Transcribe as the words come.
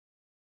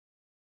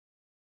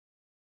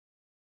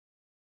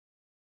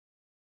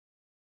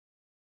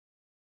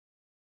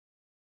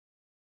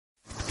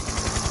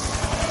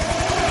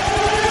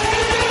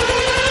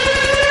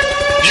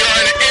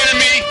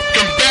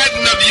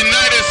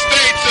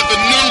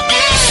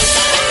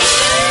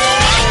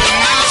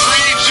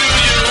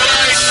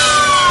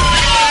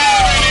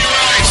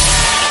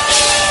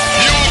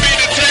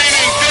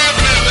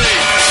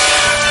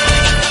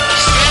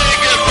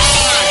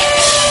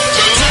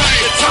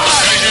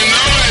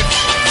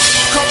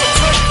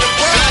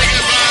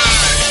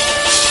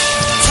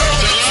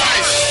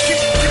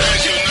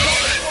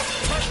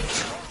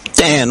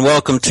And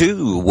welcome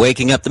to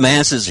Waking Up the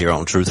Masses here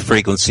on Truth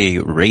Frequency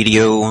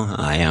Radio.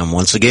 I am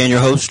once again your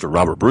host,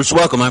 Robert Bruce.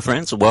 Welcome, my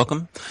friends.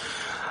 Welcome.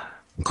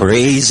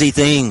 Crazy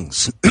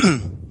things.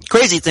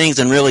 Crazy things,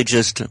 and really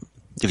just,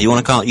 if you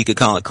want to call it, you could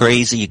call it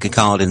crazy, you could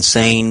call it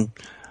insane.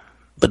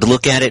 But to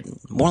look at it,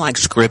 more like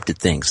scripted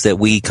things that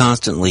we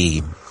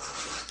constantly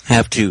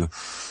have to...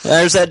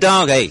 There's that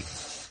dog. Hey,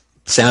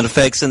 sound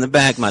effects in the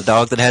back. My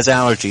dog that has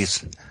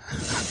allergies.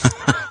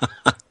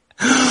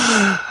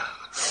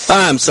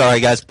 I'm sorry,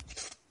 guys.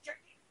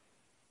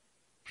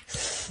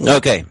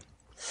 Okay.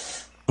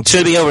 It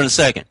should be over in a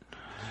second.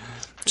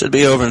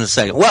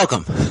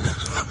 Welcome.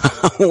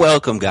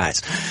 Welcome,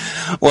 guys.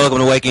 Welcome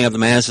to Waking Up the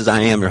Masses.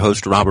 I am your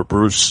host, Robert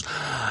Bruce.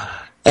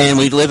 And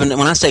we live in,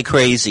 when I say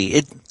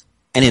crazy,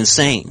 and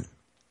insane,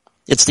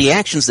 it's the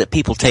actions that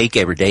people take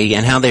every day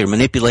and how they're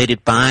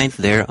manipulated by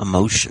their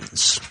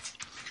emotions.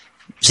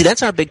 See,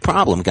 that's our big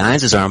problem,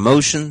 guys, is our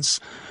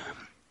emotions.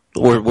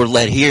 We're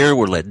led here,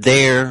 we're led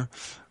there,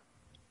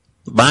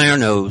 by our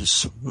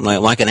nose,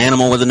 like an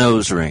animal with a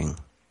nose ring.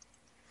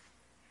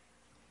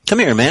 Come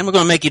here, man, we're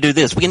going to make you do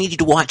this. We need you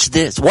to watch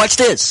this. Watch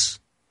this.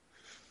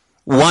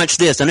 Watch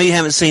this. I know you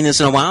haven't seen this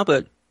in a while,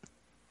 but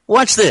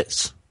watch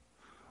this.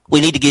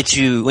 We need to get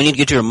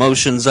your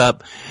emotions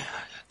up.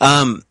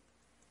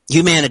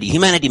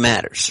 Humanity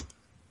matters.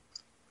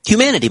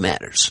 Humanity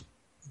matters.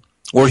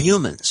 We're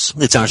humans.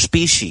 It's our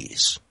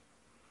species.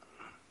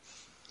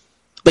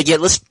 But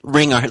yet,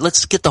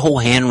 let's get the whole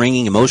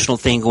hand-wringing, emotional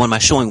thing going by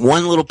showing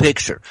one little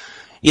picture.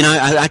 You know,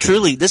 I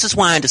truly, this is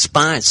why I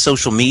despise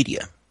social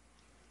media.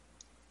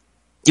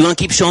 You want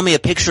to keep showing me a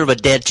picture of a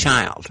dead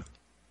child?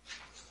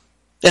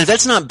 And if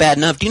that's not bad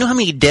enough, do you know how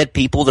many dead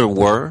people there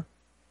were?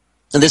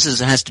 And this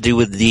has to do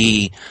with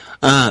the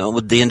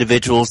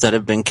individuals that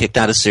have been kicked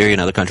out of Syria and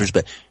other countries.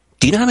 But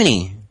do you know how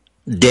many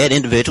dead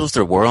individuals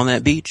there were on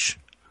that beach?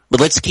 But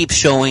let's keep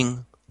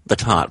showing the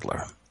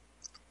toddler.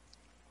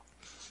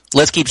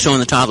 Let's keep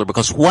showing the toddler,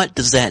 because what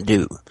does that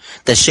do?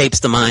 That shapes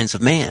the minds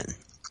of man.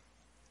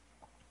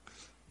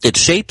 It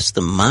shapes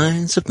the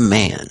minds of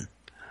man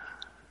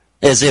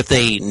as if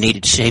they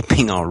needed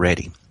shaping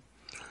already.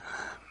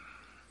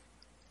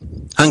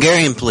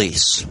 Hungarian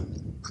police,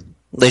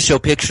 they show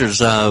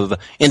pictures of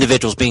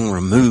individuals being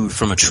removed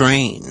from a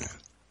train.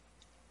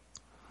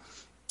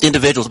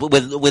 Individuals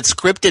with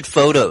scripted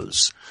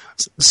photos.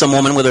 Some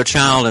woman with her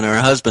child and her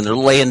husband are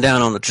laying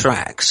down on the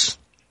tracks.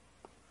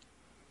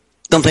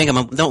 Don't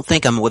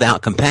think I'm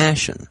without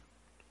compassion.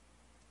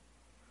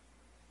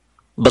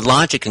 But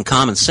logic and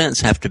common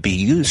sense have to be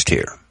used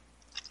here.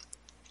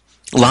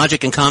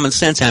 Logic and common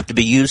sense have to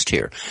be used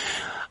here.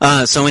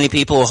 So many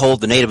people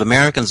hold the Native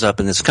Americans up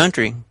in this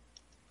country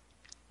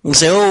and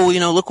say, "Oh, you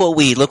know, look what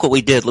we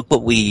did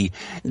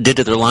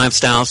to their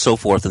lifestyle, so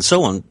forth and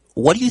so on."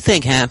 What do you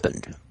think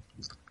happened?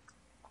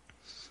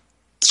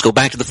 Let's go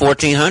back to the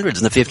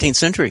 1400s and the 15th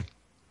century.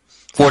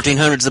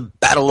 1400s, the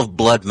Battle of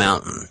Blood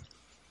Mountain.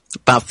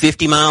 About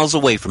 50 miles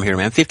away from here,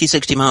 man. 50,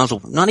 60 miles.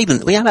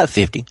 About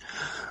 50.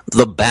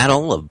 The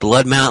Battle of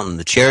Blood Mountain.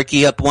 The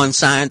Cherokee up one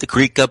side, the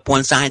Creek up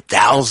one side.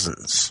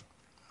 Thousands.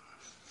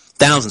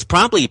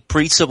 Probably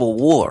pre-Civil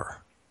War.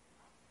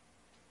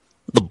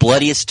 The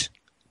bloodiest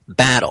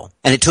battle.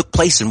 And it took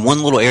place in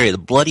one little area. The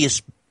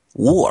bloodiest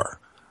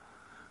war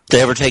to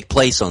ever take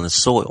place on this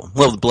soil.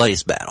 Well, the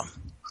bloodiest battle.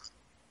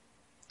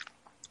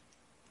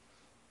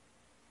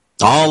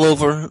 All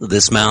over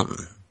this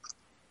mountain.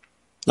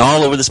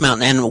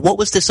 And what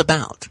was this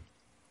about?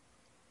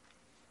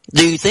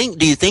 Do you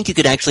think you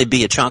could actually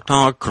be a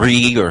Choctaw, or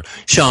Cree, or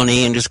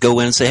Shawnee and just go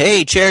in and say,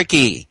 "Hey,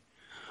 Cherokee,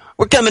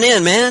 we're coming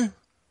in, man.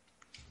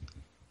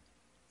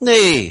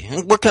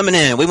 Hey, we're coming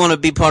in. We want to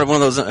be part of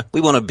one of those.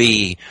 We want to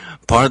be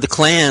part of the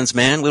clans,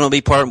 man. We want to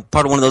be part of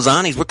one of those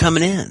Anis. We're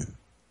coming in."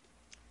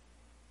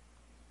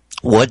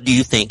 What do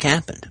you think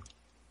happened?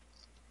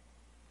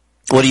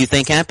 What do you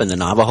think happened? The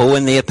Navajo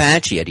and the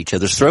Apache at each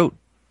other's throat.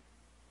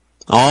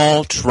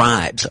 All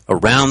tribes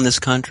around this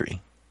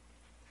country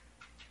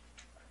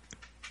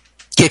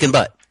kicking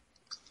butt.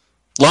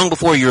 Long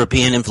before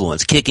European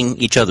influence, kicking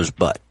each other's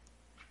butt.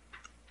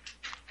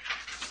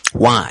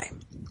 Why?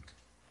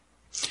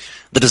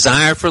 The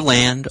desire for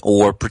land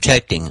or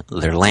protecting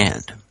their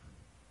land.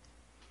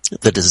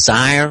 The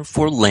desire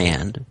for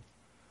land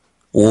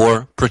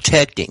or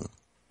protecting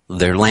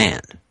their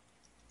land.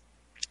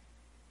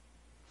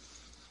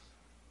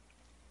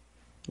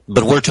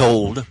 But we're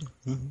told,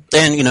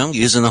 and, you know,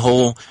 using the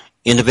whole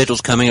individuals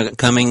coming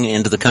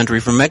into the country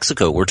from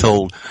Mexico, we're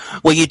told,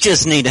 well, you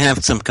just need to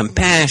have some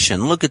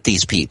compassion. Look at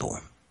these people.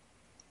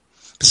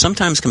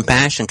 Sometimes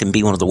compassion can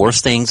be one of the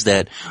worst things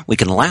that we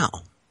can allow.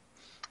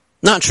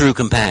 Not true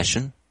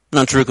compassion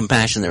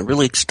that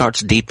really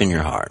starts deep in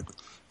your heart.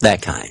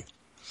 That kind.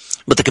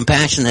 But the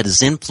compassion that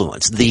is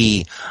influenced,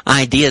 the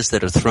ideas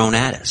that are thrown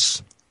at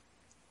us.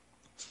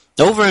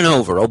 Over and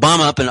over,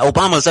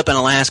 Obama's up in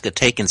Alaska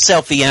taking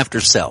selfie after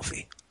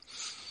selfie.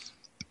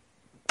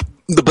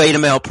 The beta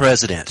male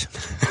president.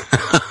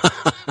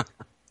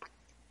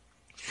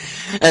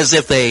 As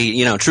if they,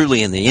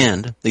 truly in the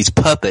end, these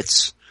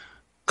puppets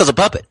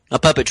Because a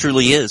puppet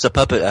truly is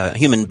a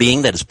human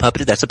being that is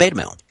puppeted. That's a beta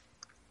male.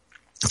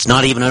 It's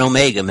not even an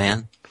omega,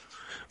 man.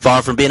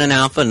 Far from being an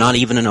alpha, not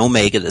even an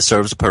omega that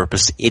serves a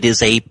purpose. It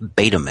is a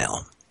beta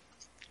male.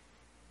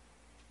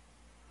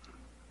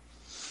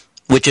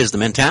 Which is the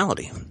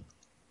mentality.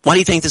 Why do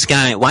you think not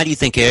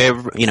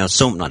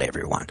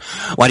everyone.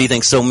 Why do you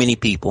think so many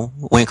people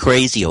went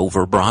crazy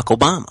over Barack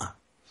Obama?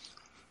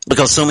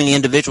 Because so many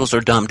individuals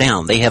are dumbed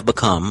down. They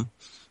become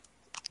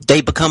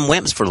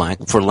wimps for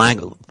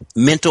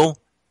mental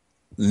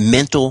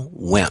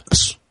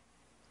wimps.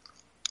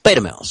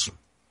 Beta males.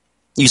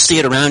 You see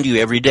it around you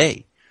every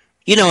day.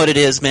 You know what it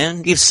is,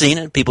 man. You've seen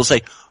it. People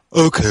say,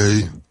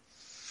 okay,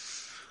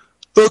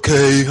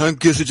 I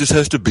guess it just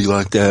has to be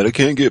like that. I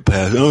can't get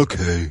past it.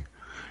 Okay.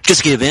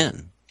 Just give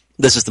in.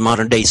 This is the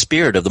modern day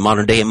spirit of the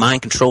modern day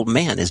mind-controlled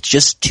man, is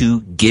just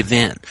to give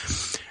in.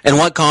 And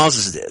what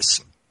causes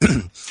this?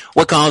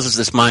 What causes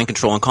this mind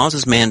control and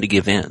causes man to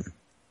give in?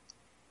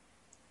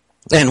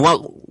 And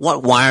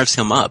what wires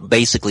him up,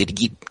 basically,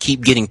 to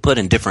keep getting put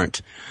in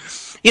different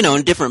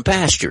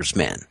pastures,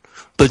 man.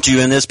 Put you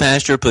in this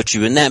pasture, put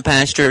you in that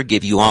pasture,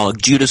 give you all a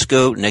Judas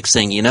goat. Next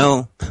thing you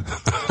know,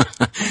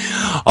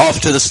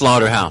 off to the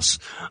slaughterhouse.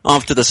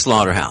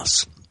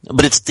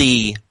 But it's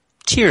the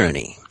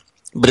tyranny.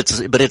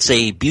 But it's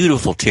a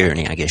beautiful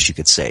tyranny, I guess you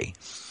could say.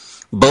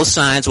 Both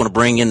sides want to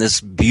bring in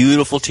this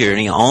beautiful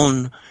tyranny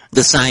on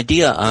this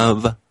idea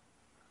of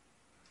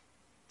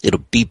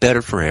it'll be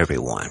better for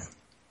everyone.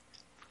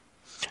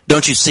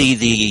 Don't you see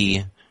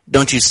the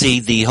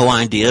whole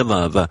idea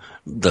of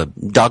the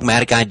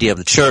dogmatic idea of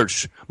the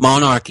church,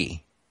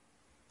 monarchy,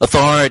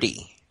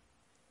 authority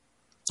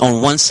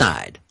on one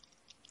side,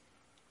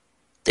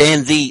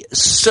 and the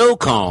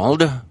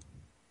so-called,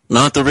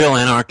 not the real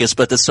anarchists,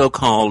 but the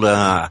so-called,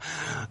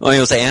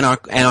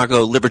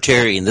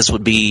 anarcho-libertarian. This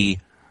would be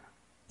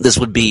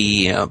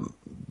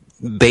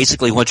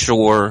basically what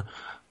your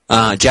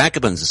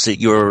Jacobins,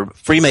 your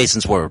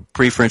Freemasons were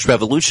pre-French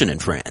Revolution in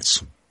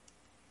France.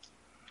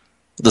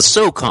 The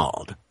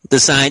so-called,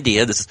 this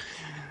idea,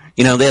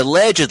 they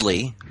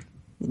allegedly,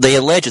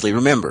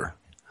 remember,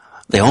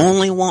 they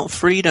only want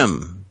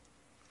freedom.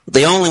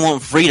 They only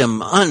want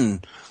freedom,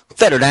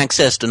 unfettered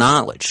access to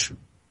knowledge.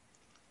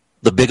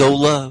 The big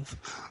old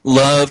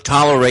love,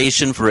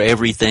 toleration for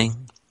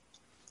everything.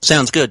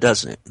 Sounds good,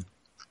 doesn't it?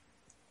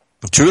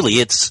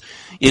 Truly, it's,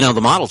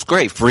 the model's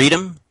great.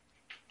 Freedom,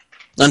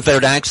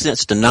 unfettered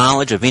access to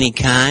knowledge of any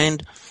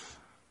kind,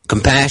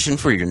 compassion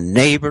for your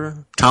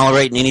neighbor,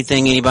 tolerating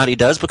anything anybody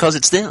does because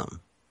it's them.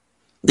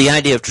 The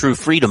idea of true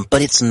freedom,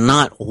 but it's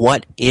not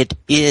what it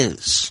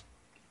is.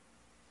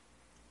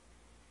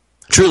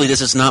 Truly,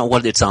 this is not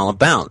what it's all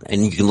about.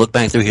 And you can look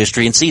back through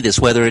history and see this,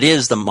 whether it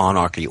is the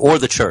monarchy or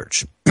the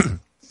church. The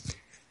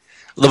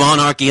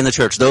monarchy and the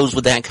church, those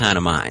with that kind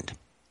of mind.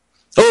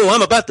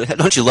 Oh,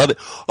 don't you love it?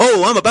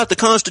 Oh, I'm about the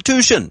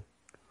Constitution.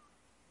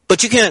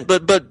 But you can't,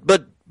 but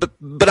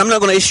I'm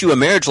not going to issue a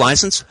marriage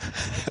license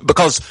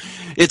because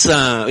it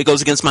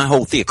goes against my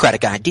whole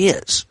theocratic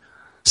ideas.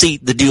 See,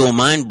 the dual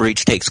mind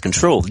breach takes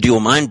control. The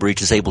dual mind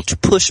breach is able to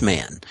push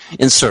man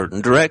in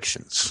certain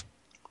directions.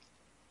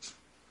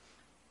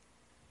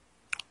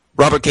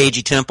 Robert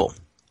K.G. Temple,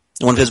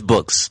 one of his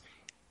books,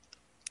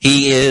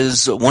 he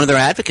is one of their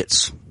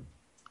advocates.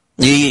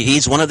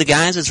 He's one of the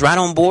guys that's right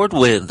on board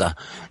with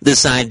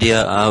this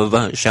idea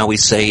of, shall we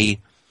say,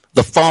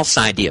 the false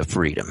idea of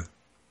freedom.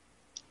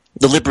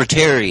 The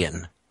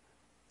libertarian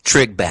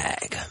trig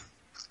bag.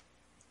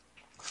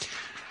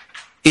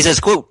 He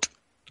says, quote,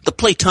 the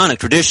Platonic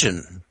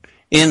tradition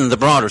in the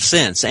broader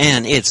sense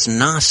and its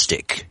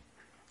Gnostic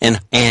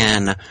and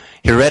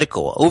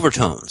heretical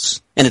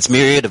overtones and its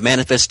myriad of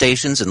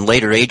manifestations in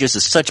later ages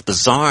is such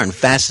bizarre and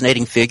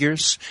fascinating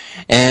figures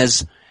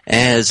as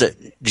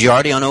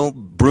Giordano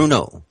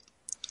Bruno,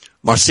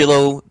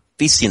 Marsilio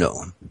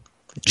Ficino,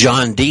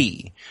 John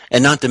Dee,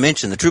 and not to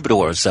mention the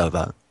troubadours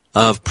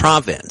of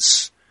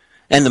Provence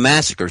and the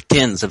massacre of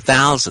tens of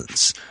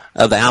thousands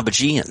of the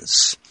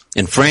Albigeans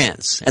in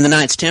France and the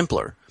Knights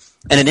Templar,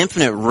 and an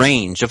infinite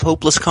range of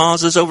hopeless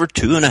causes over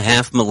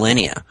 2.5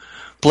 millennia.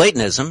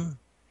 Platonism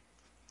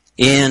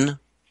in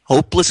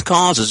hopeless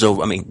causes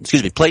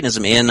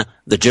Platonism in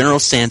the general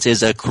sense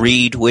is a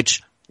creed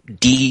which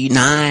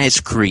denies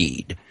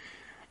creed,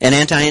 an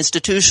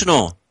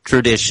anti-institutional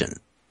tradition.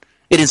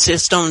 It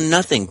insists on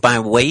nothing by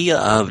way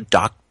of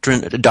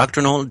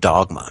doctrinal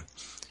dogma.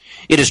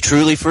 It is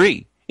truly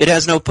free. It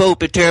has no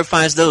pope. It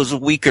terrifies those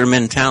with weaker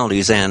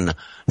mentalities and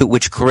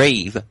which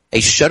crave a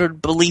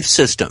shuttered belief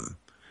system.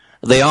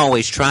 They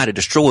always try to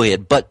destroy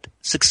it, but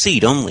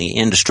succeed only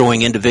in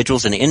destroying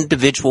individuals and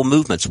individual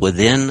movements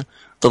within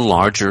the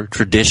larger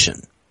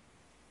tradition.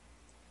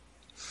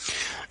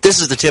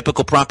 This is the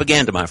typical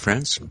propaganda, my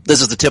friends.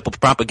 This is the typical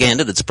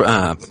propaganda that's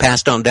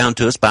passed on down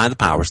to us by the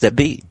powers that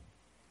be.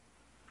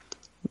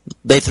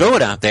 They throw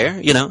it out there,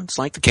 it's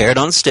like the carrot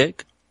on the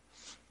stick.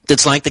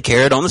 It's like the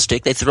carrot on the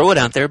stick. They throw it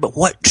out there, but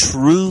what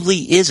truly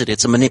is it?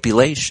 It's a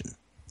manipulation.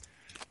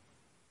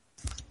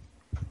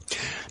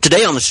 To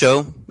Today on the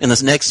show, in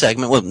this next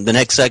segment, the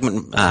next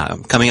segment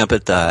coming up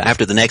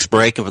after the next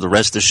break and for the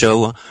rest of the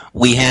show,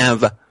 we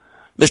have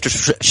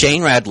Mr.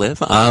 Shane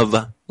Radliff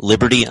of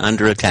Liberty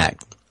Under Attack.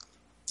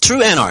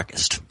 True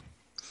anarchist.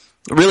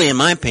 Really, in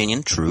my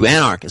opinion, true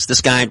anarchist.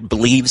 This guy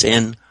believes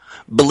in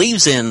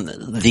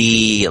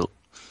the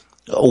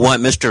what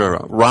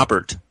Mr.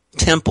 Robert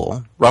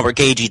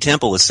K.G.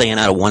 Temple was saying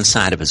out of one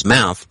side of his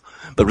mouth,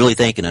 but really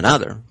thinking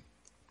another.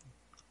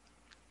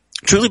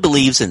 Truly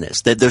believes in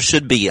this, that there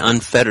should be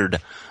that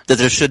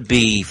there should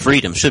be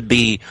freedom, should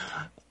be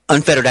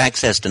unfettered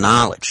access to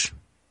knowledge,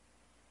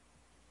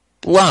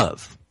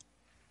 love,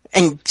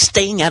 and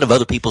staying out of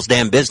other people's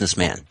damn business,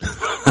 man.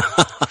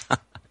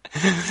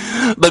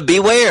 But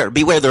beware,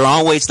 there are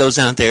always those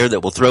out there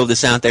that will throw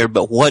this out there,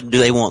 but what do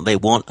they want? They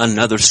want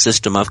another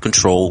system of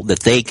control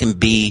that they can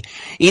be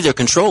either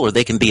control or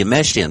they can be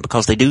enmeshed in,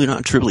 because they do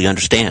not truly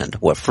understand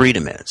what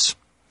freedom is.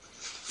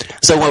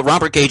 So what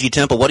Robert K.G.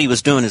 Temple, what he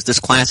was doing is this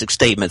classic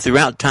statement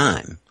throughout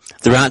time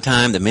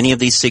that many of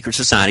these secret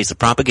societies, the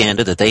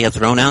propaganda that they have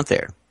thrown out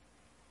there.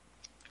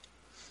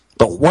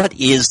 But what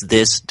is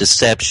this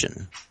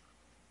deception?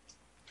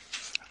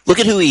 Look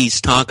at who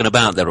he's talking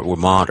about that were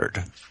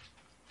martyred.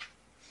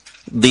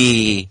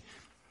 The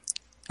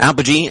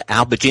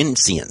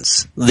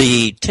Albigensians,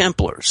 the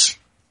Templars,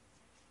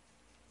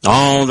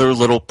 all their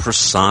little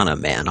persona,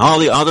 man. All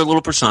the other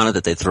little persona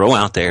that they throw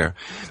out there.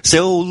 Say,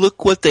 oh,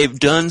 look what they've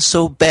done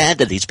so bad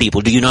to these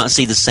people. Do you not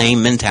see the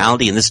same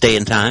mentality in this day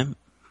and time?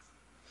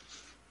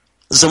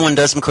 Someone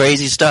does some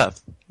crazy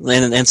stuff,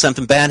 and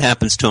something bad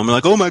happens to them. They're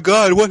like, oh my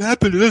God, what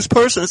happened to this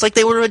person? It's like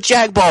they were a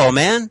jackball,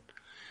 man.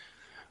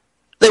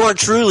 They weren't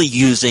truly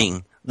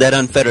using that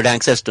unfettered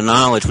access to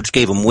knowledge, which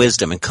gave them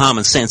wisdom and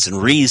common sense and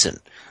reason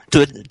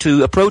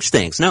to approach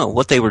things. No,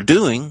 what they were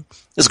doing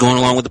is going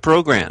along with the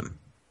program.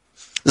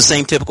 The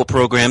same typical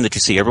program that you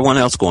see everyone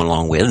else going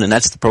along with, and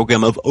that's the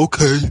program of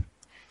okay.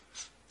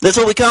 That's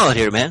what we call it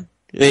here, man.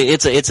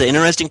 It's an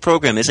interesting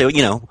program. They say,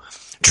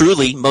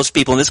 truly, most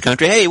people in this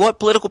country, hey, what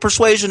political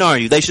persuasion are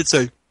you? They should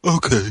say,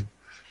 okay.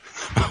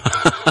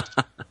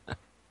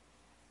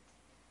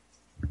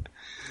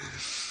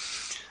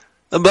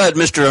 But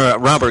Mr.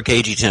 Robert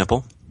K.G.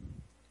 Temple,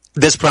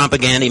 this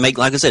propaganda, like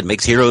I said,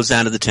 makes heroes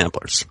out of the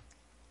Templars.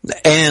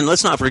 And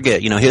let's not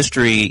forget,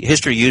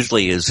 history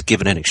usually is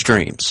given in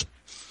extremes.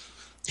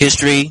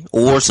 History,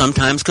 or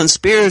sometimes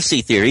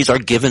conspiracy theories, are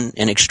given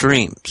in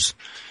extremes.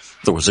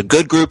 There was a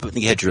good group.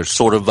 You had your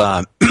sort of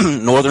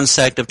northern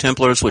sect of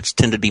Templars, which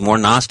tended to be more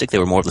Gnostic. They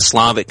were more of the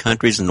Slavic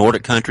countries and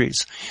Nordic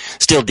countries,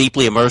 still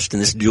deeply immersed in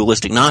this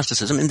dualistic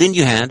Gnosticism. And then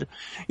you had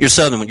your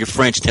southern, your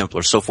French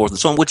Templars, so forth and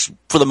so on, which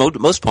for the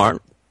most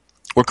part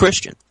were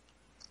Christian.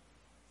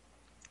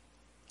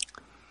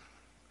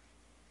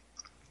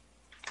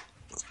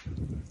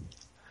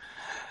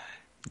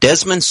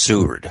 Desmond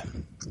Seward,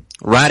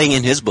 writing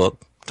in his book,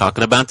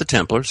 talking about the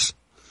Templars,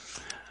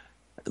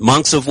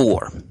 Monks of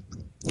War,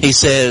 he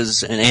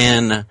says, he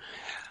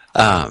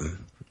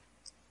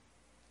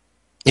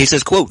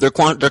says, quote, their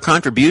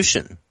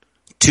contribution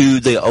to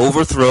the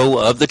overthrow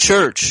of the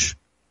church's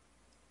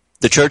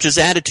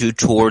attitude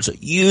towards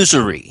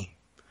usury.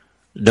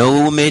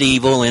 No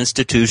medieval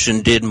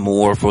institution did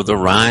more for the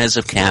rise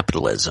of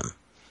capitalism.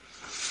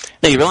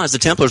 Now you realize the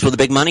Templars were the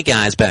big money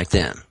guys back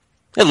then.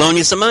 They'll loan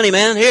you some money,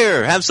 man.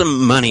 Here, have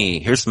some money.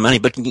 Here's some money.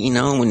 But, we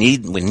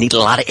need a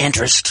lot of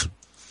interest.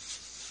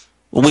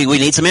 We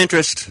need some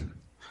interest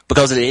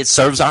because it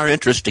serves our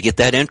interest to get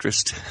that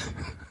interest.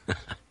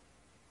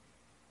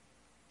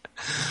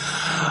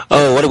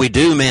 Oh, what do we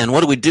do, man?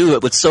 What do we do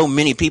with so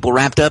many people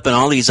wrapped up in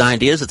all these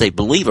ideas that they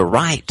believe are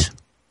right?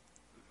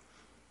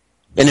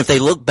 And if they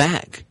look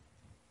back,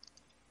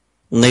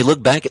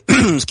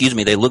 excuse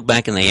me, they look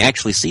back and they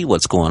actually see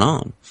what's going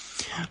on.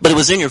 But it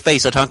was in your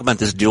face. I talk about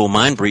this dual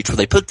mind breach where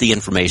they put the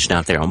information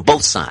out there on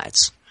both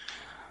sides.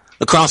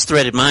 The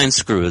cross-threaded mind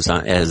screw, as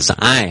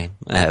I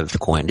have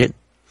coined it,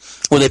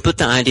 where they put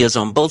the ideas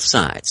on both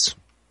sides.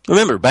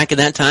 Remember, back in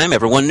that time,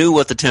 everyone knew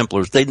what the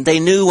Templars, they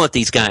knew what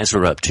these guys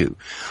were up to.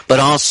 But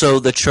also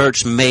the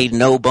church made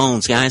no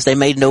bones, guys. They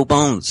made no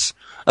bones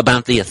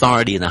about the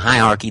authority and the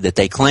hierarchy that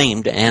they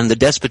claimed and the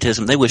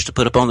despotism they wished to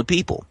put upon the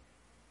people.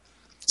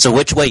 So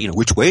which way do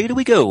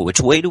we go? Which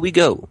way do we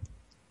go?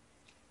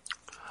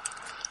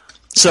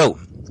 So,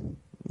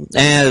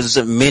 as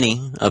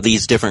many of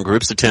these different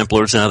groups, the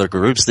Templars and other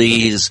groups,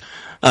 these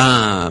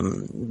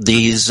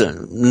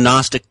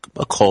Gnostic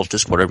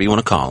occultists, whatever you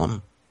want to call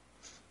them,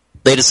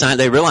 they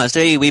realized,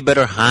 hey, we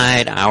better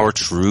hide our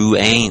true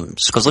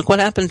aims. Because look what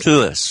happened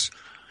to us.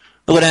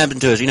 Look what happened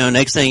to us.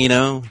 Next thing you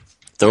know,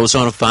 throw us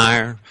on a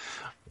fire,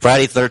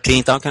 Friday the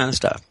 13th, all kind of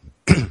stuff.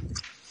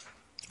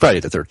 Friday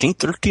the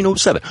 13th,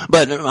 1307.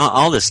 But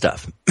all this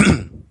stuff.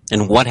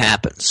 And what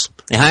happens?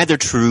 They hide their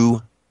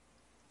true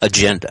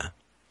agenda.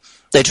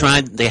 They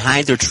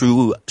hide their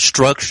true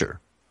structure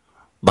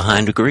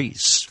behind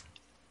degrees.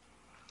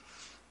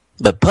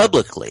 But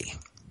publicly,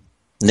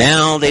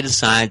 now they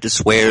decide to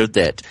swear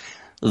that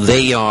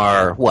they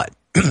are what?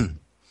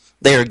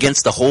 They are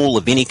against the whole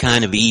of any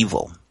kind of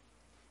evil.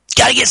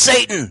 Gotta get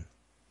Satan!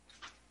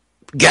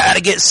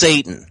 Gotta get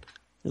Satan.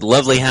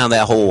 Lovely how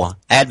that whole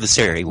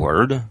adversary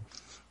word,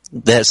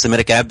 that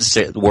Semitic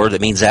word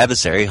that means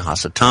adversary,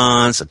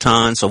 Hasatan,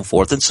 Satan, so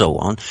forth and so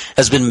on,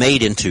 has been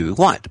made into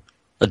what?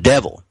 A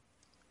devil.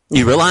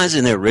 You realize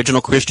in the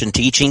original Christian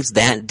teachings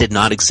that did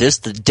not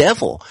exist. The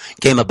devil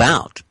came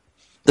about.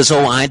 This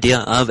whole idea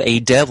of a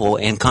devil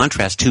in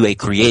contrast to a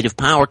creative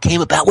power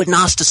came about with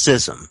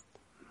Gnosticism.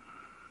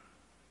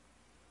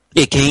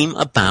 It came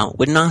about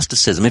with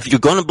Gnosticism. If you're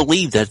going to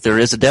believe that there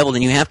is a devil,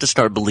 then you have to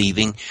start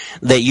believing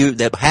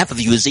that half of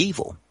you is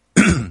evil.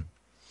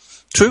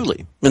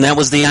 Truly. And that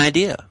was the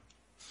idea.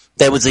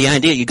 That was the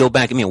idea. You go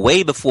back,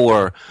 way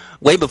before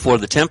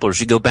the Templars,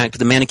 you go back to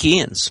the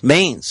Manichaeans,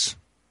 Manes.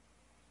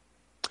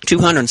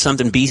 200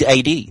 something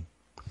AD.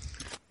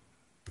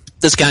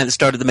 This guy that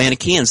started the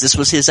Manichaeans, this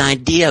was his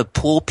idea,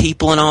 pull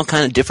people in all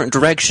kind of different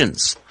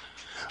directions.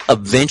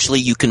 Eventually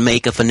you can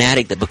make a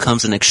fanatic that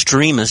becomes an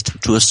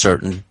extremist to a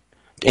certain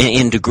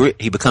in degree.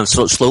 He becomes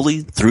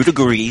slowly, through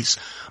degrees,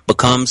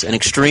 becomes an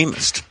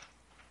extremist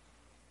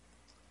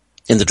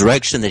in the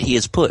direction that he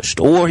is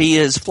pushed, or he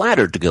is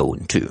flattered to go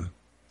into.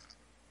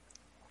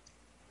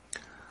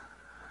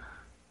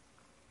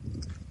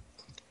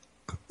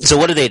 So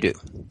what do they do?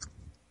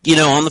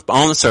 On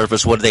the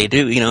surface, what do they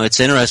do? It's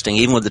interesting,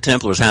 even with the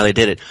Templars, how they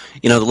did it.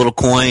 The little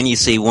coin, you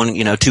see one,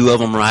 two of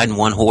them riding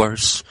one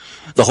horse.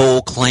 The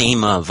whole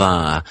claim of,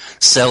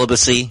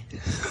 celibacy.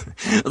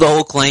 The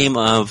whole claim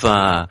of,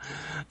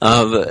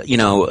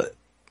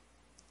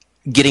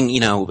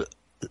 getting,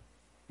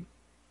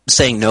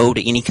 saying no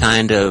to any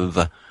kind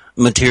of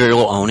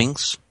material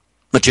ownings,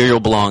 material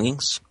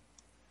belongings.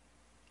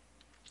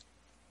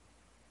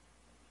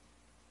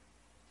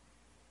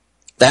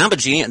 The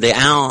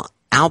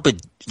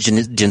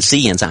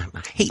Albigensians, I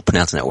hate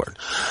pronouncing that word.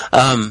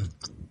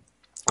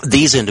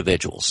 These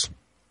individuals,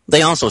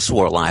 they also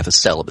swore a life of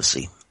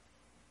celibacy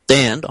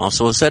and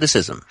also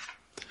asceticism.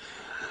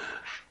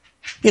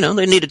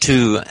 They needed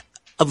to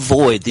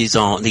avoid these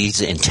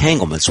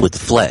entanglements with the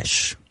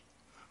flesh.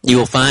 You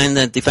will find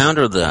that the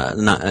founder of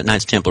the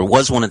Knights Templar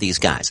was one of these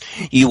guys.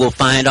 You will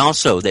find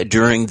also that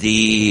during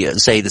the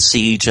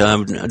siege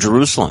of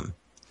Jerusalem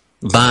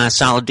by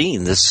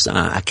Saladin,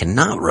 I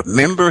cannot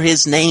remember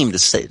his name to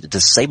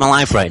save my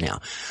life right now,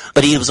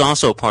 but he was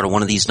also part of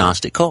one of these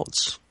Gnostic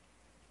cults.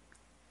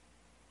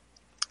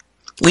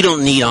 We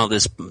don't need all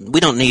this,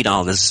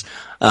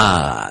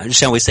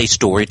 shall we say,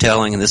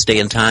 storytelling in this day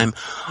and time.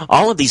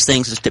 All of these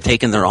things have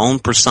taken their own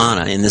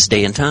persona in this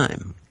day and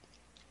time.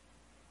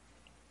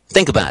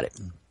 Think about it.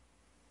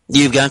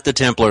 You've got the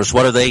Templars.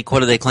 What are they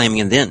claiming?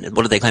 And then,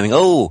 what are they claiming?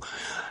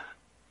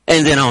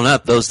 And then on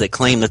up, those that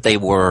claim that they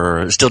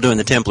were still doing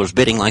the Templars'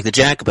 bidding like the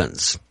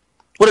Jacobins.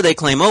 What do they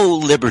claim?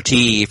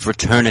 Liberty,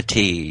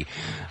 fraternity,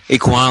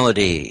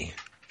 equality.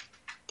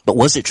 But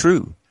was it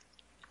true?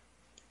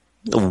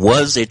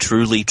 Was it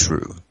truly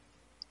true?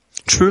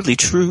 Truly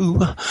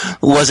true?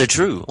 Was it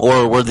true?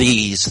 Or were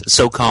these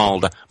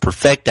so-called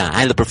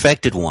perfecti, the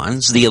perfected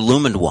ones, the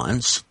illumined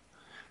ones,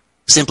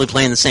 simply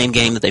playing the same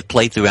game that they've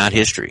played throughout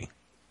history?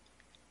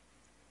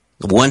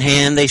 In one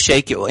hand they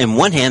shake your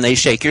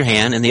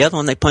hand, and the other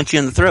one they punch you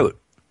in the throat.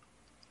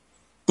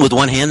 With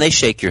one hand they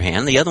shake your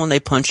hand, the other one they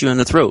punch you in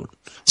the throat.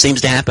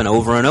 Seems to happen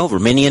over and over.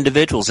 Many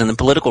individuals in the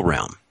political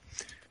realm.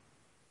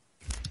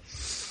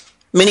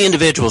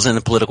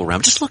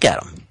 Just look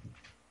at them.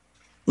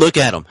 Look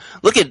at them.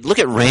 Look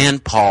at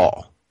Rand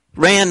Paul.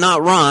 Rand,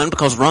 not Ron,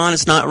 because Ron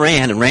is not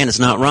Rand, and Rand is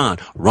not Ron.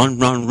 Run.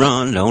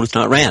 No, it's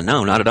not Rand.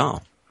 No, not at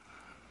all.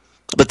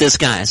 But this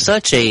guy is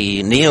such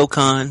a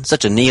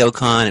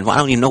neocon, and I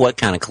don't even know what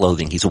kind of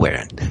clothing he's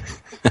wearing.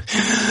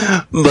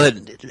 But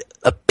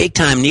a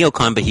big-time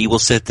neocon, but he will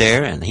sit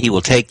there and he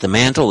will take the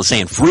mantle of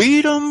saying,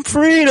 freedom,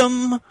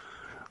 freedom,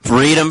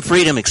 freedom,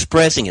 freedom,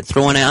 expressing it,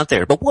 throwing it out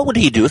there. But what would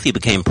he do if he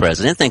became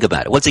president? Think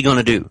about it. What's he going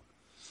to do?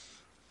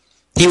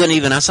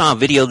 I saw a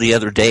video the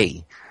other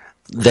day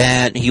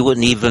that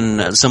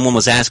someone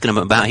was asking him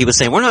about, he was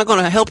saying, we're not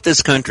going to help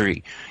this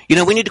country.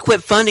 We need to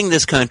quit funding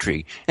this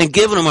country and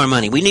giving them our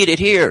money. We need it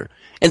here.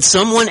 And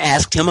someone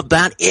asked him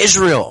about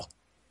Israel.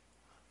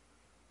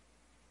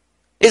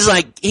 It's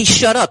like, he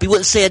shut up. He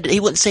wouldn't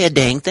say a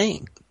dang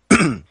thing.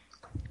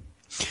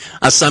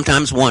 I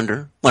sometimes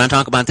wonder, when I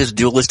talk about this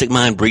dualistic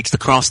mind breach, the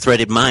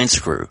cross-threaded mind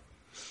screw,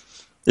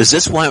 is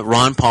this what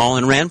Ron Paul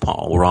and Rand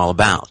Paul were all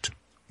about?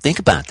 Think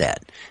about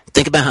that.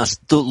 Think about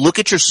look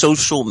at your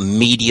social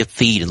media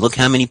feed and look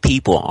how many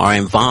people are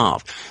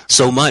involved.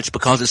 So much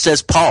because it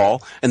says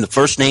Paul and the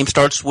first name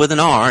starts with an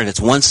R and it's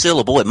one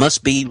syllable. It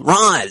must be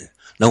Ron.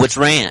 No, it's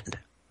Rand.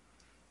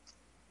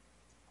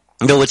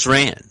 No, it's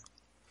Rand.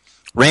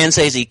 Rand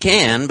says he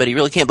can, but he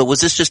really can't. But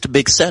was this just a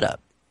big setup?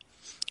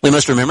 We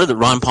must remember that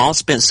Ron Paul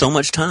spent so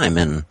much time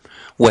in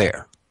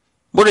where?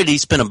 Where did he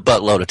spend a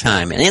buttload of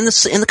time in? In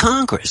the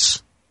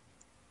Congress.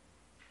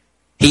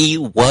 He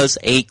was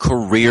a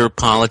career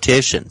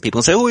politician.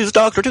 People say, he was a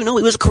doctor too. No,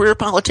 he was a career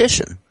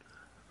politician.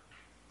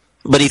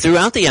 But he threw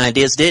out the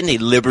ideas, didn't he?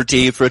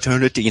 Liberty,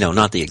 fraternity,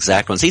 not the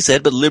exact ones he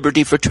said, but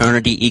liberty,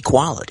 fraternity,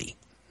 equality.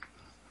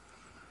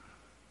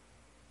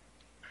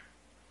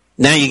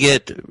 Now you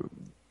get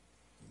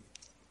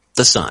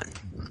the sun.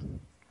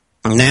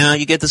 Now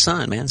you get the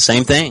sun, man.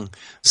 Same thing.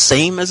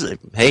 Same as,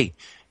 hey,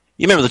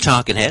 you remember the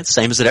talking heads?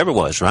 Same as it ever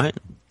was, right?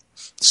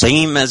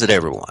 Same as it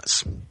ever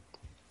was.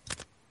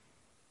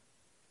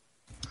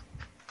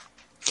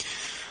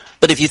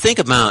 But if you think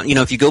about,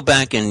 if you go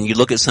back and you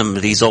look at some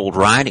of these old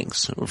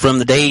writings from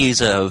the days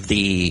of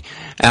the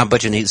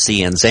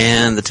Albigensians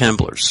and the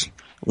Templars,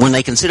 when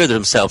they considered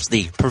themselves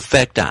the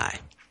perfecti,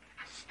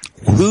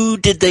 who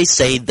did they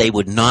say they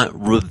would not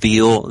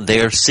reveal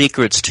their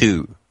secrets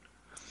to?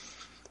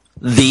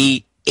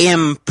 The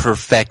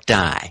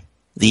imperfecti,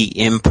 the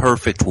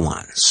imperfect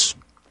ones.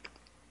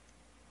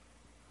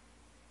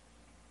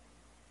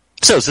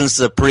 So since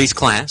the priest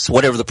class,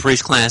 whatever the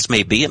priest class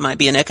may be, it might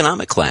be an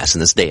economic class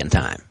in this day and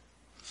time.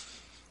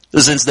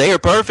 Since they are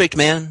perfect,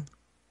 man,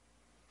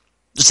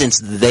 since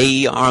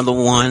they are the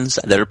ones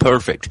that are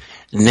perfect,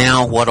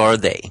 now what are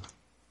they?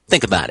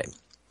 Think about it.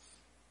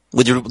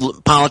 With your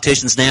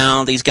politicians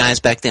now, these guys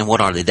back then,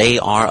 what are they? They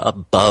are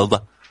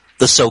above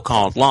the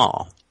so-called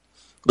law.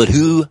 But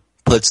who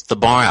puts the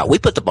bar out? We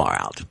put the bar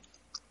out.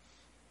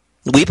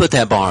 We put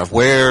that bar of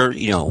where,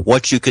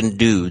 what you can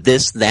do,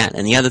 this, that,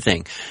 and the other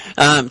thing.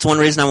 It's one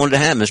reason I wanted to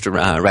have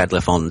Mr.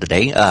 Radcliffe on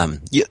today.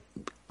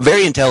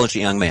 Very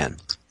intelligent young man.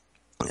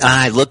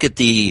 I look at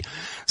the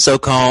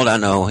so-called, I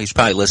know he's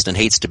probably listening,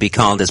 hates to be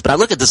called this, but I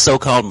look at the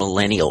so-called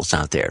millennials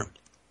out there.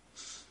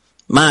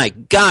 My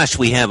gosh,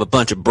 we have a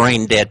bunch of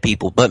brain-dead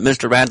people. But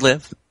Mr.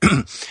 Radcliffe,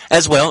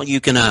 as well, you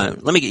can, I'll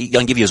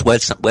give you his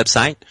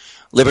website,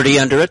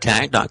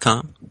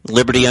 libertyunderattack.com.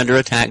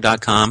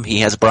 libertyunderattack.com. He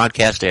has a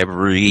broadcast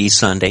every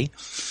Sunday.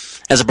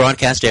 With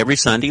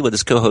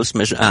his co-host,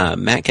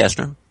 Matt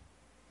Kestner.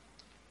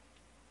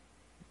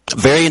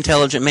 Very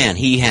intelligent man.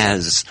 He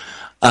has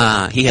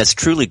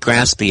truly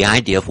grasped the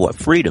idea of what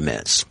freedom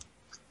is.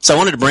 So I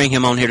wanted to bring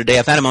him on here today.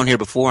 I've had him on here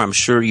before. I'm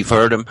sure you've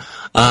heard him.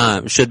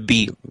 Should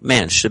be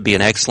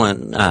an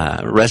excellent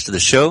rest of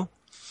the show.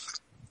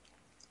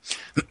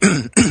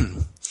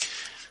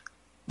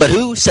 But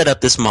who set up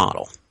this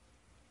model?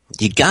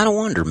 You gotta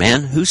wonder,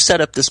 man, who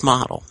set up this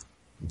model?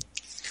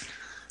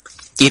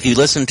 If you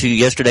listened to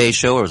yesterday's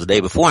show or the day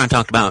before, I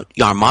talked about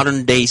our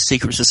modern day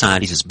secret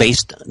societies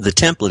the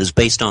template is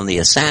based on the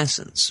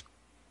assassins.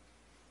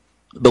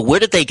 But where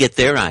did they get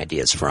their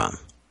ideas from?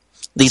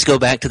 These go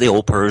back to the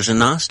old Persian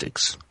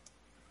Gnostics.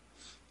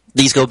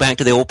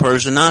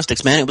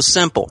 Man, it was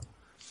simple.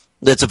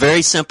 It's a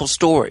very simple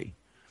story.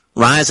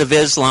 Rise of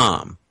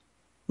Islam.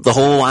 The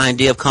whole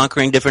idea of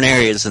conquering different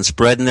areas and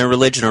spreading their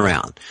religion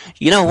around.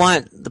 You know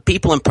what? The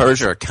people in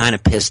Persia are kind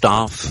of pissed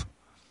off.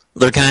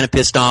 They're kind of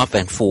pissed off,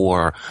 and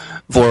for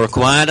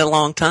quite a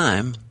long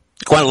time,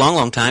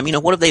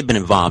 what have they been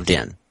involved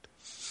in?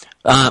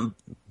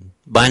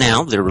 By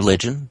now, their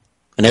religion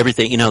and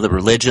everything, the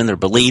religion, their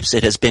beliefs,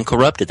 it has been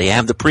corrupted. They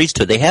have the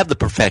priesthood, they have the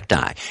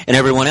perfecti, and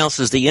everyone else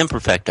is the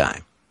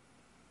imperfecti.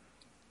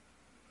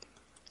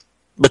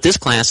 But this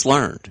class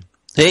learned,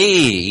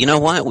 hey, you know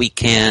what?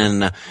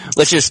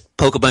 Let's just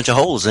poke a bunch of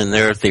holes in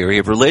their theory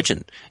of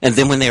religion. And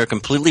then when they are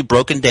completely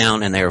broken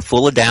down and they are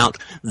full of doubt,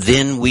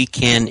 then we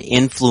can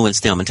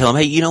influence them and tell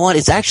them, hey, you know what?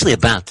 It's actually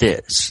about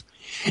this.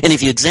 And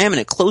if you examine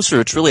it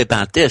closer, it's really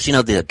about this.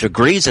 The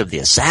degrees of the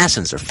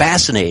assassins are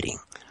fascinating.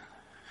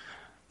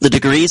 The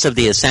degrees of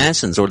the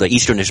assassins, or the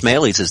Eastern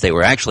Ishmaelis as they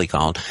were actually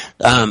called,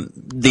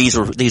 these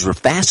were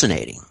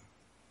fascinating.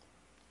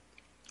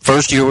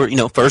 First you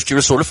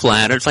were sort of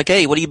flattered. It's like,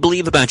 hey, what do you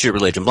believe about your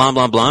religion? Blah,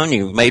 blah, blah. And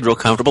you made real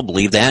comfortable,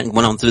 believe that, and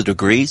went on through the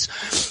degrees.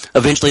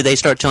 Eventually they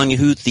start telling you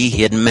who the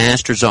hidden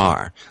masters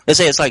are. They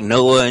say it's like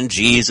Noah and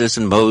Jesus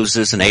and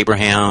Moses and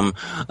Abraham,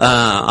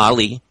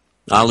 Ali,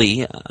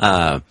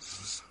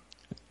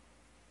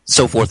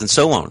 so forth and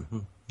so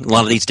on. A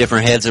lot of these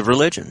different heads of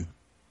religion.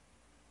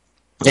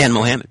 And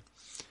Muhammad.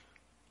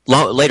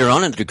 Later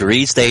on in the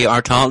degrees, they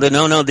are told that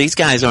no, these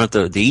guys are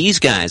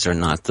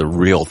not the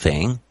real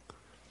thing.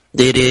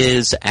 It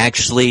is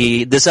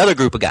actually this other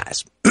group of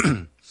guys.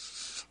 And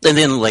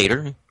then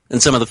later,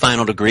 in some of the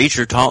final degrees,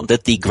 you're taught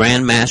that the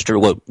Grand Master,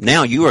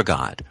 now you are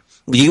God.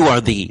 You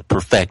are the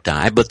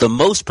perfecti, but the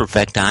most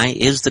perfecti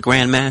is the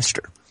Grand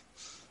Master.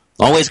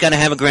 Always got to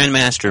have a Grand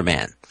Master,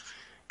 man.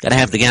 Gotta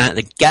have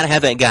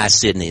that guy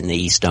sitting in the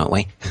east, don't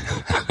we?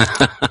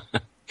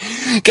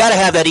 Gotta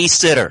have that east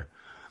sitter.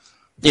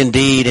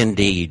 Indeed.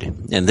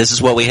 And this is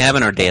what we have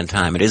in our day and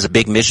time. It is a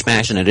big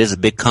mishmash, and it is a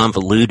big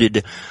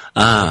convoluted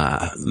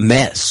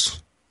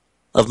mess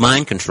of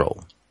mind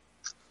control.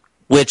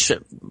 Which,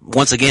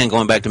 once again,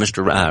 going back to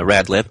Mr.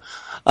 Radcliffe,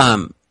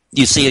 I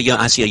see a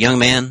young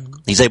man.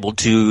 He's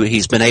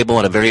been able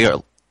at a very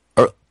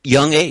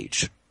young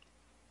age,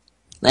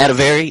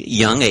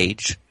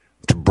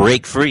 to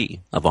break free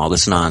of all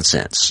this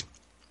nonsense.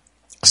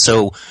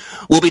 So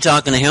we'll be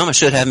talking to him. I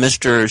should have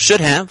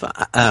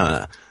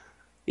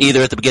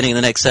either at the beginning of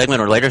the next segment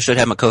or later. I should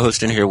have my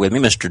co-host in here with me,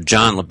 Mr.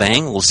 John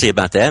LeBang. We'll see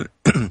about that.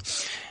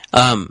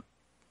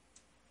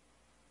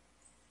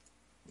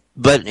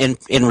 But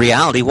in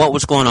reality, what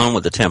was going on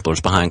with the Templars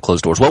behind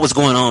closed doors? What was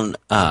going on?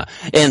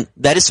 And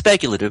that is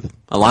speculative.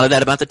 A lot of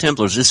that about the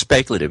Templars is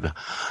speculative.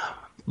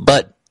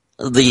 But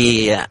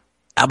the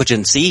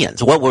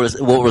Albigensians, what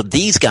were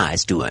these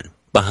guys doing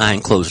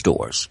behind closed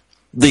doors?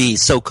 The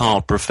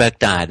so-called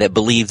perfecti that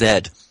believe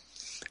that,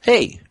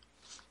 hey,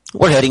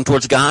 we're heading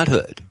towards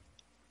godhood.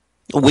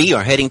 We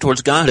are heading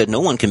towards godhood.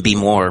 No one can be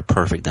more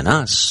perfect than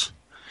us.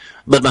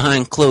 But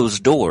behind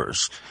closed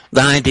doors,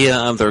 the idea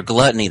of their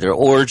gluttony, their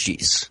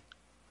orgies.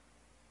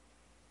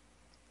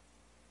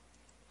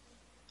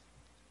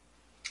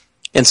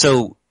 And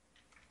so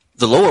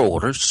the lower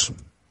orders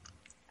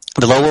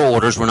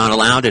were not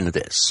allowed into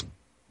this.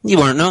 You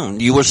weren't known.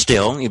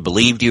 You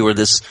believed you were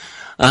this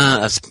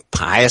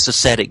pious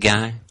ascetic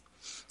guy.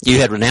 You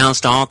had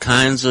renounced all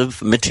kinds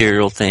of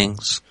material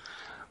things.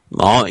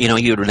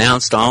 You had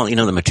renounced all,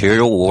 the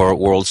material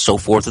world, so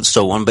forth and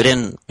so on. But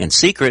in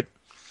secret,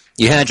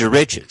 you had your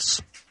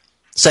riches.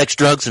 Sex,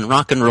 drugs, and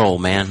rock and roll,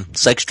 man.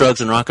 Sex,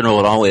 drugs, and rock and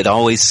roll. It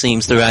always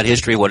seems throughout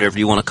history, whatever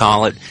you want to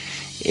call it,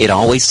 it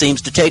always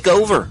seems to take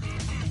over.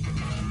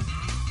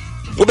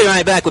 We'll be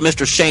right back with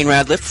Mr. Shane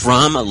Radliff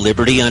from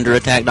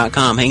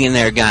LibertyUnderAttack.com. Hang in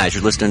there, guys.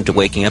 You're listening to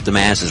Waking Up the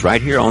Masses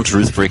right here on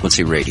Truth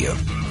Frequency Radio.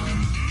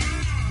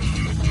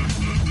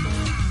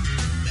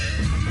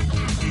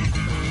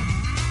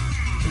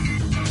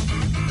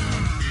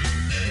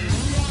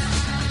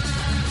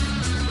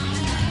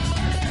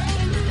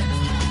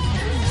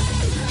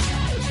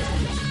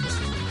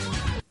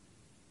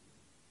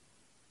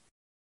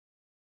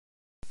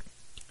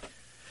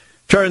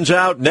 Turns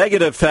out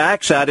negative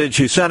facts added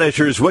to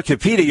senators'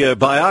 Wikipedia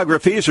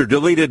biographies are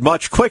deleted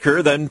much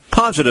quicker than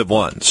positive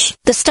ones.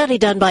 The study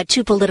done by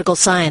two political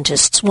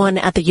scientists, one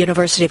at the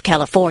University of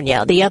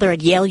California, the other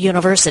at Yale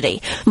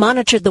University,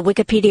 monitored the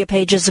Wikipedia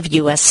pages of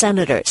U.S.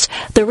 senators.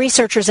 The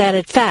researchers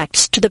added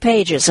facts to the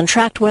pages and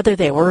tracked whether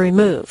they were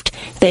removed.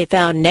 They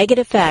found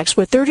negative facts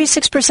were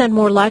 36%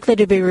 more likely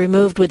to be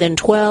removed within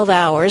 12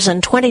 hours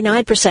and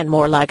 29%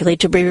 more likely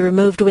to be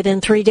removed within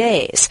 3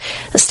 days.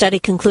 The study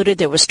concluded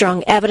there was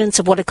strong evidence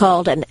of what it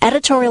called an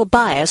editorial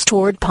bias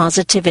toward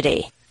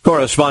positivity.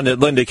 Correspondent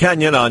Linda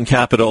Kenyon on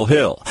Capitol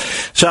Hill.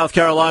 South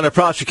Carolina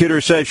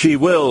prosecutor says she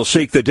will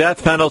seek the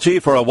death penalty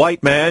for a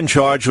white man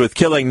charged with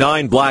killing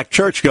 9 black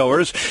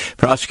churchgoers.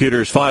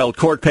 Prosecutors filed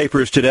court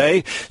papers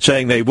today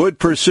saying they would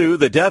pursue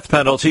the death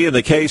penalty in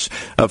the case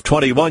of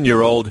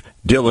 21-year-old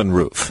Dylan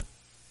Roof.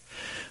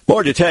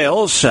 More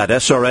details at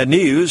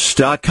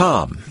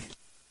srnnews.com.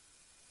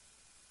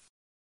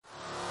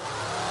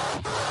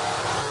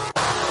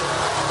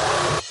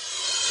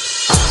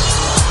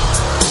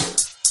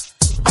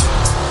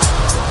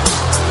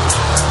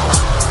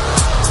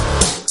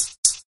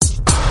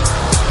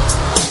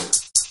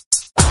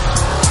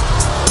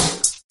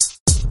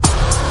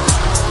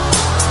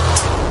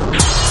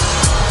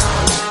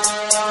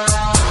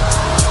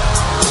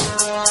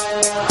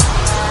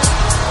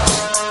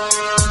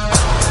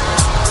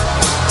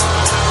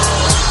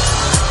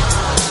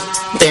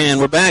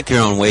 And we're back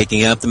here on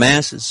Waking Up the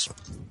Masses.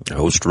 Your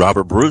host,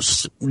 Robert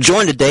Bruce,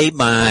 joined today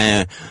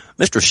by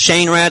Mr.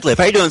 Shane Radliff.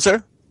 How you doing,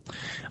 sir?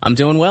 I'm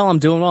doing well.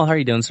 How are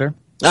you doing, sir?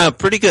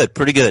 Pretty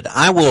good.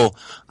 I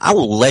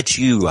will let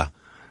you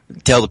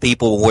tell the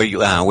people where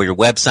your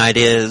website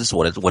is,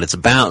 what it's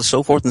about,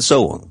 so forth and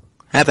so on.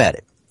 Have at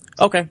it.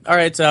 Okay. All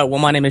right. Well,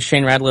 my name is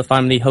Shane Radliff.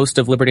 I'm the host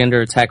of Liberty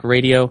Under Attack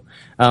Radio.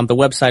 The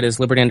website is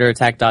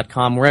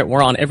libertyunderattack.com.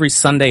 We're on every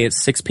Sunday at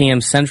 6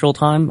 p.m. Central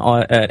Time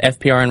at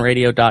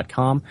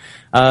fprnradio.com.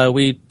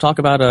 We talk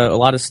about a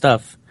lot of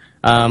stuff.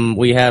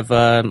 We have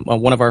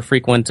one of our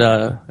frequent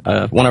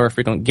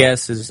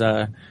guests is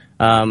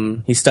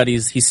he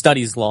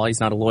studies law. He's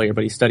not a lawyer,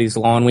 but he studies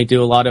law, and we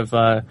do a lot of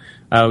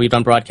we've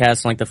done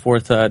broadcasts like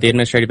the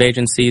administrative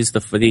agencies, oh,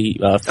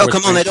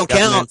 come on, they don't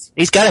count.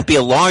 He's got to be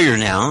a lawyer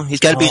now. He's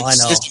got to be an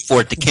assistant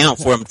for it to count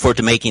for it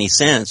to make any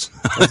sense.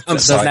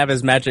 Doesn't have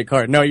his magic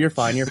card. No, you're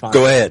fine.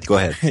 Go ahead.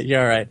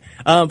 You're all right.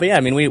 But yeah,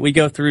 I mean, we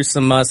go through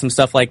some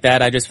stuff like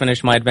that. I just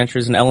finished my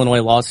Adventures in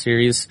Illinois Law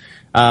series.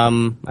 I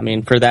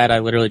mean, for that, I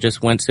literally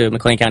just went to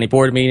McLean County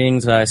Board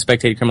meetings,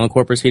 spectated criminal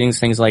court proceedings,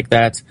 things like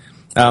that.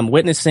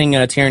 Witnessing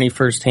tyranny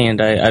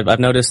firsthand, I've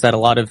noticed that a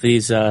lot of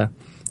the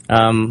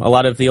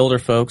older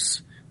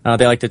folks,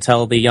 they like to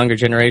tell the younger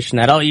generation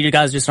that, oh, you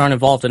guys just aren't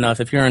involved enough.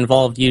 If you're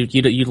involved, you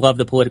love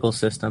the political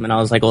system. And I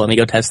was like, well, let me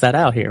go test that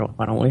out here.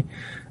 Why don't we?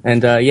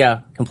 And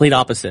complete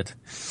opposite.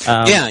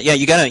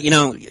 You gotta,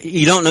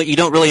 you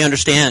don't really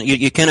understand.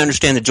 You can't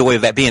understand the joy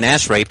of being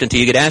ass raped until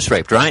you get ass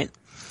raped, right?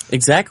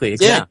 Exactly.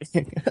 Yeah.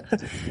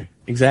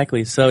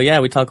 Exactly. So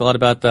yeah, we talk a lot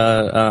about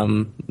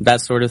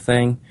that sort of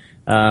thing.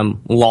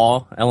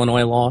 Law,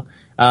 Illinois law.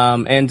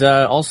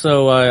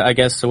 Also, I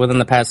guess within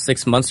the past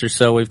 6 months or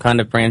so, we've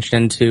kind of branched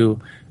into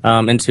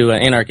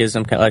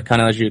anarchism,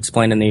 kind of as you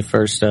explained in the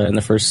first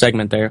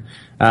segment there.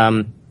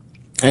 For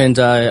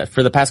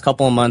the past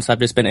couple of months, I've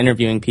just been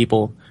interviewing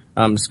people,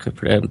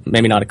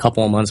 Maybe not a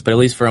couple of months, but at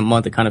least for a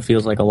month, it kind of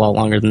feels like a lot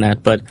longer than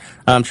that. But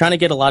trying to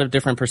get a lot of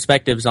different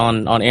perspectives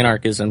on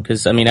anarchism,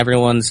 because I mean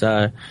everyone's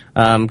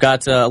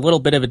got a little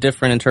bit of a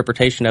different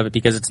interpretation of it,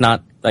 because it's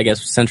not, I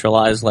guess,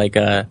 centralized like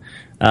the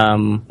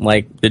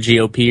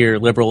GOP or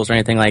liberals or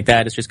anything like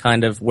that. It's just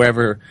kind of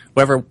wherever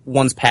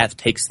one's path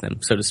takes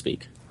them, so to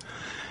speak.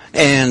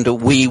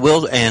 And we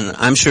will, and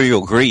I'm sure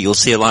you'll agree, you'll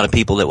see a lot of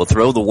people that will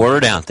throw the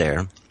word out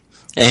there.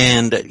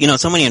 And,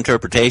 so many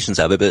interpretations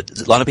of it,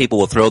 but a lot of people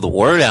will throw the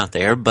word out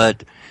there,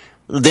 but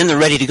then they're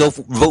ready to go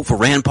vote for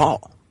Rand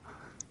Paul.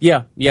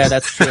 Yeah,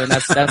 that's true. And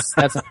that's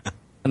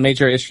a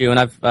major issue.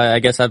 And I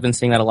guess I've been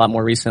seeing that a lot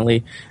more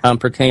recently.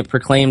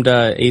 Proclaimed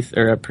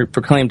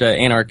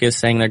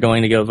anarchists saying they're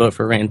going to go vote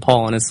for Rand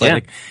Paul. And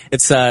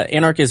it's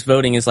anarchist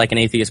voting is like an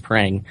atheist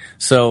praying.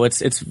 So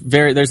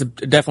there's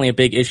definitely a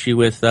big issue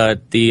with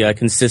the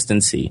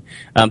consistency.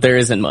 There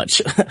isn't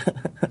much.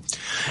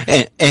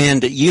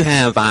 And you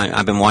have,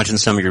 I've been watching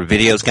some of your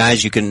videos,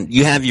 guys.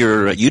 You have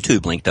your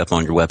YouTube linked up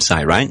on your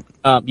website, right?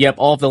 Yep,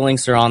 all of the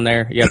links are on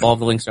there. Yep, all of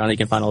the links are on there. You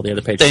can find all the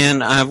other pages.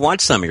 And I've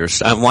watched some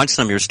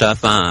of your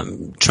stuff,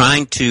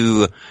 trying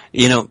to,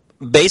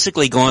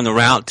 basically going the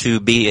route to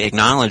be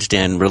acknowledged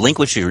and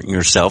relinquish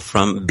yourself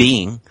from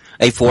being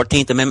a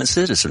 14th Amendment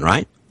citizen,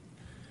 right?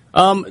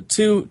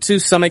 To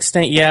some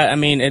extent, yeah. I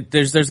mean,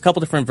 there's a couple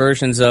different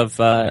versions of,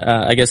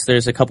 I guess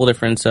there's a couple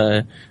different,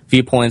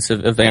 viewpoints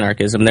of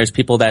anarchism. There's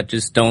people that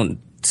just don't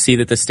see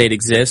that the state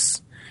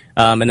exists.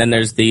 And then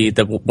there's the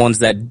ones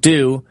that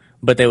do,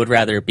 but they would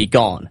rather it be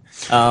gone.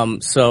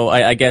 So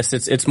I guess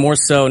it's more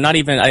so, not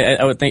even,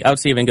 I would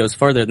say even goes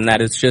further than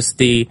that. It's just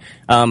for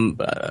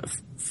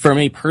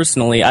me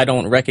personally, I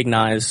don't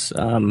recognize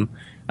the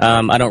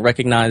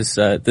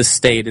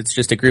state. It's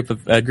just a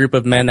group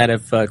of men that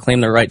have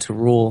claimed their right to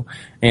rule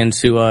and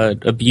to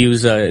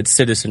abuse its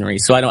citizenry.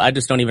 So I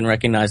just don't even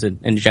recognize it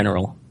in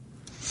general.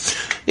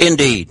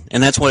 Indeed,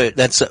 and but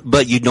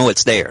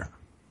it's there.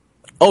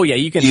 Oh yeah,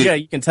 you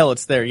can tell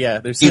it's there. Yeah,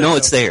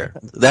 it's there.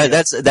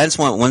 That's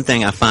one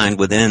thing I find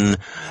within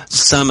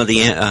some of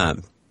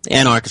the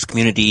anarchist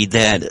community,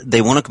 that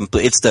they want to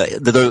complete. It's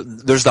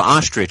there's the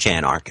ostrich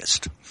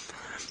anarchist.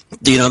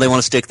 They want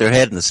to stick their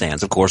head in the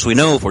sand. Of course, we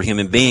know if we're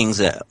human beings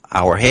that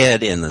our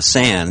head in the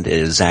sand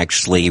is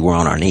actually, we're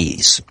on our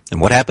knees.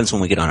 And what happens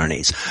when we get on our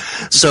knees?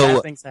 So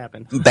bad things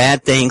happen.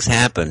 Bad things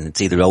happen.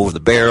 It's either over the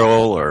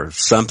barrel or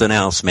something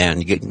else,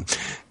 man. You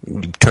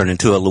turn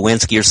into a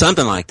Lewinsky or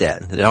something like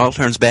that. It all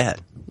turns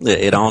bad.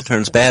 It all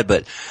turns bad.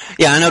 But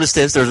yeah, I noticed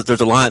this.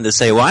 There's a lot that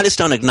say, well, I just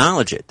don't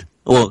acknowledge it.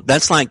 Well,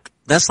 that's like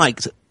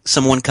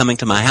someone coming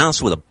to my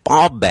house with a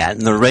ball bat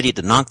and they're ready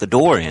to knock the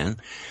door in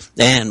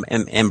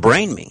and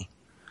brain me.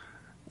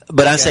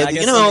 But I say,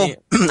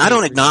 I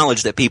don't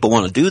acknowledge that people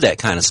want to do that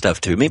kind of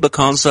stuff to me,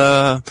 because,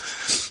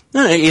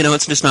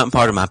 it's just not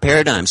part of my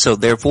paradigm. So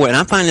therefore, and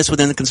I find this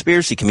within the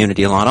conspiracy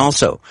community a lot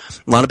also.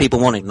 A lot of people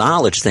won't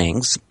acknowledge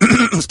things.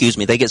 Excuse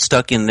me. They get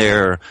stuck in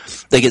their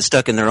own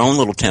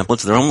little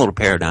templates, their own little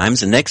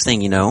paradigms. And next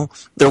thing you know,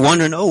 they're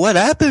wondering, oh, what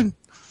happened?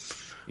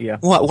 Yeah.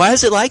 Why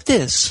is it like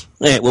this?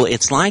 Well,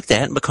 it's like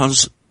that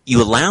because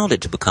you allowed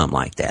it to become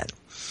like that.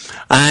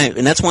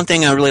 And that's one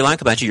thing I really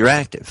like about you. You're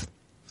active.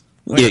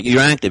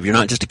 You're active. You're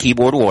not just a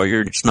keyboard warrior.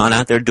 You're just not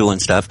out there doing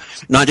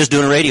stuff. Not just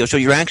doing a radio show.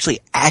 You're actually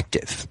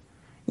active.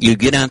 You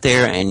get out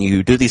there and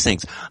you do these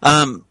things.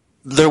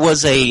 There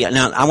was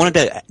now I wanted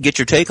to get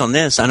your take on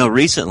this. I know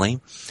recently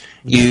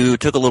you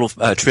took a little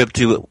trip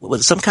to,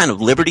 was it some kind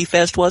of Liberty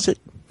Fest, was it?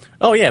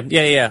 Oh yeah.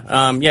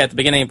 At the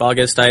beginning of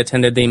August, I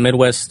attended the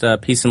Midwest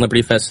Peace and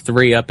Liberty Fest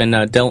 3 up in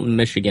Delton,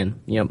 Michigan.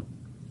 Yep.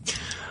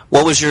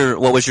 What was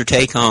your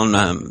take on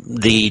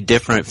the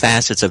different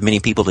facets of many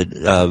people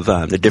of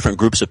the different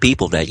groups of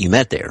people that you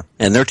met there,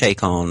 and their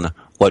take on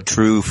what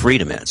true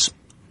freedom is?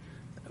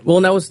 Well,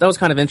 that was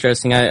kind of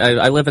interesting.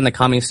 I live in the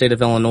communist state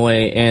of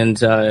Illinois,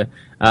 and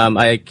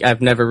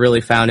I've never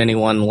really found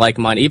anyone like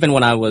mine.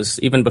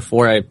 Even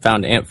before I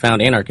found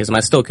anarchism, I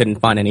still couldn't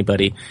find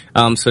anybody.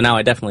 So now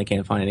I definitely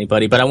can't find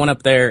anybody. But I went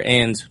up there,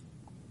 and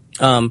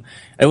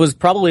it was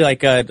probably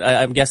like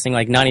I'm guessing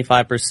like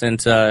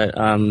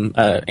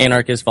 95%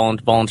 anarchist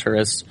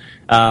voluntarists,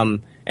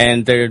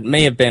 and there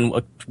may have been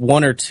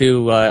one or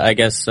two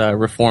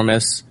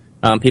reformists.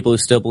 People who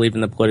still believe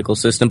in the political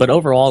system, but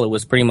overall it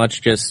was pretty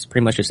much just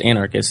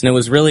anarchists, and it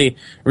was really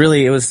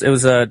it was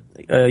a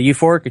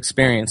euphoric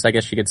experience, I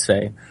guess you could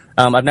say.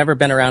 I've never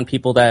been around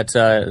people that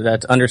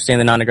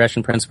understand the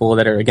non-aggression principle,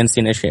 that are against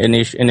the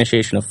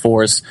initiation of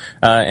force,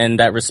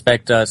 and that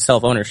respect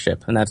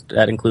self-ownership, and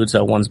that includes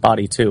one's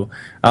body too.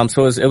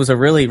 So it was a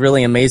really,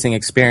 really amazing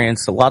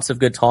experience. So lots of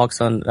good talks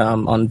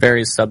on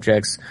various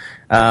subjects,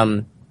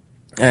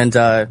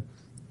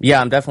 yeah,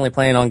 I'm definitely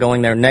planning on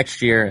going there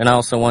next year, and I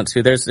also want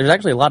to. There's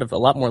actually a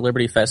lot more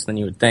Liberty Fest than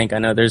you would think. I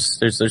know I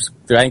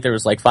think there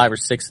was like 5 or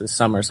 6 this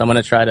summer, so I'm going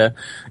to try to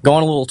go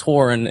on a little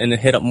tour and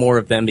hit up more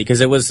of them,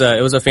 because it was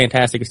a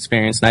fantastic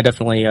experience, and I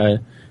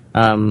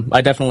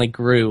definitely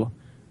grew,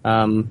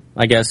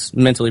 I guess,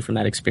 mentally from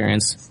that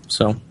experience.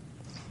 So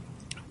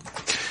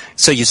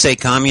you say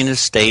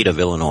communist state of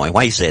Illinois.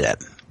 Why do you say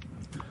that?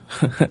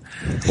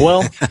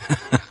 Well,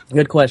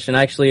 good question.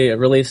 I actually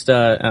released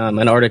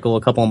an article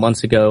a couple of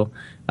months ago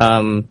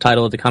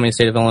titled "The Communist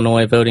State of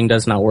Illinois: Voting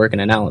Does Not Work, an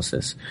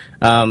Analysis."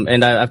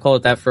 And I've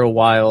called it that for a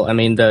while. I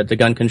mean, the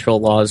gun control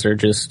laws are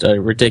just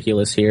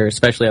ridiculous here,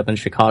 especially up in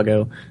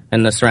Chicago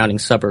and the surrounding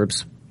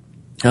suburbs.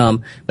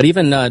 But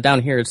even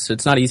down here,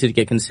 it's not easy to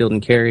get concealed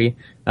and carry.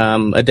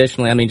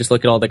 Additionally, I mean, just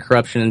look at all the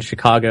corruption in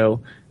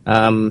Chicago,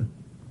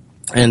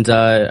 and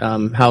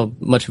how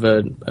much of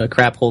a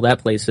crap hole that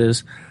place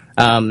is.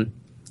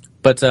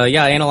 But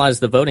I analyzed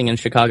the voting in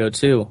Chicago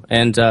too,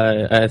 and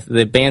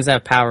the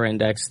BANZAP Power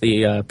Index,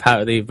 the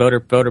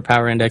voter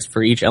power index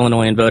for each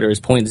Illinoisan voter is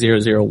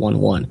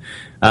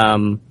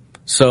 0.0011.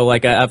 So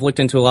I've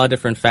looked into a lot of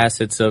different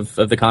facets of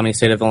the communist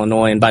state of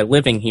Illinois, and by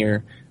living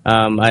here,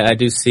 I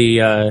do see.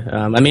 I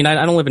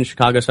don't live in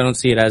Chicago, so I don't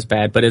see it as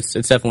bad, but it's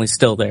definitely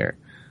still there.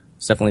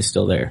 It's definitely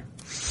still there.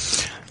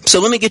 So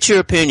let me get your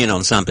opinion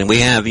on something. We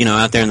have,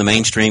 out there in the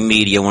mainstream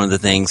media, one of the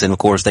things, and of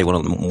course they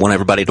want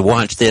everybody to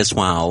watch this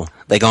while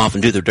they go off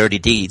and do their dirty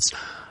deeds.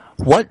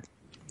 What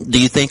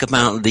do you think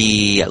about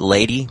the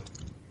lady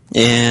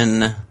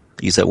in,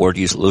 use that word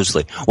use it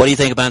loosely, what do you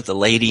think about the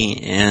lady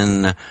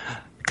in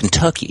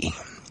Kentucky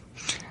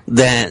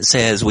that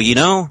says,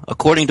 well,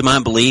 according to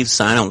my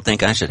beliefs, I don't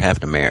think I should have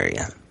to marry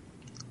you?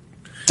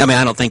 I mean,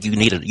 I don't think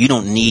you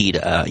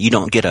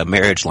don't get a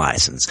marriage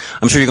license.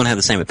 I'm sure you're going to have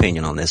the same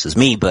opinion on this as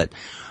me, but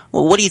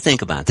well, what do you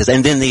think about this?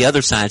 And then the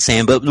other side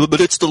saying, but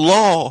it's the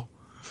law.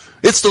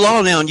 It's the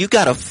law now, and you've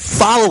got to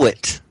follow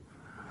it.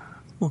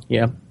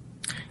 Yeah.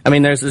 I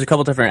mean, there's a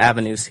couple different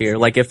avenues here.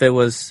 Like if it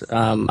was,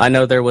 I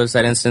know there was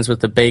that instance with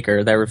the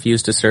baker that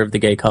refused to serve the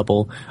gay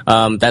couple.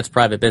 That's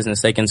private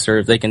business. They can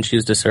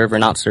choose to serve or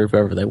not serve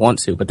whoever they want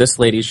to. But this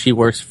lady, she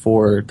works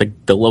for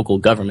the local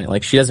government.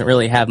 Like she doesn't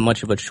really have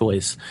much of a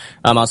choice.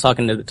 I was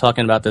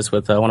talking about this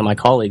with one of my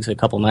colleagues a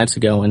couple nights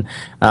ago, and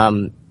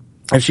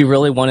if she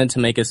really wanted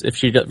to if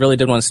she really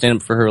did want to stand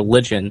up for her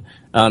religion,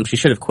 she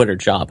should have quit her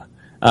job.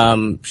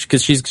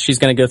 Because she's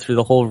going to go through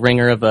the whole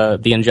ringer of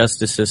the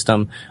injustice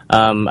system.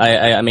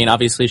 I mean,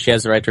 obviously she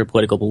has the right to her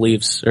political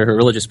beliefs or her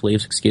religious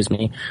beliefs, excuse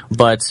me.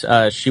 But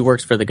she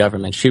works for the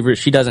government.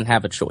 She doesn't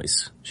have a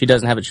choice. She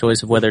doesn't have a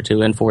choice of whether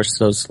to enforce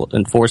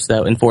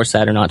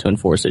that or not to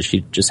enforce it.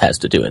 She just has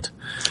to do it.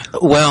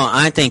 Well,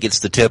 I think it's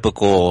the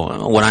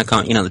typical, what I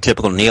call, the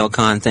typical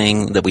neocon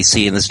thing that we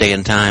see in this day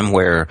and time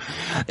where,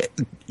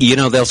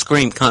 they'll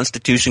scream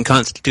Constitution,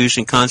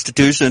 Constitution,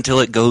 Constitution until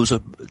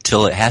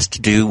it has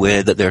to do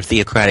with their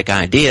theocratic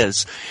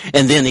ideas.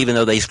 And then even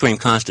though they scream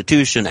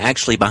Constitution,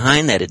 actually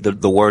behind that,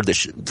 the word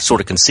that's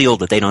sort of concealed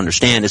that they don't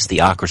understand is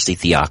theocracy,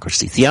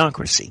 theocracy,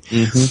 theocracy.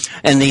 Mm-hmm.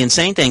 And the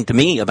insane thing to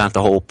me about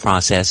the whole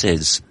process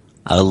is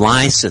a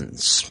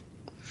license.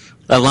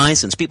 A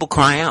license. People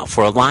cry out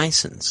for a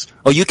license.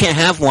 Oh, you can't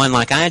have one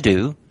like I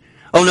do.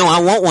 Oh, no,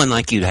 I want one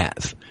like you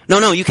have.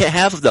 No, you can't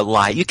have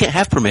you can't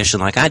have permission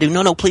like I do.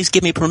 No, please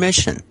give me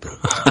permission.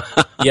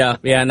 Yeah,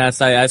 and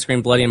I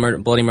screamed bloody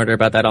murder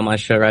about that on my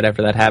show right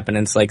after that happened.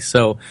 And it's like,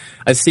 so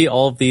I see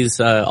all of these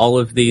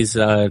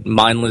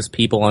mindless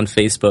people on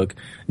Facebook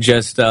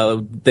just,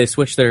 they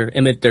switch their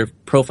image, their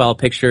profile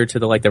picture to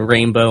the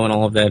rainbow and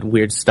all of that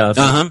weird stuff.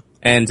 Uh-huh.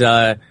 And,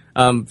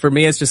 for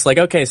me, it's just like,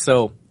 okay,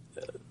 so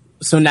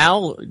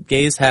now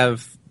gays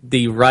have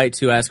the right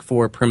to ask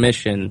for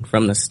permission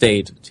from the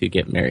state to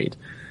get married.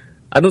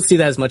 I don't see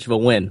that as much of a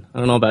win. I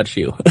don't know about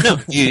you. No,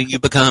 you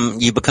become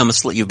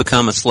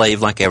a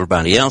slave like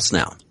everybody else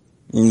now.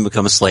 You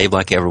become a slave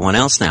like everyone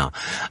else now.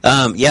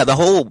 The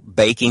whole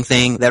baking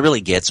thing, that really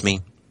gets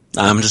me.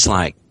 I'm just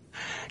like,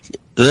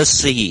 let's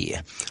see.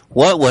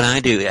 What would I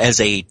do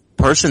as a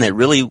person that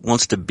really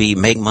wants to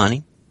make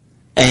money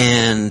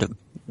and,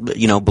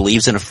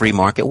 believes in a free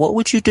market? What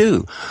would you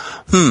do?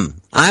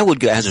 I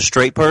would go as a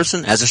straight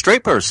person.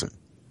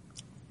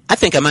 I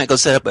think I might go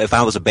set up, if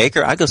I was a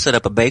baker, I'd go set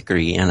up a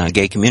bakery in a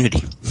gay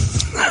community.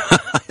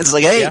 It's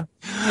like, hey, yeah.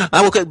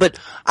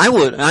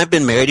 I've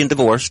been married and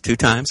divorced 2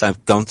 times.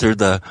 I've gone through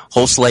the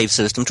whole slave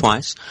system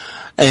twice.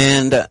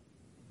 And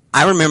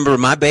I remember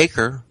my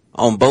baker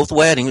on both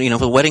weddings, for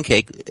the wedding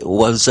cake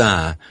was,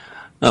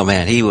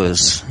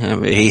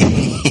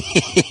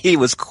 he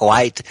was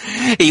quite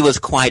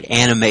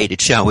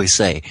animated, shall we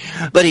say.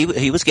 But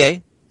he was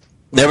gay.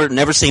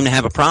 Never seemed to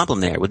have a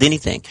problem there with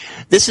anything.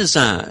 This is,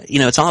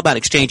 it's all about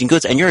exchanging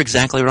goods, and you're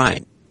exactly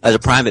right. As a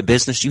private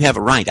business, you have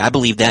a right. I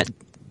believe that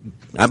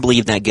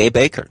gay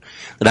baker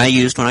that I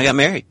used when I got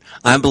married.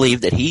 I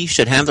believe that he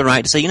should have the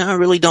right to say, I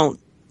really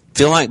don't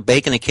feel like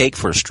baking a cake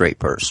for a straight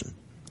person.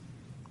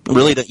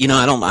 Really,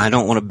 I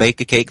don't want to bake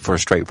a cake for a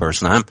straight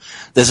person.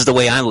 This is the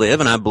way I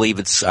live, and I believe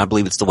it's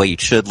the way you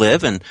should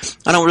live, and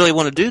I don't really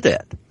want to do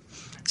that.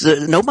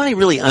 So nobody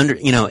really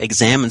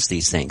examines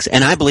these things.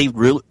 And I believe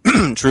really,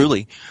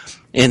 truly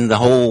in the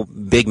whole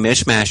big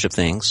mishmash of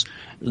things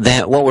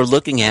that what we're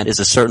looking at is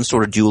a certain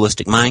sort of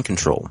dualistic mind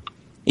control.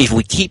 if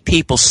we keep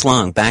people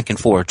slung back and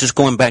forth, just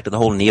going back to the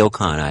whole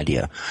neocon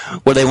idea,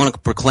 where they want to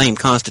proclaim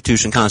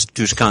Constitution,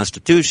 Constitution,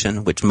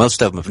 Constitution, which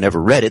most of them have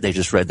never read it, they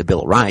just read the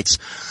Bill of Rights.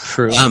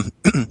 True.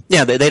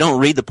 Yeah, they don't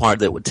read the part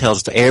that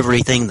tells us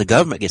everything the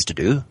government gets to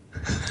do.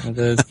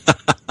 The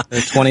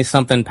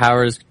 20-something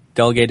powers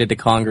delegated to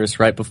Congress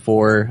right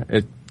before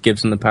it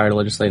gives them the power to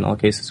legislate in all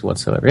cases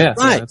whatsoever. Yeah,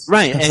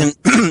 right.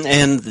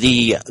 And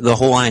the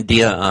whole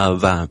idea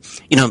of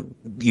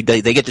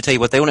they get to tell you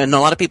what they want, and a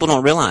lot of people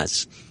don't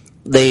realize.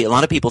 A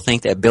lot of people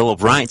think that Bill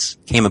of Rights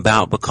came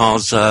about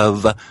because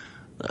of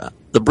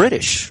the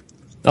British.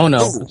 Oh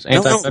no, it's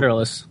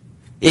anti-federalists.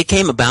 No. It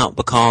came about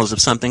because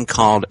of something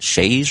called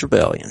Shays'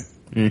 Rebellion.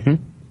 Mm-hmm.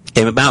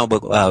 Came about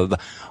of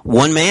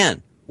one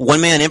man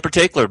in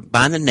particular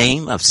by the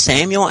name of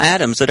Samuel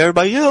Adams, that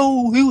everybody,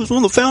 he was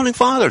one of the founding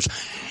fathers.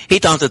 He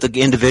thought that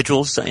the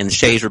individuals in the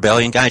Shays'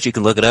 Rebellion, guys, you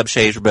can look it up,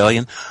 Shays'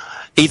 Rebellion,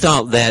 he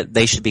thought that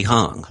they should be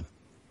hung.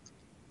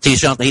 He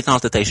thought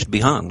that they should be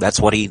hung. That's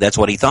what he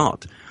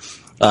thought.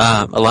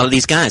 A lot of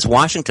these guys,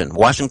 Washington,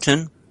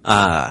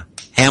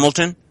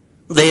 Hamilton,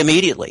 they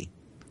immediately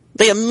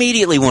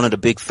wanted a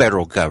big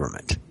federal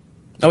government.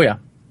 Oh yeah.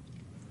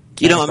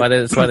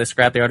 That's why they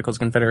scrapped the Articles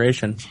of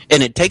Confederation.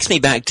 And it takes me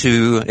back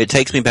to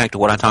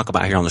what I talk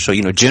about here on the show.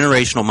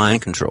 Generational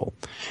mind control.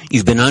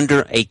 You've been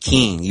under a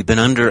king. You've been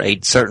under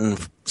a certain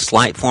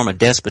slight form of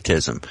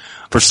despotism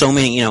for so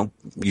many.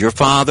 Your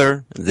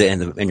father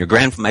and your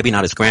maybe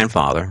not his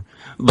grandfather,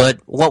 but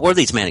what were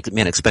these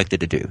men expected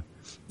to do?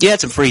 You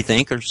had some free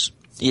thinkers.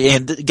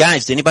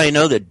 Guys, did anybody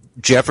know that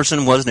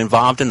Jefferson wasn't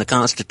involved in the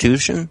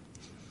Constitution?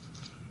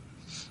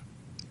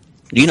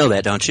 You know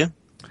that, don't you?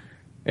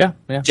 Yeah.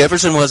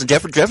 Jefferson wrote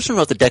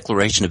the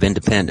Declaration of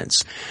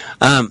Independence.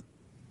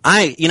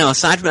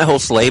 Aside from that whole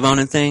slave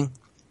owning thing,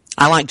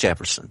 I like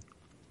Jefferson.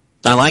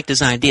 I liked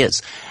his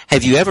ideas.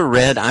 Have you ever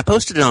read? I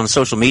posted it on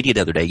social media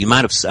the other day. You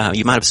might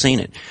have seen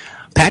it.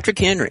 Patrick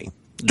Henry,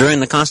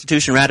 during the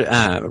Constitution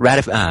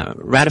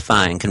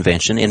ratifying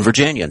convention in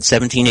Virginia in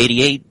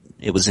 1788,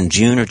 it was in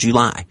June or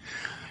July.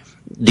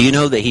 Do you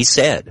know that he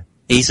said?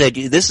 He said,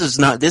 this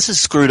is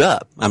screwed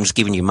up. I'm just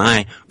giving you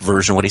my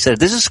version of what he said.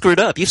 This is screwed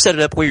up. You've set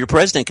it up where your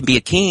president can be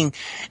a king,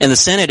 and the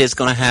Senate is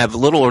going to have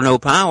little or no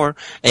power,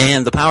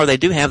 and the power they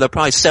do have, they'll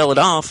probably sell it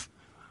off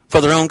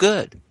for their own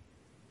good.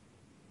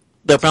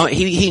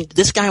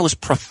 This guy was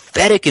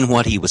prophetic in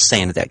what he was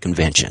saying at that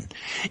convention.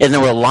 And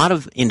there were a lot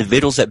of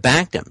individuals that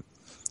backed him.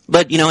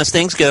 But, as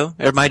things go,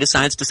 everybody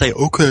decides to say,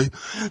 okay.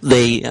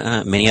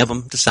 Many of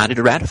them decided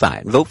to ratify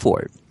it and vote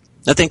for it.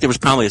 I think there was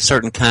probably a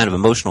certain kind of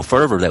emotional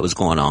fervor that was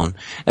going on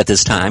at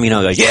this time.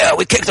 Yeah,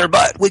 we kicked their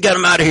butt. We got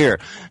them out of here.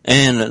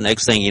 And the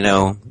next thing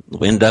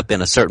we end up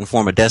in a certain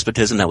form of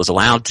despotism that was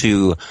allowed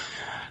to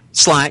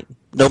slide.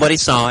 Nobody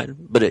saw it,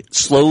 but it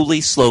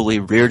slowly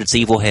reared its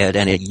evil head,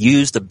 and it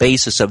used the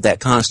basis of that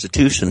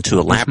Constitution to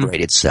elaborate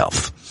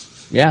itself.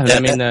 Yeah,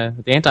 the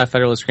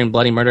anti-federalists screamed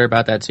bloody murder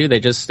about that too. They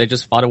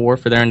just fought a war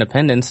for their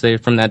independence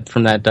from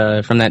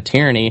that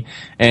tyranny,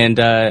 and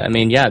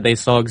they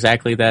saw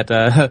exactly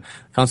that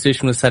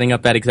Constitution was setting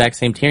up that exact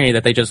same tyranny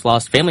that they just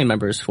lost family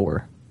members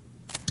for.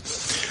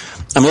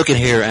 I'm looking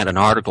here at an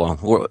article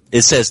where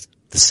it says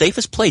the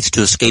safest place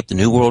to escape the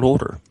New World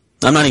Order.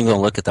 I'm not even going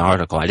to look at the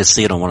article. I just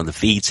see it on one of the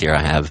feeds here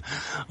I have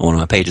on one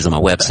of my pages on my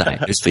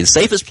website. It's the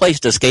safest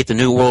place to escape the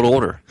New World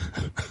Order.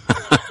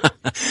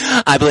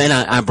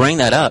 I bring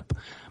that up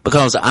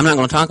because I'm not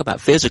going to talk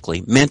about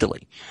physically,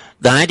 mentally.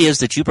 The ideas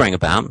that you bring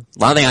about, a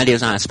lot of the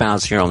ideas I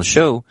espouse here on the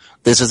show,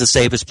 this is the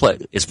safest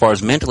place. As far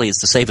as mentally, it's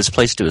the safest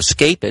place to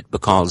escape it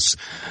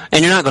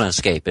and you're not going to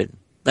escape it.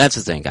 That's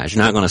the thing, guys.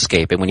 You're not going to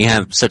escape it. When you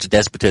have such a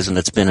despotism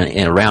that's been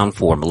around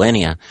for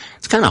millennia,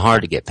 it's kind of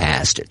hard to get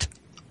past it.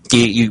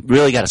 You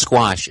really got to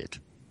squash it.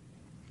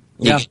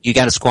 Yeah. You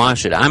got to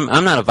squash it. I'm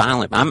not a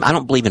violent. I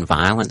don't believe in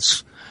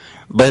violence,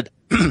 but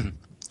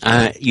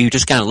you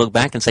just kind of look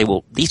back and say,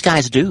 well, these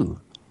guys do.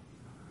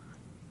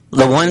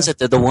 The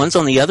ones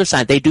on the other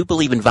side, they do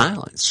believe in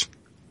violence.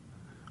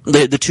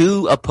 The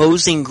two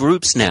opposing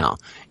groups now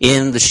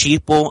in the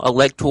sheeple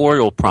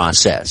electoral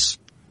process,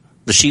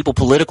 the sheeple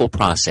political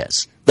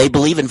process, they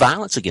believe in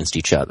violence against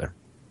each other.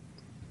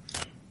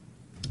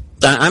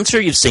 I'm sure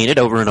you've seen it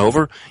over and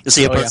over. You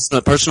see a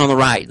person on the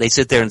right. They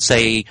sit there and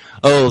say,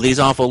 "Oh, these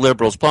awful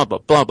liberals, blah blah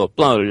blah blah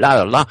blah, la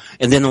la la,"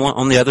 and then the one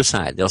on the other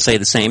side, they'll say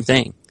the same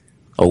thing,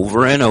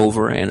 over and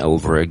over and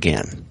over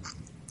again.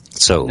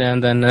 So,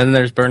 and then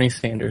there's Bernie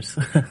Sanders.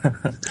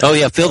 Oh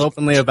yeah,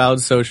 openly avowed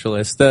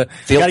socialist. Got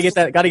to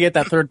get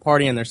that third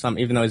party in there.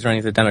 Even though he's running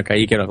as a Democrat,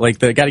 you get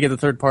got to get the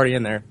third party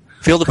in there.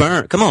 Feel the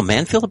burn. Come on,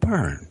 man, feel the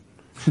burn.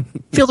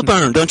 Feel the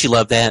burn. Don't you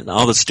love that?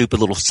 All the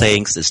stupid little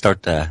sayings that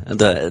start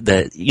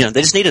they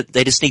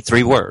just need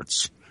 3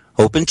 words.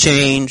 Hope and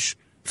change,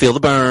 feel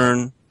the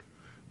burn,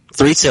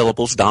 3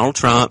 syllables, Donald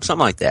Trump, something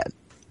like that.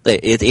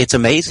 It's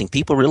amazing.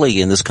 People really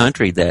in this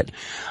country that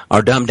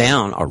are dumbed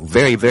down are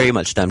very, very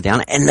much dumbed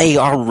down, and they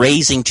are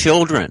raising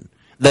children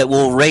that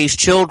will raise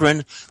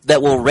children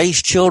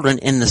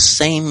in the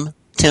same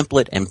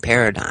template and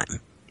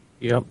paradigm.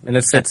 Yep.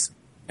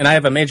 And And I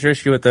have a major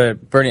issue with the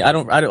Bernie.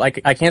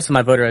 I canceled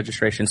my voter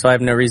registration, so I have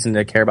no reason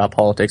to care about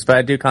politics. But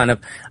I do kind of.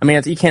 I mean,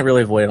 you can't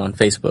really avoid it on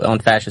Facebook, on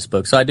fascist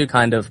books. So I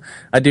kind of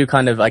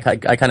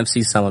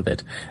see some of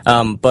it.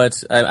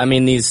 But I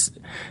mean, these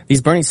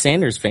Bernie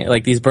Sanders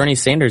these Bernie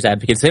Sanders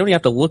advocates, they don't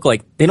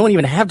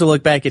even have to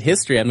look back at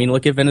history. I mean,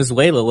 look at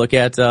Venezuela, look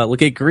at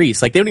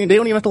Greece. Like they don't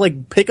even have to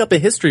like pick up a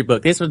history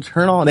book. They just have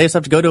to they just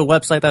have to go to a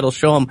website that'll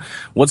show them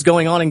what's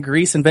going on in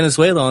Greece and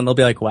Venezuela, and they'll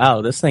be like,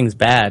 wow, this thing's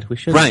bad. We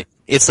should. Right.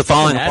 It's the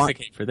falling apart.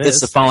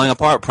 It's the falling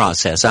apart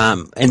process.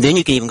 And then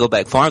you can even go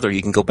back farther.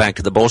 You can go back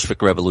to the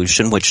Bolshevik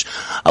Revolution, which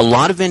a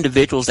lot of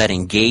individuals that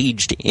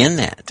engaged in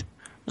that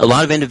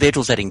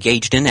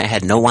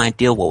had no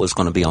idea what was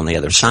going to be on the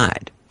other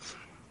side.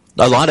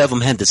 A lot of them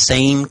had the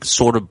same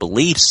sort of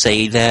beliefs,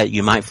 say that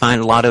you might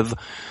find a lot of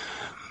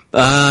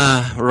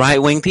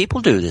right-wing people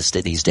do this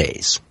these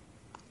days.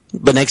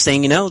 But next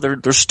thing you know,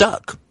 they're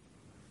stuck.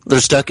 They're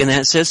stuck in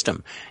that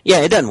system.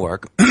 Yeah, it doesn't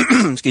work.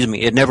 Excuse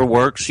me. It never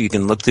works. You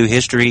can look through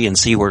history and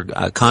see where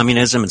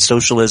communism and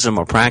socialism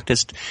are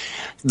practiced.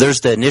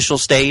 There's the initial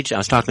stage. I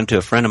was talking to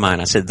a friend of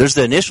mine. I said, there's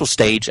the initial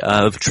stage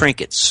of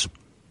trinkets.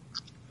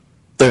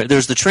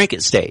 There's the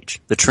trinket stage,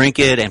 the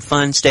trinket and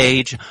fun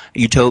stage,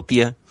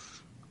 utopia.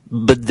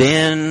 But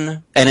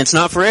then, and it's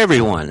not for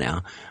everyone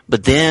now,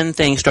 but then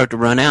things start to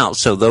run out.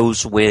 So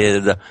those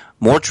with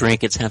more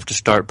trinkets have to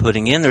start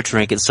putting in their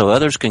trinkets so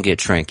others can get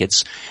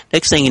trinkets.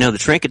 Next thing you know, the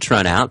trinkets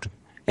run out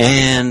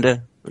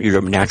and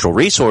your natural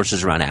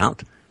resources run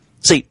out.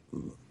 See,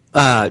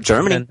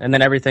 Germany. And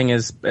then everything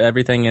is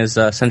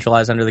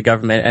centralized under the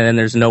government, and then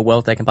there's no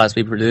wealth that can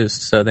possibly be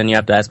produced. So then you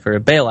have to ask for a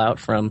bailout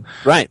from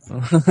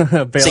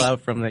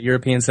from the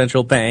European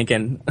Central Bank.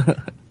 And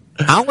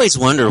I always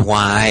wonder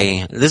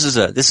why this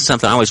is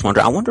something I always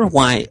wonder. I wonder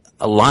why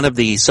a lot of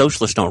the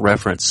socialists don't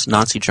reference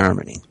Nazi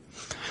Germany.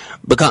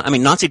 Because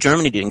Nazi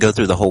Germany didn't go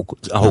through the whole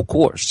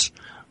course,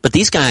 but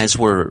these guys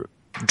were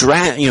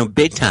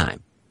big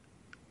time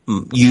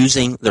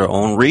using their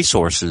own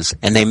resources,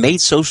 and they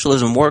made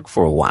socialism work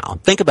for a while.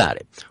 Think about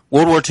it.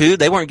 World War II,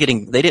 they weren't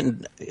getting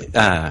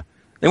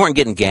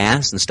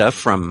gas and stuff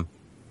from.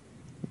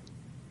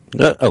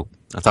 I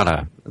thought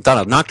I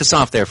knocked us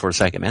off there for a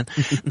second, man.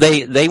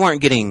 They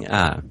weren't getting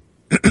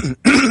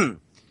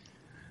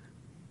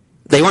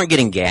they weren't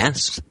getting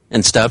gas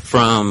and stuff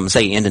from,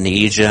 say,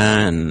 Indonesia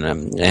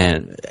and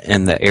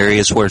the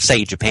areas where,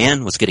 say,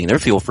 Japan was getting their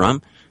fuel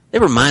from. They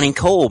were mining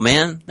coal,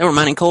 man. They were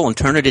mining coal and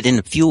turning it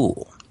into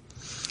fuel.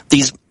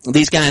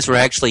 These guys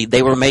were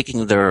they were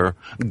making their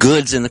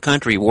goods in the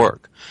country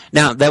work.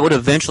 Now, that would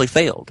have eventually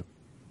failed.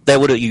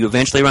 You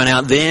eventually run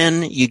out.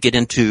 Then you get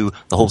into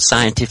the whole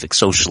scientific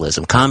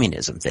socialism,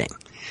 communism thing.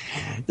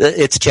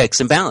 It's checks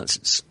and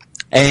balances.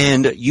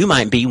 And you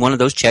might be one of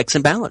those checks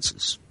and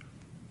balances.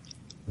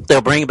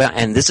 They'll bring about,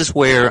 and this is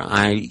where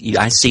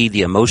I see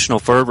the emotional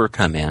fervor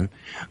come in,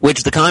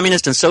 which the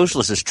communist and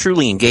socialist is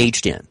truly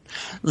engaged in.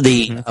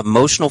 The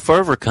emotional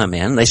fervor come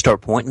in, they start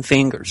pointing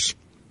fingers.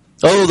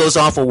 Oh, those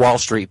awful Wall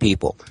Street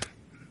people.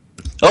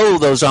 Oh,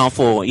 those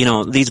awful,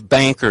 these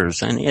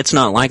bankers. And it's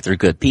not like they're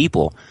good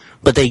people,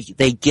 but they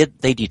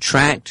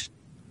detract,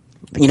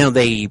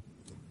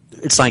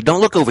 it's like,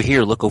 don't look over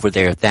here, look over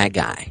there at that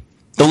guy.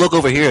 Don't look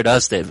over here at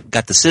us that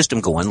got the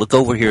system going, look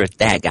over here at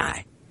that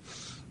guy.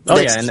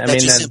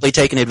 That's just simply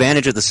taking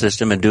advantage of the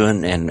system and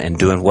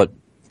doing what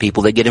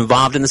people that get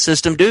involved in the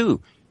system do.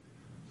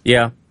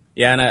 Yeah,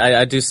 and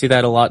I do see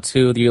that a lot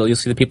too. You'll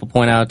see the people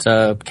point out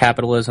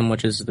capitalism,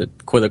 which is the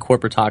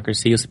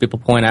corporatocracy. You'll see people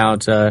point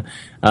out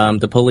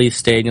the police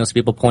state. You'll see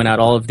people point out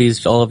all of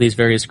these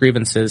various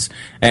grievances,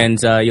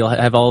 and you'll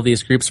have all of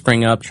these groups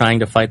spring up trying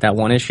to fight that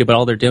one issue. But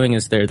all they're doing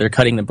is they're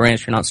cutting the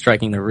branch. They're not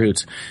striking the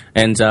root,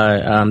 and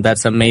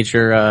that's a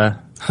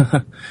major.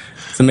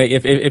 So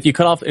if you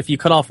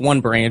cut off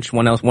one branch,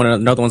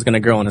 another one's going to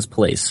grow in its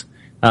place.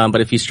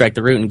 But if you strike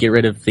the root and get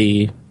rid of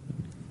the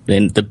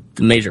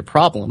major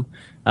problem,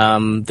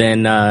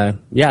 then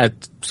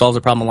it solves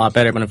the problem a lot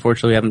better. But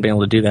unfortunately, we haven't been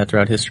able to do that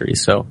throughout history.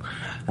 So,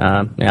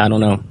 I don't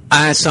know.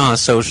 I saw a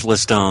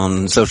socialist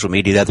on social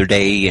media the other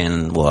day,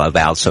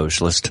 avowed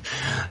socialist.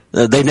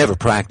 They never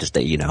practiced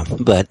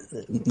it, but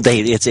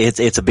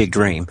it's a big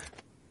dream.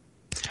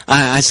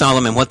 I saw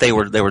them, and what they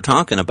were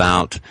talking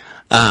about.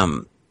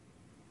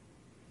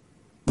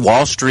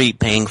 Wall Street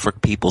paying for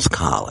people's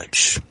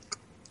college.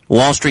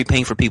 Wall Street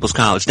paying for people's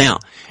college. Now,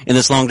 in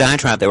this long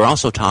diatribe, they were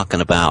also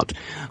talking about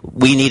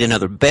we need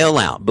another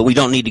bailout, but we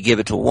don't need to give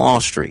it to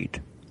Wall Street.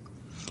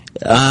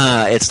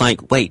 It's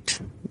like, wait,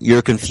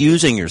 you're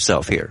confusing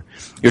yourself here.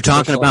 You're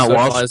talking about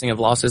socializing of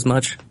losses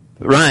much.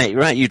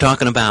 Right. You're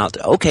talking about,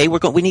 okay,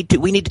 we need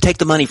to take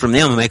the money from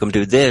them and make them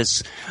do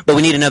this, but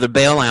we need another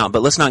bailout,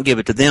 but let's not give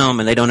it to them.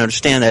 And they don't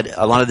understand that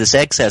a lot of this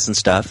excess and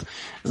stuff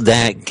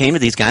that came to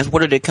these guys,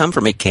 where did it come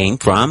from? It came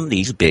from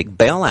these big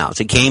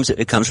bailouts.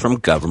 It comes from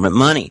government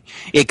money.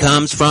 It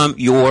comes from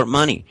your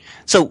money.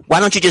 So why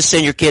don't you just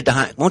send your kid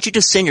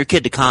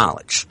to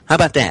college? How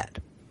about that?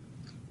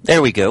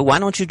 There we go. Why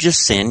don't you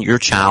just send your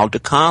child to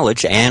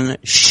college and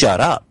shut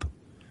up?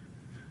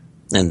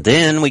 And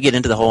then we get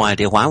into the whole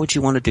idea, why would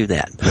you want to do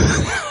that?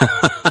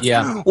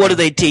 Yeah. What do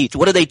they teach?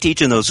 What do they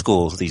teach in those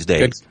schools these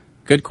days?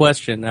 Good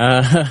question.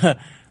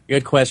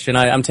 Good question.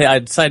 I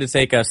decided to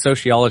take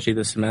sociology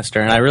this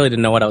semester, and I really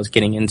didn't know what I was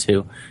getting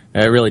into.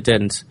 I really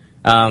didn't.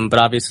 But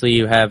obviously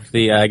you have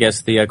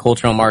the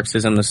cultural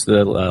Marxism, the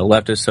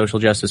leftist social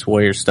justice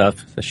warrior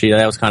stuff.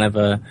 That was kind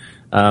of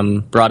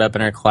brought up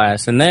in our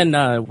class. And then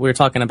we were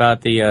talking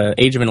about the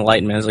Age of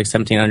Enlightenment, it was like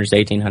 1700s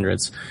to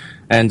 1800s.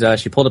 And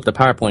she pulled up the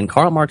PowerPoint.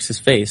 Karl Marx's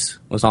face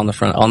was on the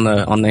front, on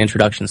the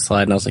introduction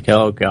slide, and I was like,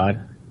 oh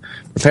God.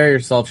 Prepare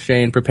yourself,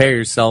 Shane. Prepare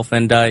yourself.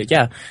 And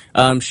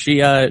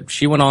she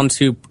went on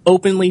to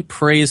openly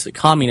praise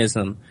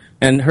communism.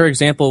 And her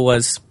example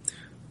was,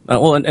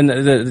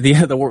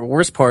 the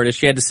worst part is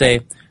she had to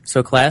say,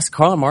 so class,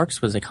 Karl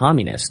Marx was a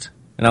communist.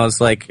 And I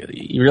was like,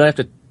 you really have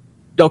to,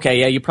 okay,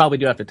 yeah, you probably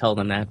do have to tell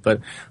them that.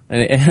 But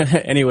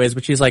anyways,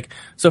 but she's like,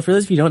 so for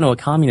those of you who don't know what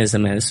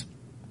communism is,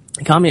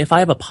 if I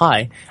have a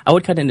pie, I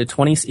would cut it into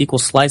 20 equal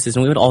slices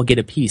and we would all get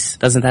a piece.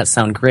 Doesn't that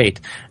sound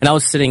great? And I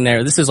was sitting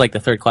there, this is like the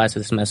third class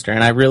of the semester,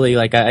 and I really,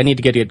 I need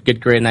to get a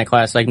good grade in that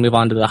class so I can move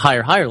on to the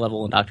higher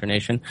level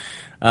indoctrination,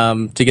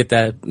 to get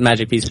that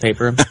magic piece of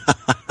paper.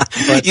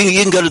 But,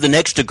 you can go to the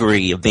next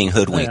degree of being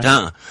hoodwinked,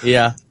 huh?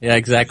 Yeah,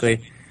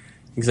 exactly.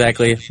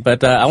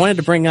 But I wanted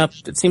to bring up,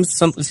 it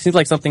seems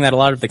like something that a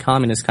lot of the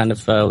communists kind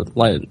of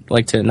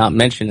like to not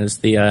mention is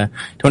the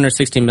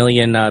 260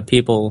 million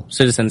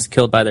citizens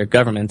killed by their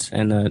government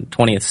in the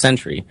 20th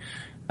century.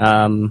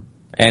 And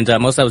most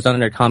of that was done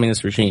under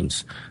communist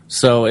regimes.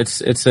 So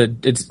it's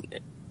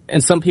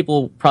and some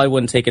people probably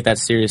wouldn't take it that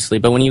seriously,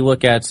 but when you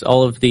look at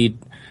all of the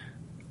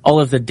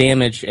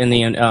damage and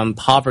the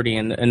poverty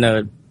and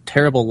the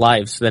terrible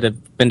lives that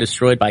have been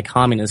destroyed by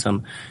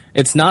communism,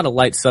 it's not a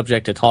light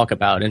subject to talk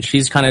about. And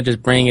she's kind of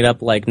just bringing it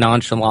up like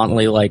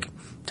nonchalantly, like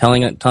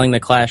telling the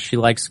class she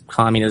likes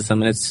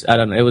communism. And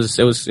it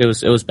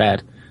was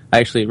bad. I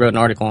actually wrote an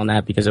article on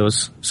that because it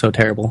was so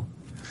terrible.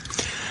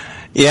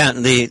 Yeah,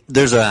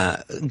 there's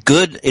a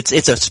good,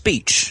 it's a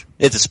speech.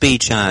 It's a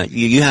speech,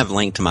 you have a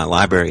link to my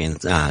library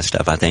and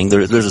stuff, I think.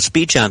 There's a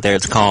speech out there,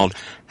 it's called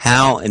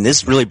How, and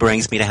this really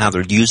brings me to how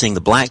they're using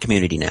the black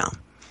community now.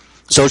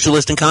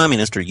 Socialists and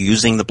communists are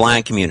using the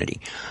black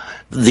community.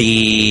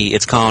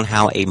 It's called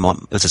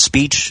it's a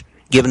speech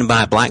given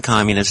by a black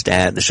communist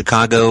at the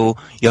Chicago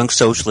Young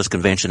Socialist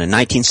Convention in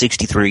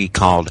 1963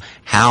 called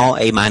How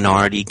a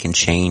Minority Can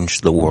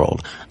Change the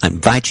World. I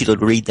invite you to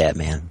read that,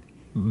 man.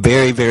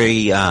 Very,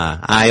 very,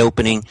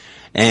 eye-opening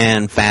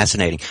and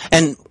fascinating.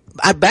 And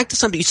back to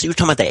something you were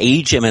talking about, the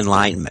Age of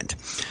Enlightenment.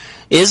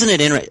 Isn't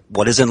it interesting?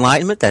 What is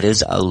enlightenment? That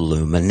is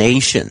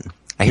illumination.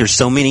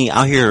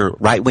 I'll hear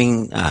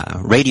right-wing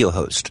radio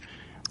hosts.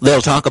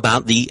 They'll talk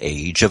about the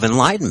Age of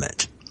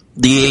Enlightenment.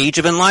 The Age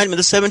of Enlightenment,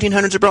 the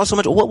 1700s brought so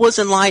much. What was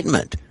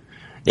Enlightenment?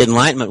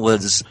 Enlightenment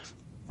was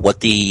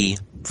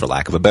for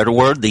lack of a better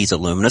word, these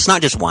illuminists,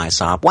 not just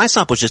Weishaupt.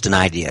 Weishaupt was just an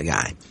idea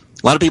guy.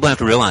 A lot of people have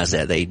to realize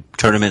that. They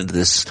turn him into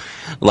this,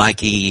 like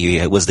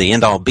he was the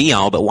end-all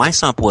be-all, but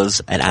Weishaupt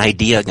was an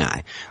idea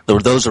guy. There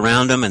were those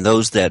around him and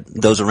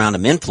those around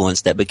him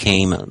influenced that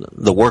became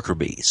the worker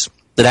bees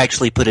that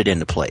actually put it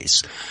into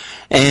place.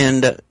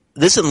 And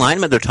this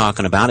enlightenment they're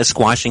talking about is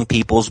squashing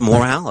people's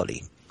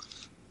morality.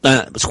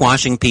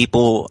 Squashing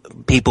people's,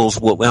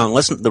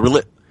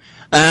 the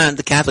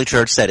Catholic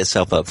Church set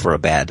itself up for a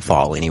bad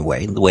fall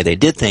anyway, the way they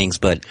did things,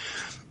 but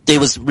it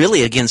was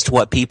really against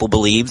what people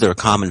believed, their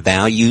common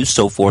values,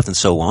 so forth and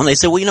so on. They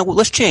said, well,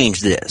 let's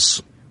change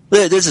this.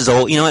 This is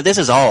old, this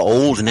is all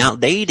old and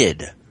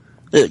outdated.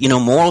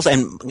 Morals,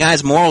 and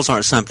guys, morals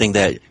aren't something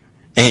that,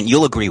 and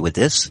you'll agree with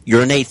this,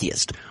 you're an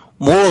atheist.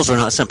 Morals are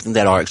not something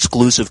that are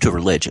exclusive to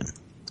religion.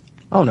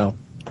 Oh, no.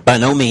 By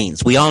no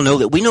means. We all know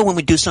that. We know when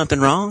we do something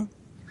wrong.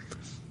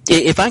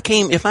 If I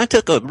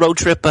took a road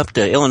trip up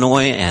to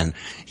Illinois and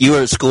you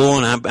were at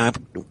school and I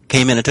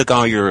came in and took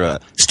all your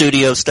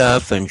studio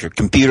stuff and your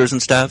computers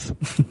and stuff,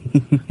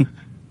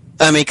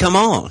 I mean, come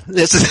on.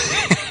 This is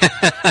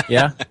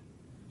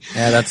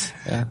that's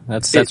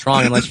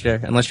wrong unless you're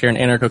an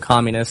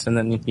anarcho-communist and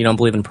then you don't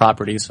believe in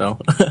property. So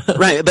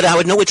right, but I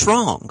would know it's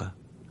wrong.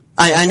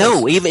 I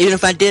know, even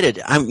if I did it,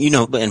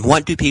 and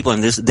what do people,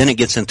 and then it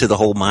gets into the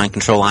whole mind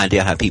control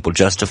idea, how people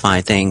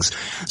justify things,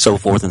 so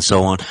forth and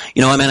so on.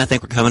 I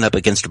think we're coming up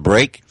against a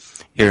break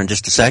here in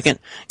just a second.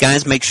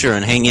 Guys, make sure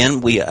and hang in.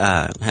 We,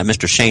 have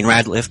Mr. Shane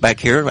Radcliffe back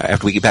here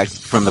after we get back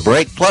from the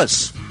break.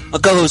 Plus, my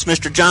co-host,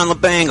 Mr. John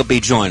LeBang, will be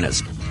joining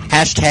us.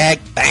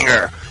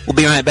 #banger. We'll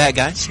be right back,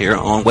 guys, here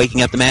on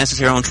Waking Up the Masses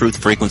here on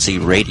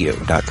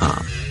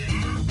TruthFrequencyRadio.com.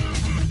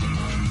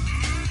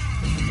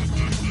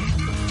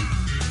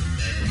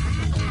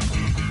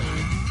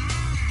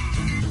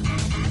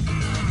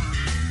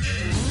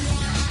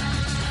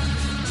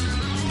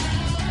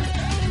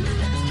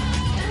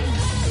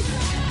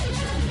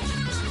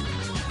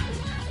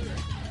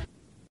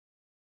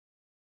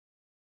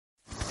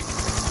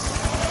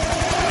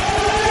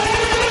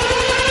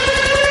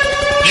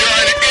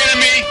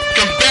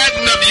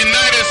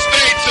 United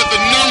States of the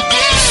New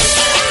Globe.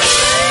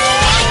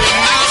 I will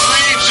now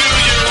read you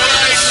your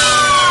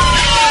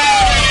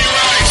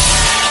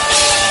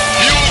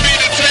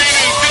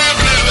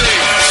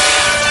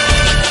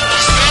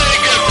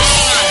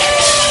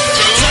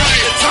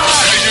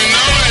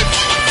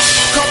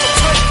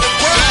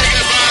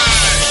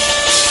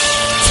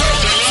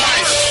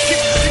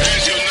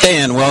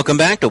welcome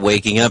back to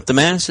Waking Up the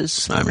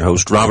Masses. I'm your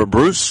host, Robert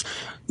Bruce.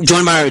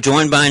 Joined by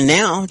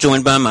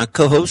my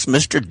co-host,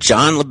 Mr.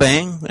 John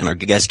LeBang, and our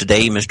guest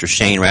today, Mr.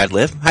 Shane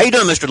Radliff. How you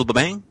doing, Mr.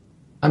 LeBang?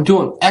 I'm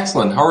doing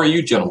excellent. How are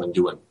you gentlemen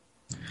doing?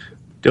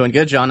 Doing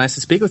good, John. Nice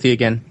to speak with you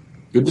again.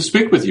 Good to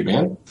speak with you,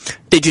 man.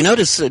 Did you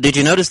notice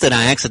that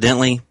I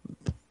accidentally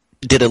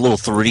did a little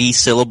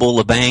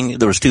 3-syllable LeBang?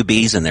 There was 2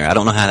 B's in there. I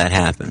don't know how that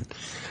happened.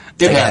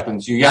 It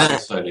happens. You got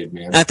excited,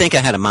 man. I think I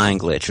had a mind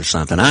glitch or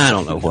something. I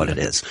don't know what it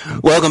is.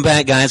 Welcome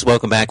back, guys.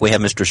 Welcome back. We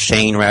have Mr.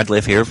 Shane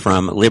Radliff here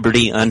from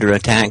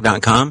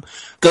LibertyUnderAttack.com.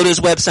 Go to his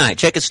website.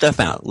 Check his stuff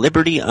out.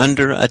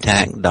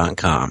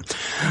 LibertyUnderAttack.com.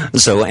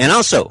 So, and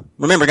also,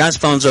 remember, guys,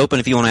 phone's open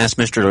if you want to ask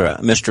Mr.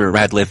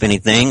 Radliff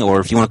anything, or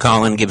if you want to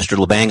call in and give Mr.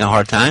 LeBang a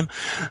hard time.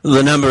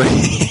 The number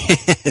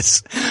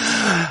is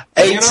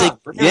 86.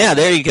 Yeah,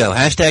 there you go.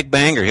 Hashtag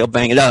banger. He'll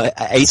bang it out.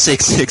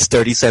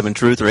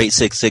 866-37-TRUTH or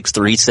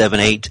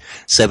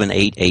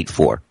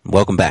 866-378-7884.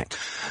 Welcome back.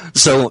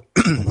 So,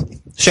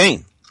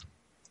 Shane.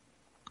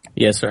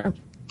 Yes, sir. I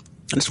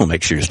just want to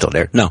make sure you're still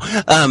there. No.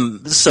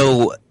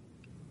 So,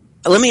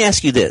 let me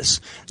ask you this.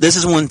 This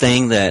is one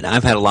thing that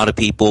I've had a lot of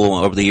people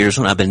over the years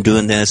when I've been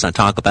doing this. I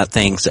talk about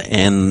things,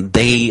 and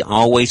they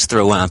always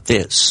throw out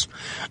this,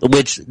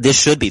 which this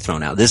should be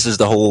thrown out. This is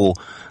the whole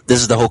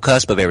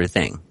cusp of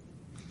everything.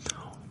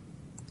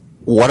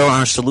 What are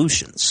our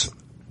solutions?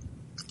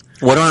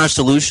 What are our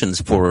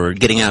solutions for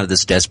getting out of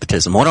this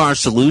despotism? What are our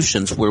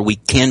solutions where we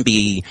can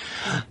be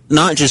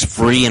not just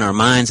free in our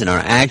minds and our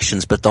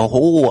actions, but the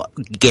whole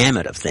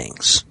gamut of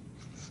things?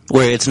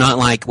 Where it's not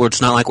like we're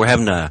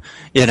having to,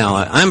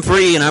 I'm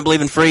free and I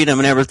believe in freedom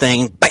and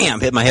everything.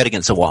 Bam, hit my head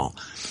against the wall.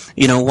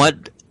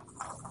 What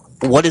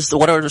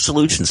are the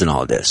solutions in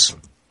all of this?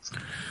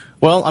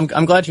 Well,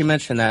 I'm glad you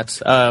mentioned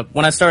that.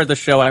 When I started the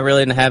show, I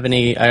really didn't have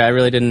any. I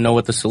really didn't know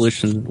what the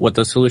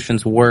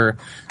solutions were.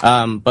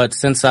 But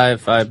since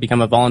I've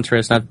become a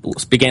voluntarist and I've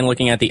began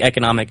looking at the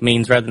economic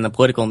means rather than the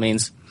political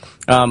means,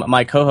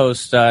 my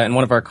co-host and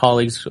one of our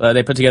colleagues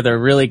they put together a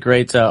really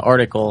great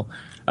article.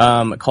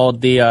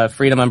 Called the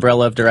Freedom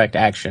Umbrella of Direct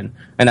Action.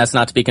 And that's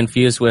not to be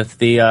confused with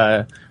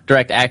the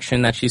direct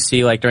action that you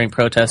see like during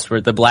protests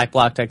with the black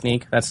bloc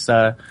technique. That's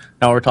not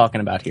what we're talking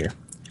about here.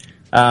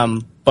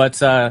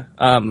 But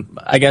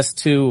I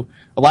guess a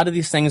lot of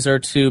these things are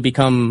to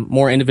become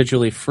more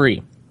individually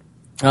free.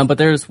 But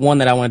there's one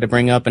that I wanted to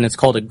bring up, and it's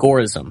called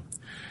agorism.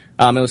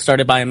 It was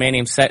started by a man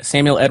named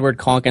Samuel Edward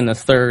Konkin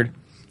III.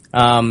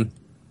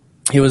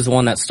 He was the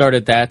one that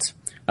started that.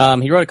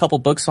 He wrote a couple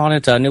books on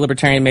it, New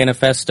Libertarian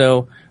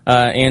Manifesto,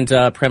 and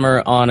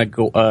primer on the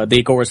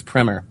Agorist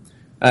primer.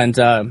 And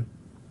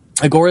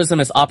agorism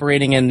is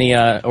operating in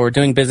the or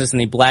doing business in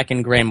the black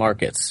and gray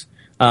markets.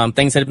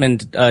 Things that have been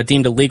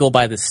deemed illegal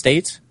by the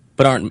state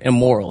but aren't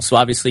immoral. So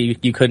obviously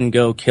you couldn't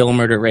go kill,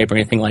 murder, rape, or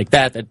anything like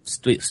that. That'd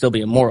still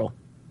be immoral.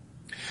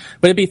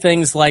 But it'd be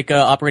things like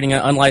operating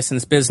an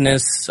unlicensed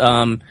business,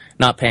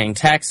 not paying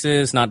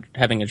taxes, not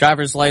having a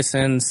driver's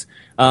license,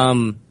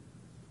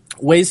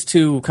 ways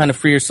to kind of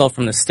free yourself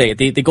from the state.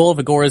 The goal of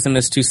agorism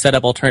is to set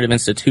up alternative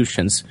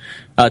institutions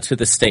to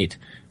the state.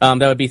 That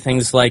would be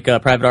things like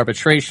private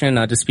arbitration,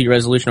 dispute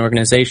resolution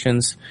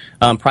organizations,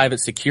 private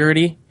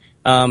security.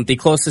 The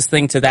closest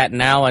thing to that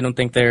now, I don't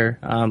think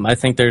I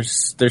think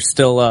there's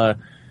still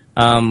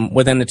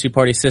within the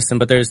two-party system,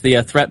 but there's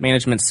the Threat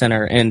Management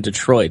Center in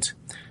Detroit.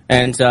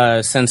 And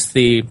since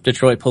the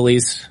Detroit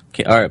police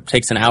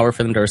takes an hour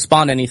for them to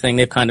respond to anything,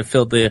 they've kind of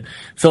filled the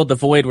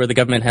void where the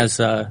government has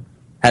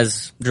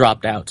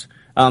dropped out.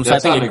 So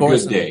That's I think on a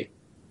good day.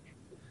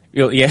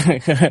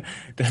 Yeah,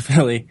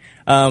 definitely.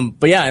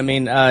 But yeah, I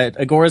mean,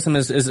 agorism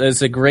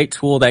is a great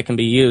tool that can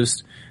be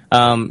used.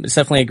 It's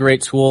definitely a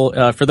great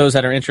tool for those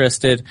that are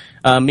interested.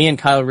 Me and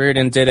Kyle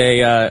Reardon did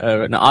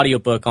an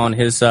audiobook on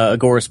his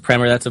Agorist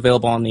primer that's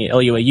available on the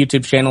LUA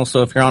YouTube channel.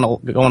 So if you're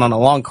going on a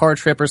long car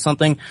trip or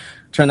something,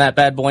 turn that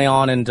bad boy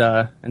on and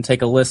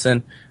take a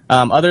listen.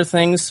 Other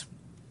things,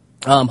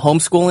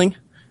 homeschooling.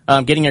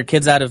 Getting your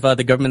kids out of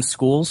the government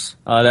schools,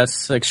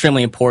 that's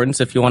extremely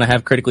important if you want to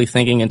have critically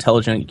thinking,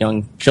 intelligent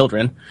young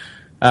children.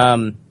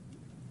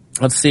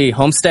 Let's see,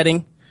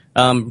 homesteading,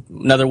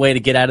 another way to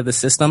get out of the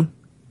system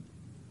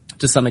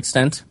to some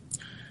extent.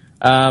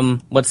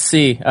 Let's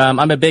see,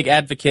 I'm a big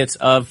advocate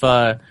of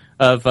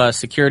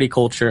security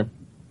culture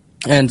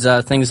and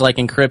things like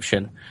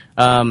encryption.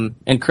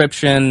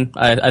 Encryption,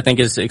 I think,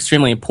 is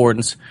extremely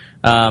important.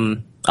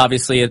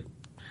 Obviously,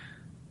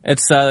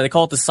 It's they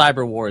call it the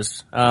cyber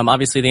wars.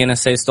 Obviously, the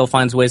NSA still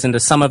finds ways into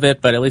some of it,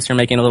 but at least you're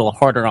making it a little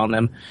harder on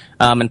them.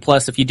 And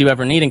plus, if you do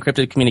ever need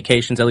encrypted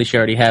communications, at least you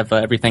already have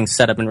everything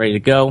set up and ready to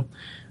go.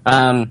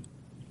 One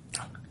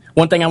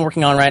thing I'm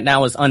working on right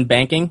now is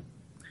unbanking.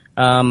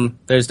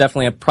 There's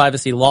definitely a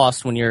privacy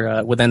lost when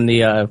you're within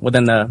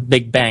the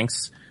big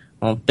banks,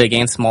 well, big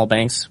and small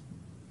banks.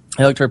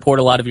 They like to report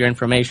a lot of your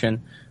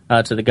information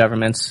to the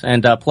governments.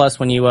 And plus,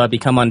 when you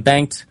become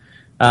unbanked,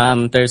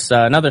 there's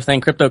another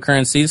thing: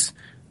 cryptocurrencies.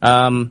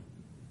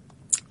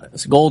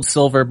 Gold,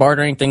 silver,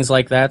 bartering, things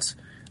like that.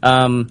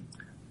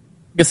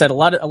 Like I said, a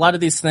lot of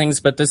these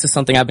things, but this is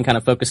something I've been kind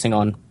of focusing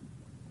on.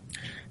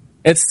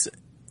 it's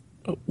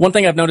one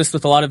thing I've noticed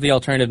with a lot of the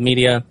alternative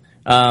media,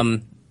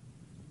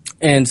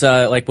 and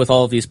like with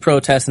all of these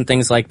protests and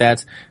things like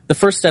that. The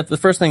first thing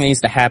that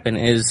needs to happen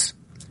is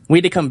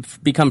we become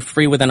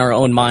free within our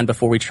own mind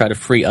before we try to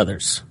free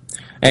others.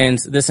 And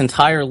this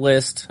entire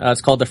list,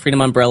 it's called the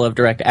Freedom Umbrella of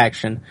Direct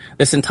Action.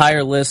 This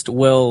entire list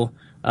will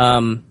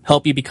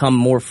help you become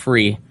more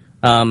free,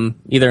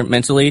 either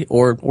mentally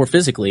or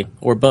physically,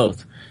 or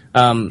both.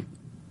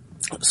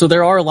 So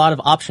there are a lot of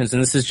options,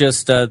 and this is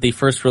just the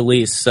first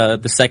release. The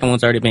second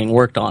one's already being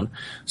worked on.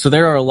 So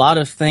there are a lot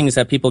of things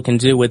that people can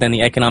do within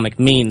the economic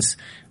means.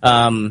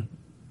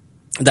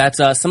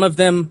 That some of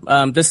them,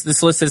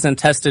 this list isn't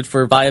tested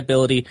for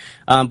viability,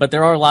 but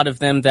there are a lot of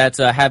them that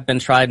have been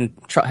tried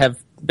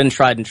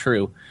and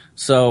true.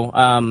 So,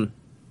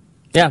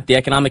 the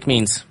economic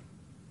means.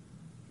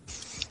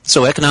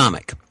 So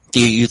economic.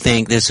 Do you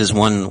think this is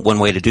one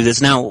way to do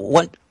this? Now,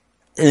 what?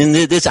 And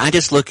this, I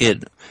just look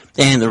at,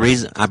 and the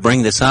reason I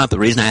bring this up, the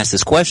reason I ask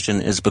this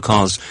question is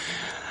because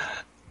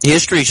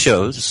history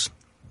shows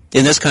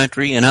in this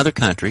country and other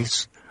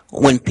countries,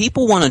 when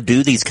people want to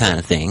do these kind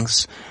of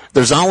things,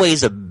 there's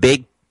always a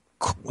big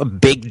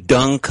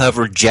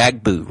dung-covered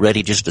jackboot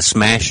ready just to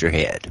smash your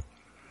head.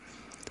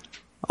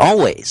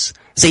 Always.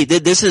 See,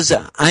 this is,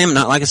 I am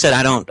not, like I said,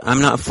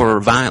 I'm not for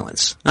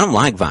violence. I don't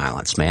like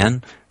violence,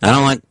 man.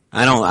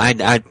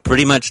 I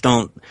pretty much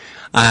don't,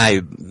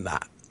 I've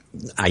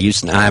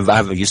used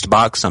to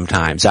box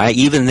sometimes.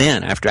 Even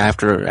then,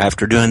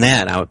 after doing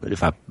that,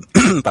 if I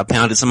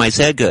pounded somebody's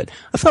head good,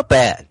 I felt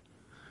bad.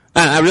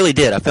 I really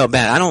did. I felt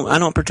bad. I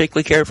don't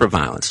particularly care for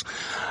violence.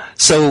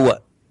 So,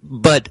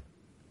 but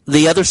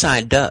the other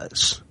side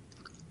does.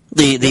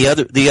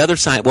 The other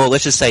side, well,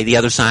 let's just say the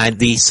other side,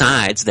 the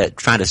sides that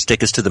try to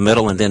stick us to the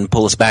middle and then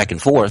pull us back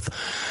and forth,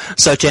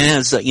 such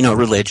as,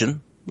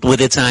 religion,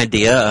 with its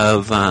idea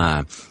of,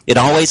 it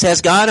always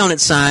has God on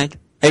its side.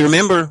 Hey,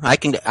 remember, I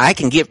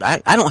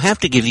don't have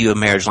to give you a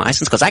marriage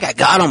license because I got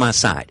God on my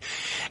side.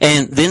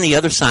 And then the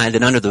other side,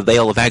 that under the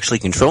veil of actually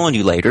controlling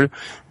you later,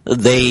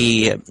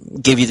 they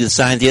give you this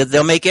idea that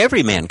they'll make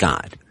every man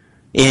God.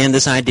 In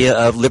this idea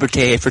of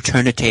liberté,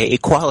 fraternité,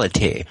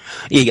 equalité,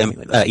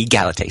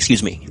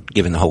 égalité,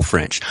 given the whole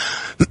French.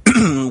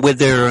 With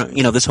their,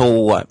 this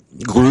whole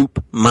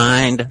group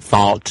mind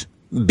thought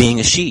being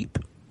a sheep.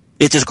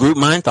 It's this group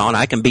mind thought,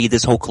 I can be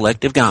this whole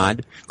collective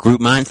God, group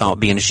mind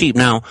thought being a sheep.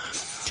 Now,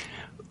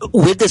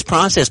 with this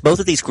process, both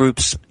of these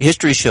groups,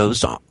 history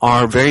shows,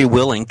 are very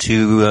willing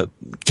to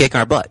kick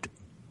our butt.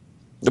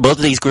 Both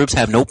of these groups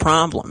have no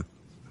problem.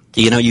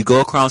 You go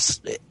across,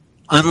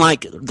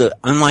 unlike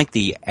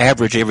the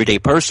average everyday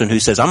person who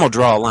says, I'm going to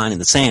draw a line in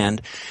the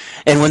sand,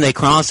 and when they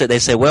cross it, they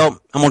say, well,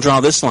 I'm going to draw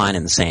this line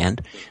in the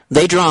sand.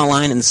 They draw a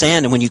line in the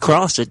sand, and when you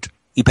cross it,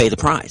 you pay the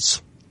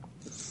price.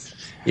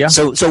 Yeah.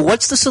 So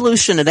what's the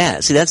solution to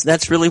that? See,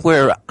 that's really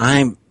where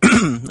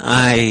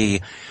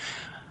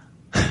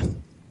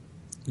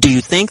do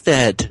you think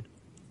that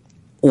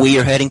we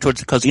are heading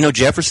towards, because,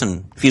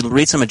 Jefferson, if you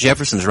read some of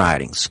Jefferson's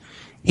writings,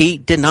 he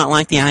did not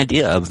like the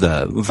idea of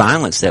the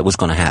violence that was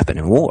going to happen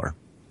in war.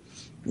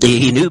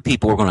 He knew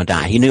people were going to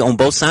die. He knew on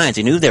both sides,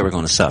 he knew they were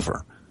going to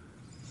suffer.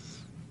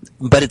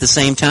 But at the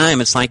same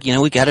time, it's like,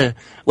 we gotta,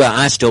 well,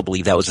 I still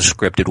believe that was a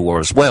scripted war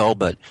as well,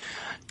 but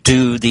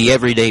to the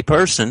everyday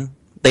person,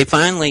 they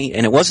finally,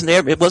 and it wasn't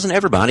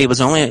everybody, it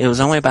was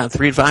only about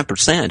 3 to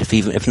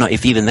 5%,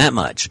 if even that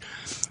much.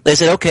 They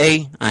said,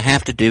 okay, I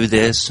have to do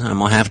this. I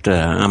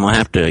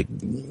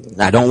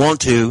don't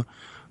want to,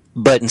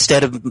 but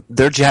instead of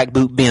their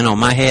jackboot being on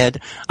my head,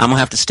 I'm going to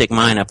have to stick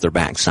mine up their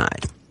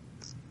backside.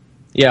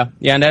 Yeah,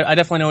 and I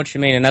definitely know what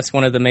you mean, and that's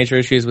one of the major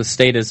issues with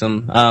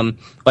statism.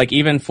 Like,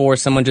 even for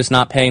someone just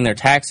not paying their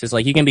taxes,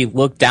 like, you can be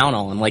looked down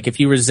on. Like, if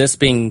you resist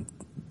being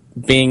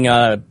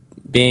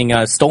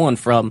stolen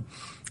from,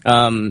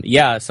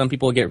 some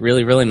people get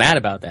really, really mad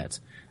about that.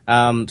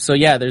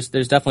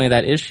 There's definitely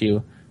that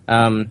issue.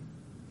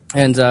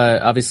 And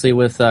obviously,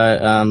 with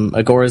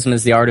agorism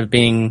is the art of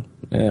being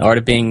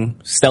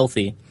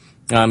stealthy.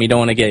 You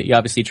don't want to you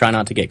obviously try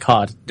not to get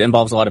caught. It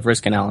involves a lot of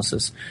risk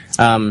analysis.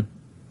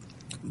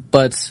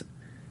 But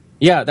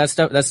yeah, that's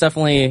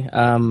definitely.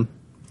 I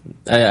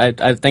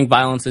think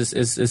violence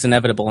is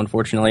inevitable.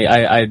 Unfortunately,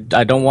 I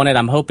don't want it.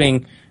 I'm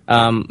hoping.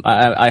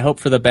 I hope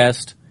for the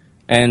best,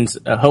 and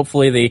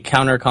hopefully the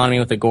counter economy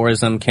with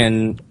agorism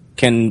can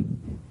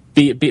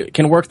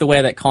work the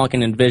way that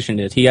Konkin envisioned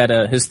it. He had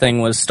his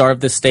thing was starve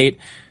the state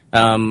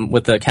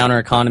with the counter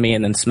economy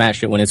and then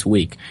smash it when it's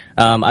weak.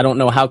 I don't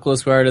know how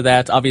close we are to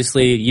that.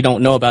 Obviously, you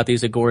don't know about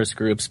these agorist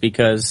groups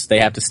because they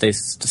have to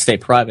stay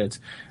private.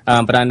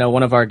 But I know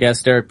one of our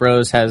guests, Derek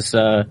Brose, has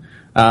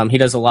he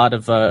does a lot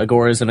of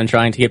agorism and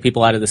trying to get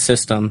people out of the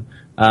system,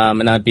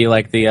 and that'd be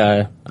like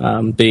the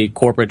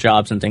corporate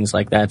jobs and things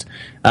like that.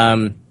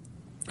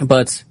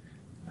 But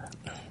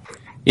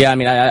yeah, I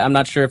mean, I'm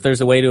not sure if there's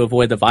a way to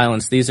avoid the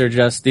violence. These are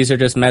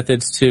just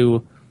methods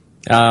to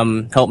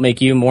help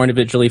make you more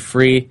individually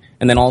free,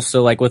 and then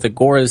also, like with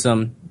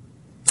agorism,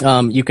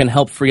 you can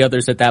help free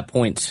others at that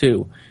point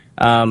too.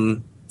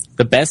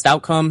 the best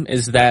outcome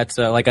is that,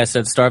 like I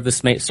said, starve the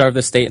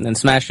state and then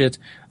smash it.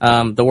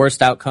 The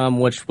worst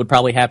outcome, which would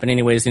probably happen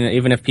anyways,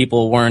 even if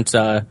people weren't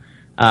trying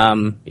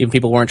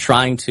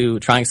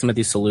some of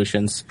these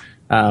solutions,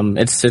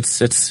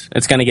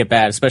 it's going to get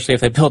bad, especially if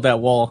they build that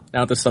wall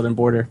down at the southern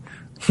border.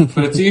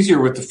 But it's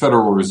easier with the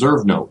Federal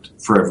Reserve note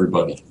for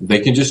everybody. They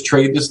can just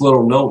trade this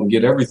little note and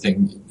get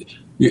everything.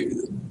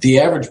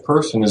 The average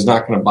person is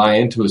not going to buy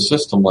into a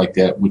system like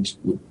that, which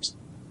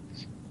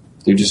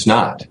they're just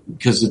not,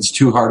 because it's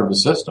too hard of a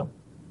system.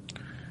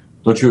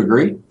 Don't you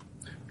agree?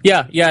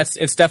 Yeah,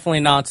 it's definitely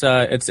not.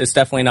 It's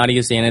definitely not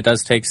easy, and it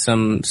does take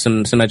some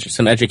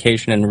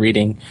education and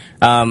reading.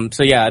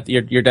 So yeah,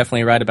 you're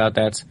definitely right about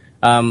that.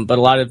 But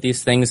a lot of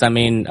these things, I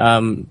mean,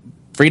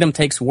 freedom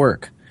takes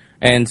work,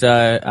 and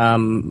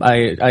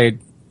I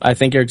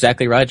think you're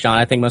exactly right, John.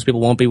 I think most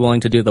people won't be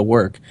willing to do the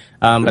work.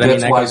 But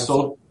that's why.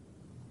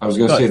 I was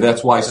going to say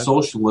that's why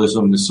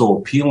socialism is so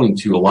appealing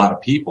to a lot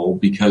of people,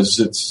 because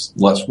it's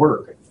less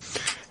work.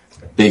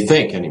 They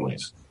think,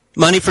 anyways.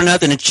 Money for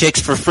nothing and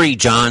chicks for free,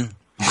 John.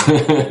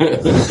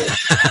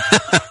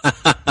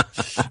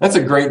 That's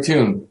a great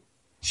tune.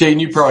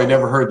 Shane, you probably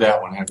never heard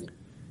that one, have you?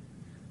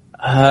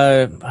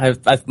 I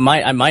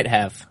might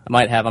have.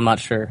 I'm not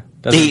sure.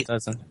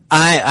 Doesn't.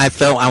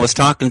 I was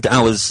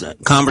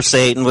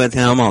conversating with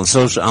him on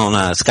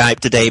Skype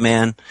today,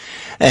 man,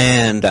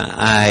 and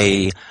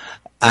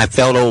I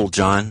felt old,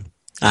 John.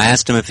 I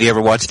asked him if he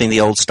ever watched any of the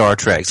old Star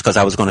Treks, because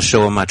I was going to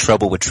show him my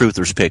Trouble with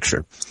Truthers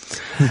picture.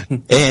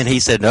 And he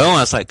said no.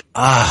 I was like,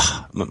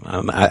 my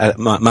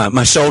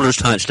shoulders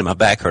hunched and my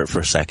back hurt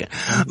for a second.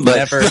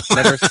 But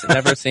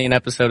never seen an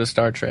episode of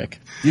Star Trek.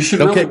 You should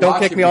don't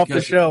kick me off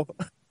the show.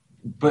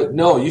 But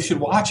no, you should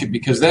watch it,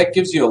 because that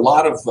gives you a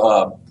lot of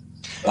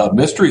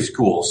mystery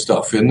school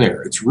stuff in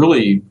there. It's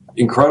really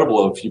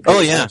incredible if you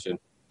pay attention.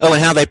 Oh,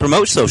 and how they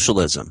promote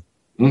socialism.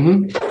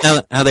 Mm-hmm.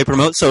 How they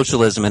promote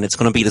socialism, and it's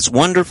going to be this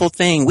wonderful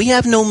thing. We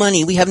have no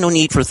money. We have no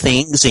need for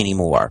things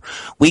anymore.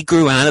 We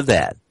grew out of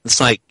that. It's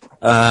like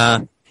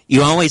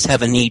you always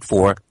have a need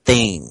for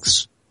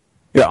things.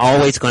 You're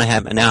always going to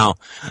have now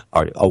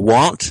a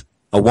want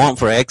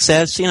for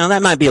excess.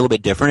 That might be a little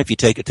bit different if you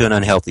take it to an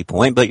unhealthy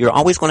point, but you're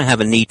always going to have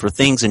a need for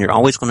things, and you're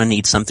always going to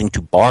need something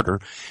to barter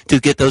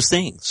to get those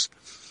things.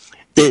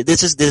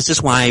 This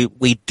is why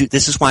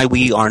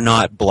we are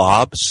not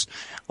blobs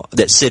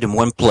that sit in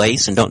one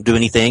place and don't do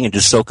anything and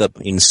just soak up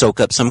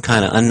some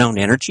kind of unknown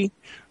energy.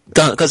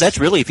 Because that's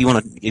really, if you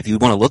want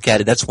to look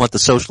at it, that's what the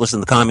socialists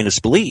and the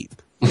communists believe.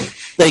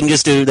 They can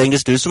just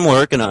do some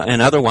work,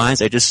 and otherwise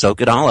they just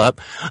soak it all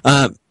up.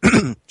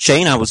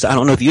 Shane, I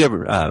don't know if you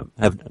ever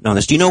have known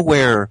this. Do you know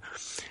where,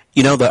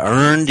 the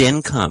earned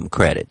income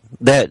credit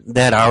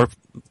that our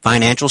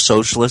financial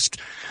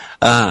socialist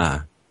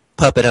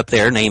puppet up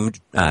there named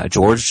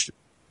George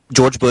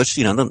Bush,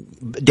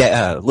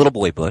 the little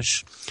boy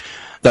Bush.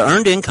 The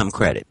earned income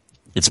credit.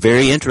 It's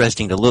very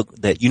interesting to look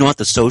that, what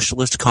the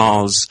socialist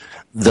calls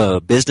the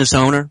business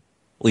owner?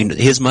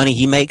 His money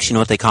he makes, you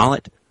know what they call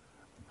it?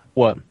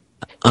 What?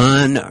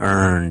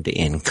 Unearned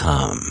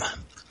income.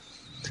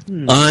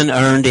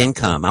 Unearned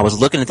income. I was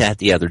looking at that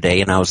the other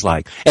day, and I was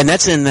like, and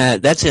that's in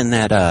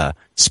that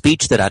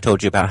speech that I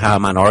told you about how a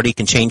minority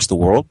can change the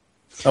world.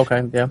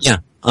 Okay, yeah. Yeah.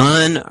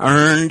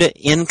 Unearned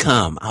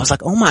income. I was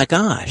like, oh my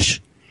gosh.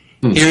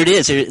 Here it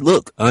is.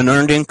 Look,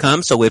 unearned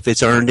income. So if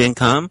it's earned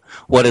income,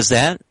 what is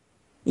that?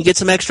 You get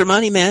some extra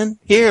money, man.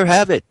 Here,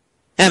 have it.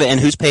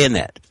 And who's paying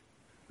that?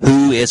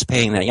 Who is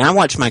paying that? I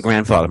watched my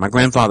grandfather. My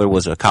grandfather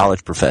was a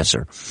college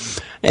professor.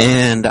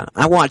 And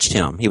I watched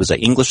him. He was an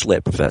English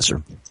lit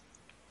professor.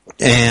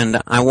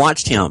 And I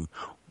watched him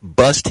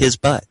bust his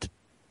butt.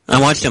 I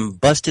watched him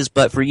bust his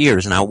butt for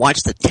years. And I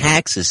watched the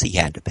taxes he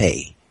had to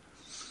pay.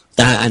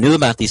 I knew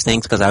about these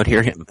things because I would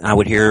hear him,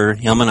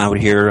 and I would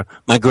hear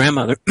my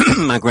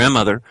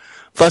grandmother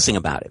fussing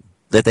about it,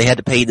 that they had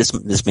to pay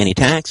this many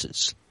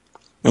taxes.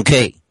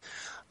 Okay.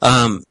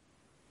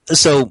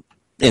 So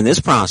in this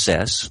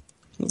process,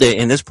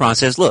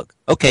 look,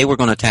 okay, we're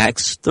going to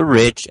tax the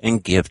rich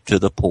and give to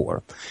the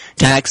poor.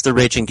 Tax the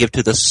rich and give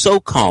to the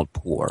so-called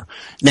poor.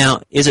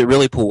 Now, is it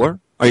really poor?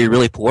 Are you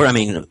really poor? I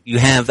mean, you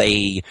have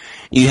a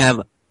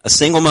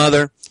single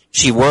mother,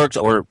 she works,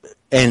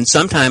 and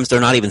sometimes they're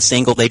not even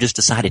single, they just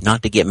decided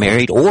not to get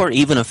married, or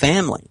even a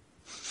family.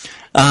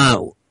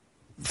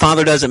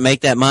 Father doesn't make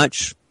that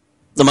much.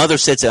 The mother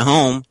sits at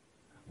home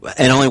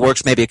and only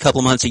works maybe a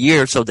couple months a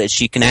year so that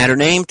she can add her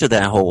name to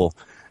that whole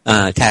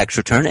tax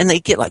return, and they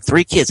get like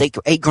 3 kids,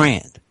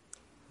 $8,000.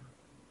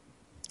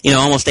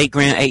 Almost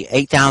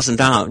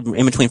 $8,000,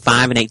 in between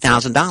 $5,000 and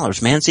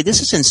 $8,000, man. See,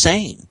 this is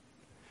insane.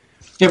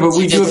 Yeah, but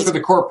we do it for the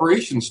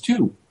corporations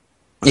too.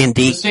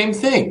 Indeed. It's the same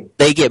thing.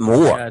 They get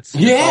more.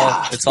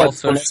 It's all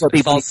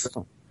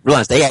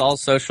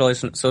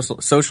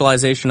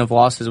socialization of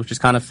losses, which is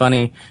kind of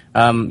funny.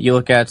 You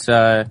look at, it's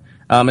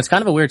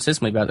kind of a weird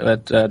system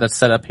that's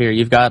set up here.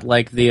 You've got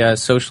like the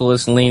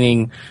socialist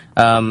leaning,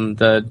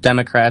 the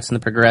Democrats and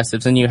the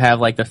progressives, and you have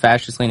like the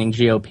fascist leaning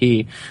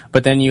GOP.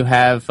 But then you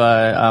have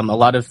a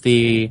lot of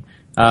the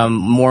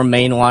more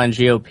mainline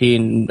GOP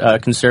and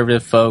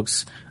conservative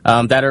folks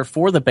that are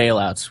for the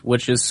bailouts,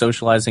 which is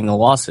socializing the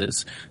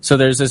losses. So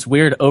there's this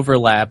weird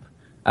overlap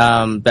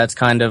that's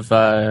kind of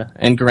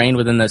ingrained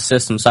within the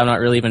system. So I'm not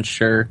really even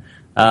sure.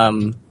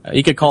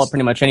 You could call it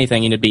pretty much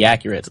anything, and it'd be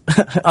accurate.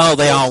 Oh,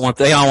 they all want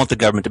the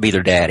government to be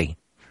their daddy.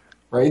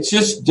 Right? It's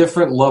just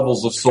different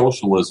levels of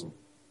socialism.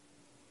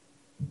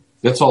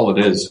 That's all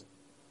it is.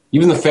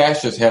 Even the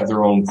fascists have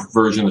their own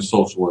version of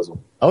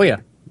socialism. Oh yeah,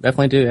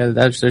 definitely do.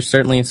 There's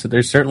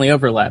certainly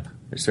overlap.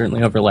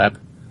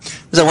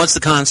 So what's the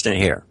constant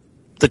here?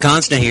 The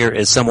constant here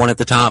is someone at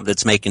the top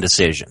that's making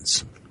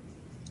decisions.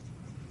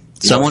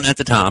 Someone at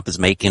the top is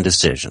making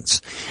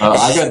decisions.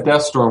 I got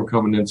Deathstorm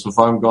coming in, so if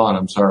I'm gone,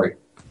 I'm sorry.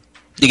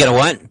 You got a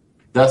what?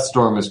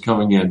 Deathstorm is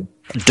coming in.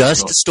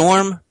 Dust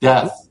storm?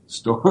 Death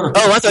storm.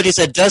 Oh, I thought you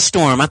said dust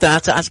storm. I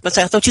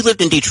thought you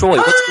lived in Detroit.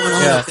 What's going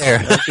on up there?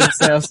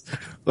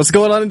 What's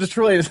going on in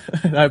Detroit?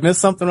 Did I miss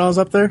something when I was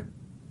up there?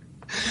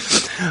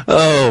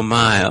 Oh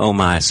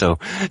my. So,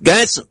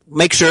 guys,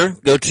 make sure,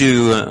 go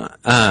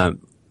to,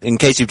 in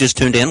case you've just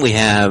tuned in, we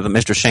have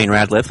Mr. Shane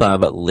Radliff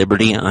of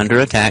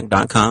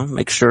LibertyUnderAttack.com.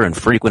 Make sure and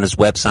frequent his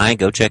website.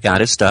 Go check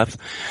out his stuff.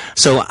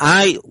 So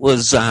I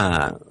was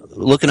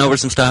looking over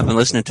some stuff and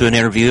listening to an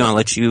interview. I'll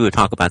let you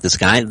talk about this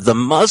guy, the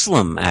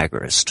Muslim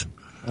agorist.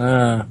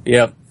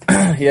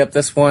 Yep.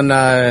 This one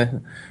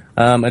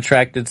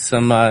attracted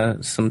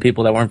some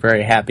people that weren't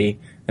very happy,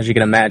 as you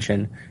can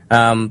imagine.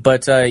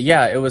 But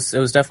it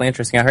was definitely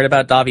interesting. I heard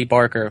about Davi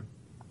Barker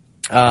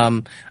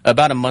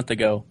about a month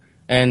ago.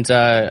 And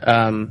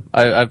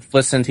I've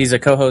listened. He's a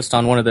co-host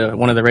on one of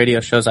the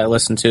radio shows I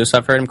listen to, so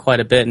I've heard him quite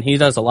a bit. And he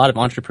does a lot of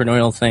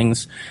entrepreneurial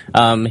things.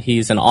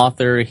 He's an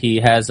author. He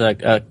has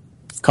a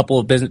couple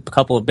of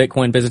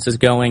Bitcoin businesses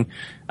going.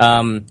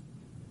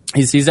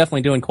 He's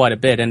definitely doing quite a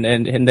bit.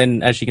 And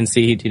then, as you can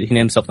see, he named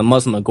himself the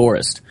Muslim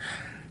agorist.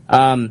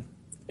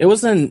 It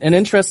was an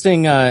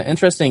interesting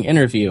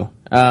interview.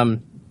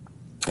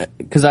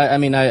 Because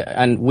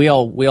we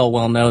all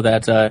well know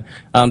that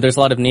there's a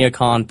lot of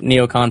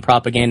neocon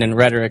propaganda and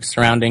rhetoric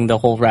surrounding the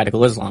whole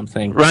radical Islam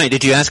thing. Right?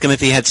 Did you ask him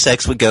if he had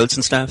sex with goats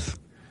and stuff?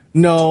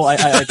 No, I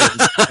didn't.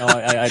 No,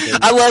 I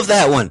didn't. I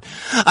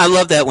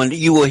love that one.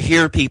 You will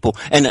hear people,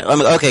 and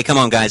okay, come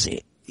on, guys.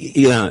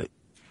 You know,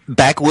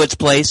 backwoods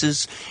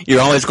places,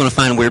 you're always going to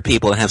find weird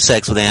people that have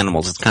sex with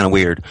animals. It's kind of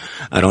weird.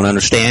 I don't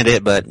understand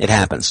it, but it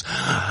happens.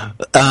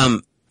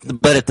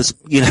 But at this,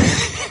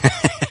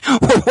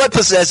 what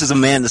possesses a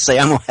man to say,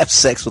 I'm going to have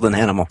sex with an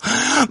animal?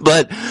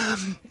 But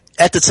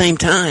at the same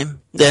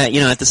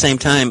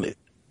time,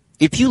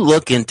 if you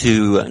look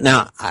into,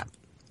 now,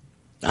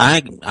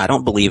 I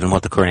don't believe in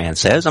what the Quran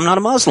says. I'm not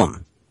a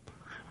Muslim.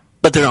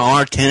 But there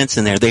are tenets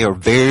in there. They are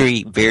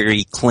very,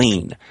 very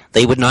clean.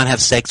 They would not have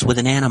sex with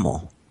an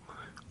animal.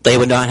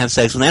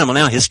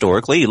 Now,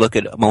 historically, you look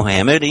at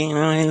Muhammad,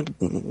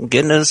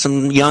 getting into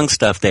some young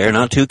stuff there,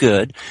 not too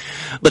good.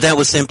 But that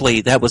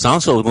was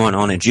also going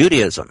on in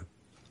Judaism.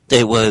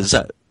 They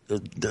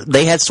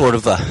had sort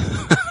of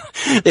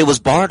it was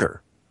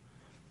barter.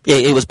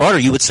 It was barter.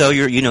 You would sell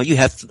you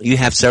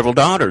have several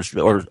daughters,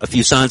 or a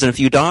few sons and a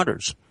few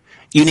daughters.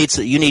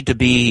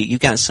 You've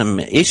got some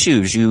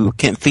issues. You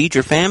can't feed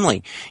your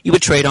family. You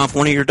would trade off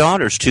one of your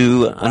daughters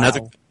to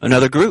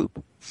another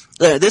group.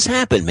 This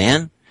happened,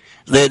 man.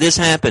 This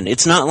happened.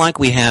 It's not like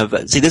we have,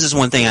 this is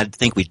one thing I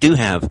think we do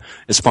have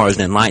as far as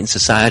an enlightened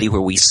society,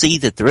 where we see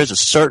that there is a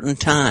certain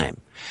time.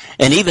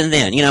 And even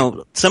then,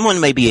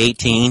 someone may be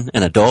 18,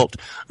 an adult.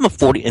 I'm a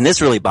 40, and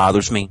this really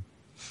bothers me.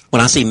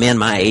 When I see men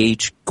my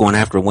age going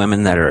after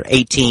women that are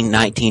 18,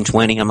 19,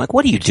 20, I'm like,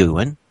 what are you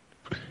doing?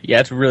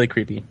 Yeah, it's really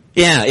creepy.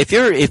 Yeah, if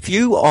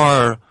you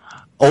are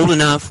old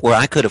enough where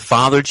I could have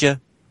fathered you,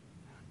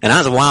 and I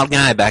was a wild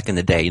guy back in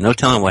the day, no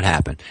telling what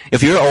happened.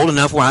 If you're old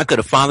enough where I could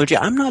have fathered you,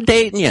 I'm not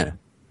dating you.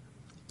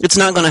 It's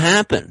not going to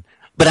happen.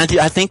 But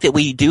I think that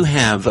we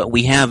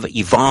have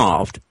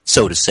evolved,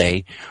 so to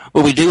say,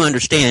 where we do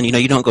understand,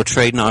 you don't go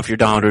trading off your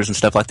daughters and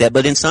stuff like that.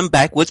 But in some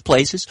backwoods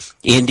places,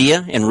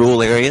 India and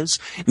rural areas,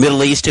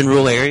 Middle East and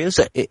rural areas,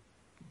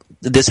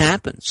 this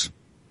happens.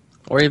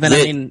 Or even,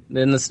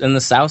 in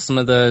the South, some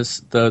of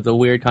the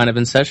weird kind of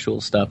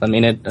incestual stuff. I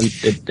mean,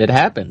 it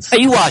happens.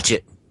 Hey, you watch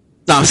it.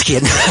 No, I was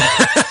kidding.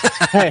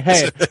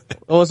 Hey,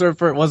 wasn't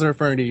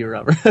referring to you,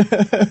 Robert.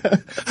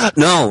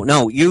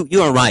 No,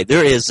 you are right.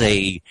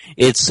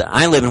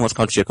 I live in what's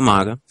called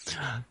Chickamauga,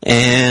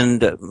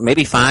 and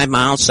maybe 5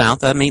 miles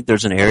south of me,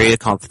 there's an area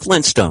called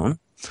Flintstone,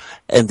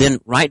 and then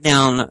right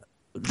down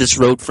this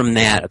road from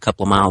that, a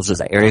couple of miles, is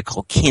an area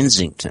called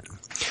Kensington.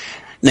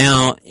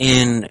 Now,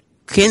 in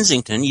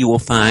Kensington, you will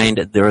find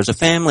there is a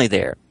family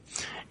there,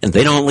 and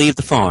they don't leave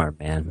the farm,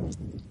 man.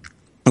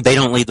 They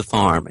don't leave the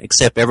farm,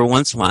 except every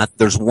once in a while,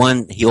 there's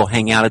one, he'll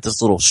hang out at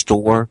this little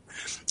store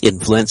in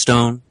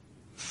Flintstone.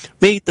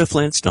 Meet the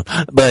Flintstone.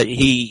 But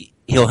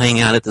he'll hang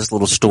out at this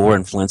little store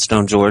in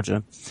Flintstone,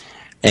 Georgia.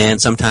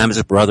 And sometimes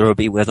his brother will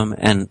be with him.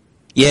 And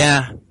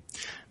yeah,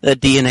 that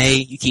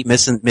DNA, you keep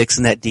mixing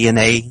that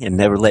DNA and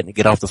never letting it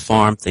get off the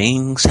farm.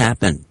 Things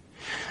happen.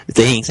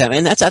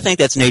 And I think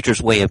that's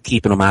nature's way of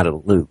keeping them out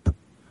of the loop.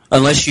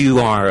 Unless you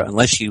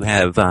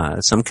have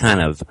some kind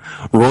of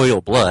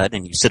royal blood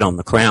and you sit on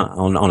the crown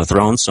on a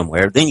throne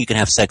somewhere, then you can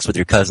have sex with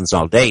your cousins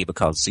all day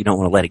because you don't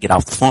want to let it get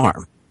off the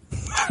farm.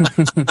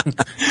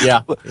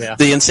 Yeah.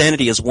 The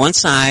insanity is one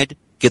side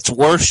gets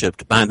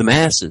worshipped by the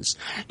masses,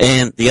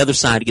 and the other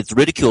side gets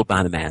ridiculed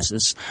by the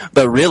masses.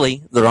 But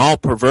really, they're all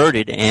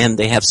perverted, and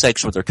they have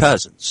sex with their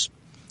cousins.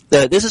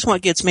 This is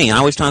what gets me. I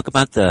always talk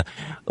about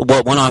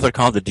what one author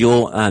called the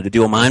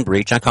dual mind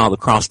breach. I call the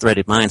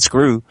cross-threaded mind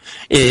screw.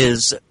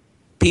 Is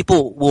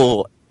people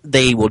will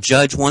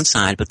judge one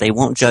side, but they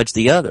won't judge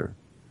the other.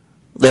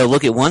 They'll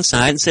look at one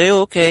side and say,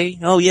 okay,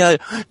 oh yeah,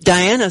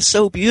 Diana's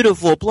so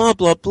beautiful, blah,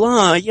 blah,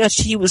 blah. Yeah,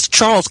 she was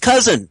Charles'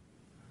 cousin.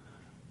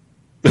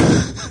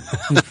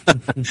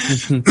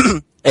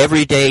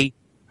 Everyday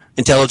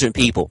intelligent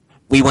people.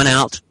 We went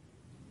out,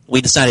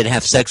 we decided to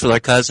have sex with our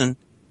cousin.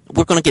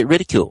 We're going to get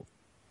ridiculed.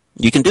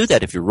 You can do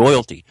that if you're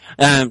royalty.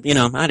 I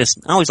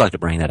always like to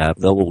bring that up,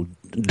 the little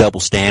double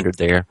standard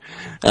there.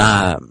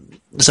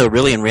 So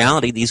really, in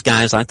reality, these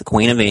guys like the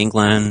Queen of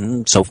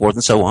England, so forth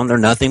and so on, they're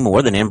nothing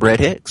more than inbred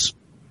hicks.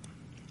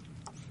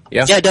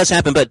 Yeah, it does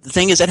happen, but the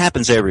thing is, it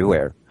happens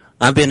everywhere.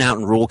 I've been out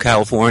in rural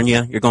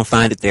California. You're going to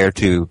find it there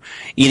too.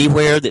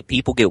 Anywhere that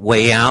people get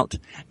way out,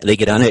 they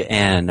get on it,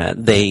 and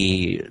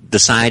they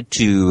decide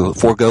to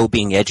forego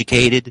being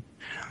educated,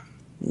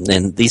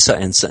 and these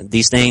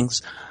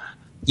things,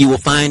 you will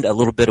find a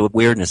little bit of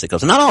weirdness that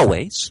goes. Not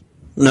always.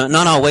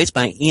 Not always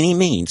by any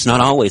means.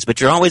 Not always.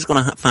 But you're always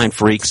going to find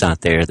freaks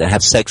out there that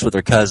have sex with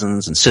their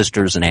cousins and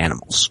sisters and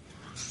animals.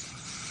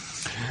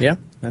 Yeah,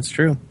 that's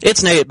true.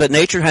 But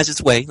nature has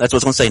its way. That's what I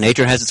was going to say.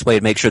 Nature has its way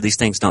to make sure these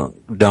things don't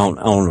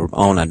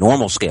on a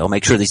normal scale.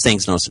 Make sure these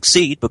things don't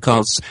succeed,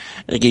 because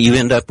you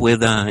end up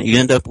with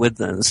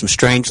some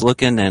strange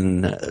looking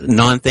and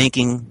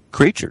non-thinking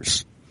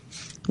creatures.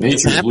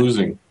 Nature's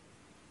losing.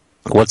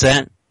 What's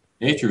that?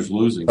 Nature's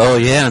losing. Oh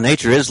yeah,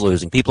 nature is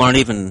losing. People aren't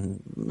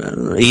even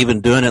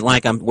doing it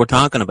like we're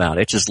talking about.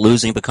 It's just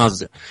losing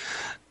because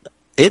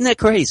isn't that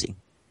crazy?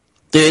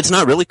 It's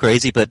not really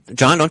crazy, but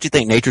John, don't you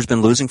think nature's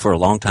been losing for a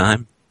long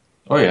time?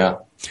 Oh yeah.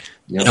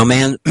 Yep.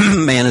 Man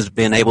has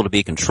been able to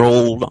be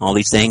controlled, all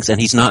these things,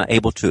 and he's not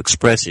able to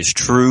express his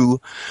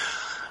true,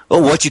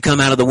 what you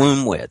come out of the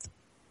womb with.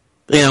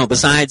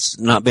 Besides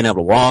not being able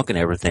to walk and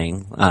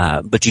everything,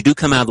 but you do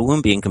come out of the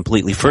womb being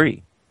completely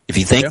free. If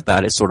you think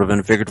about it, sort of in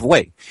a figurative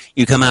way,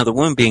 you come out of the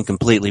womb being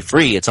completely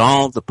free. It's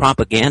all the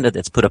propaganda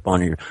that's put up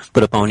on you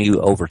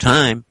over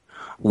time.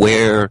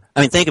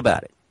 Think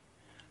about it.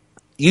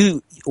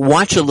 You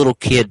watch a little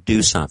kid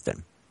do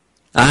something.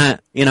 I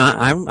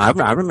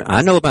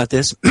know about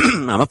this.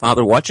 I'm a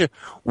father. Watch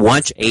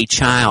a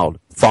child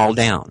fall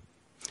down.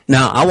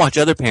 Now I watch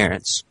other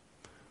parents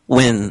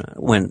when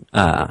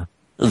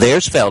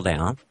theirs fell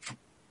down.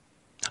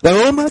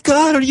 Oh my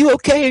God, are you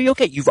okay? Are you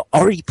okay? You've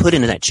already put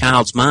into that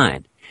child's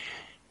mind,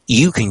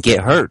 you can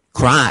get hurt,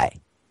 cry.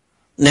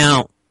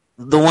 Now,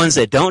 the ones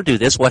that don't do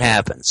this, what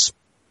happens?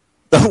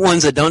 The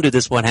ones that don't do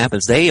this, what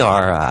happens? They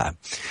are,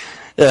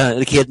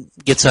 the kid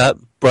gets up,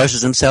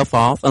 brushes himself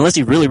off, unless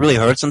he really, really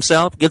hurts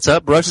himself, gets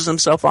up, brushes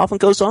himself off, and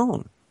goes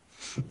on.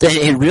 Then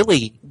it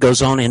really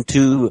goes on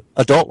into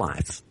adult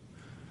life.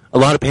 A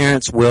lot of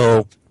parents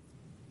will,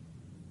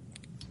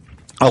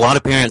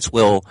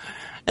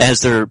 as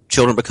their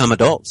children become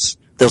adults,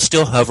 they'll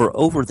still hover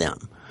over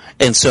them.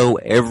 And so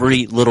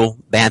every little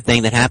bad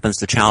thing that happens,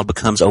 the child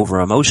becomes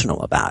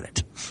over-emotional about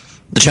it.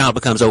 The child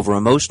becomes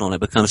over-emotional, and it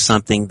becomes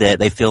something that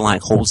they feel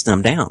like holds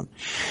them down.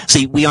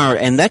 See,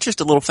 and that's just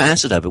a little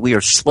facet of it. We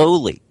are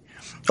slowly,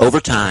 over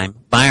time,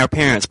 by our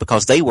parents,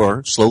 because they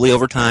were slowly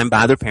over time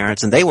by their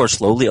parents, and they were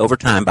slowly over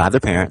time by their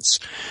parents,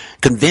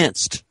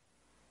 convinced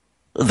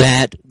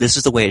that this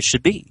is the way it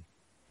should be.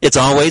 It's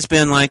always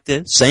been like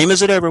this, same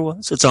as it ever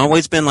was. It's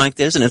always been like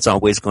this, and it's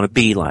always going to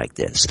be like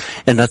this,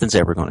 and nothing's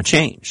ever going to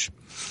change.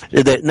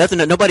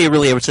 Nobody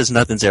really ever says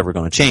nothing's ever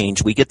going to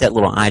change. We get that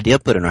little idea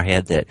put in our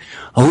head that,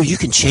 you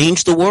can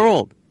change the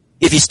world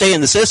if you stay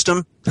in the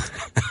system,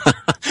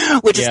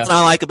 which is what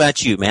I like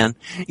about you, man.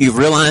 You've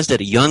realized at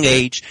a young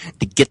age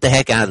to get the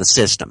heck out of the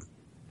system.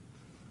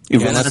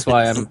 That's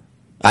why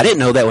I didn't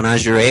know that when I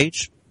was your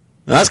age.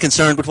 I was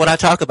concerned with what I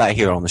talk about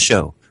here on the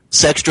show: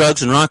 sex,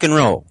 drugs, and rock and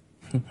roll.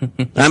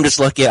 I'm just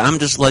lucky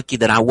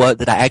that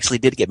I actually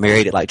did get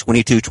married at like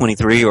 22,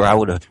 23, or I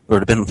would have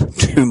been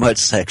too much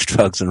sex,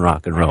 drugs, and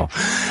rock and roll.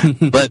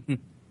 But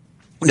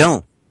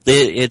no,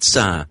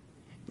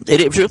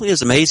 it really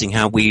is amazing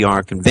how we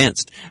are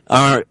convinced.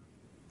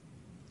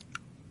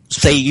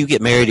 Say you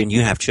get married and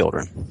you have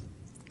children,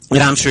 and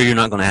I'm sure you're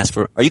not going to ask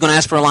for. Are you going to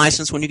ask for a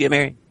license when you get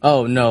married?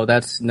 Oh no,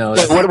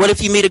 What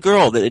if you meet a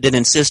girl that didn't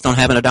insist on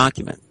having a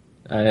document?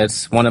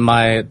 It's one of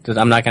my.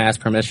 I'm not going to ask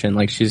permission.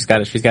 Like she's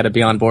got to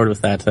be on board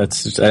with that.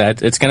 It's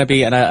going to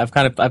be. And I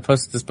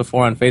posted this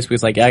before on Facebook.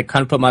 It's like I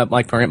kind of put my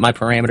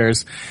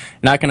parameters.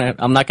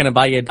 I'm not gonna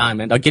buy you a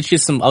diamond. I'll get you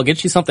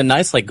something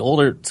nice like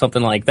gold or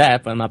something like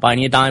that. But I'm not buying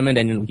you a diamond,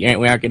 and we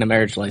aren't getting a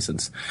marriage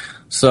license.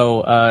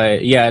 So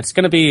it's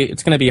gonna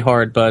be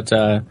hard. But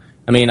I'm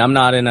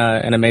not in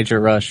a major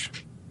rush.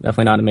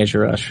 definitely not a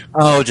major rush.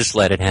 Oh, just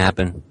let it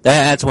happen.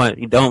 That's why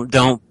you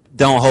don't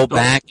hold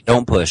back.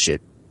 Don't push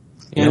it.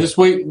 Yeah, just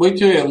wait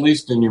till you're at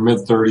least in your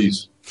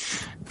mid-30s.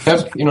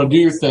 Do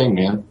your thing,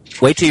 man.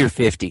 Wait till you're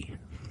 50.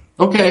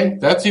 Okay,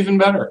 that's even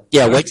better.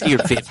 Yeah, wait till you're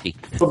 50.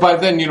 But by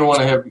then you don't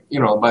want to have,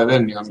 by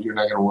then you're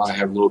not going to want to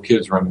have little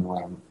kids running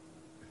around.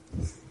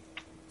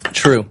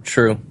 True.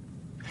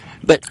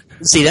 But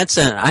see,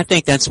 I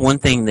think that's one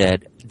thing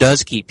that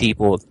does keep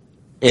people,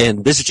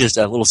 and this is just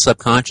a little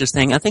subconscious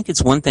thing. I think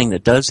it's one thing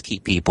that does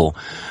keep people,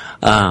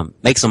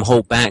 makes them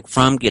hold back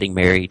from getting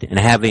married and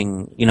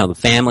having, the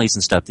families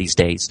and stuff these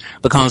days,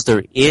 because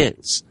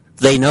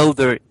they know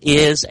there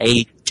is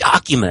a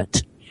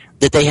document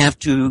that they have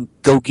to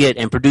go get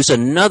and produce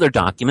another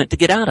document to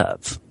get out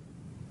of.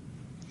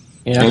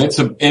 Yeah. And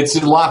it's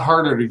a lot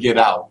harder to get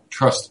out.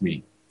 Trust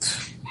me.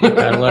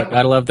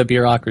 gotta love the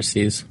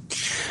bureaucracies.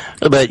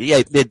 But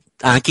yeah,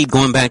 I keep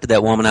going back to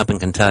that woman up in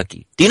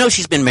Kentucky. Do you know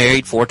she's been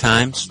married 4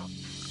 times?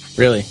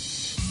 Really?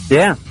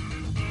 Yeah.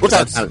 We'll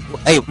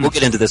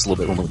get into this a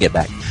little bit when we get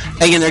back.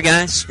 Hang in there,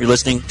 guys. You're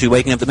listening to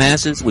Waking Up the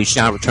Masses. We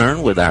shall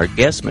return with our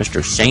guest,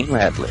 Mr. Shane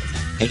Radliff.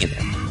 Hang in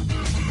there.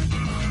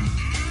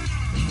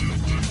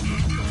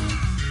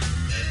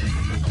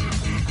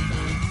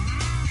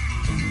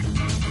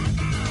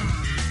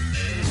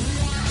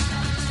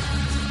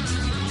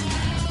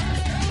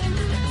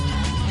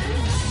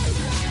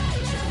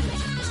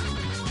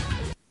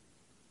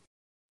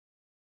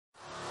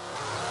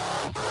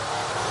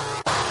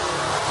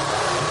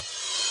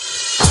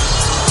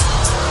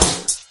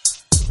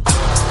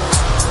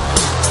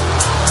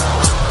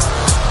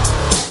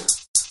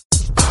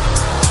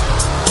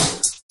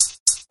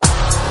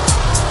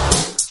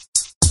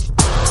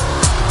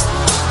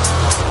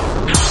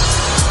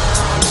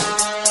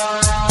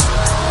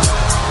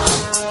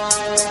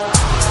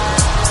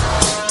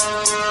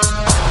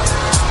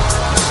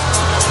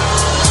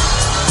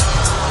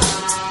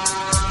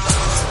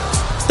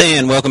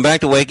 And welcome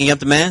back to Waking Up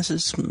the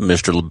Masses.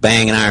 Mr.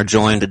 LeBang and I are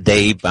joined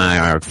today by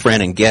our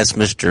friend and guest,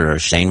 Mr.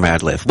 Shane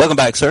Radliff. Welcome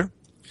back, sir.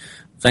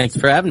 Thanks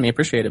for having me.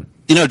 Appreciate it.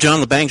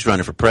 John LeBang's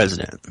running for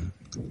president.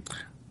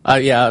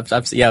 Yeah,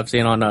 I've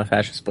seen on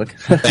Fascist Book.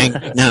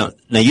 Now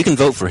you can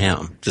vote for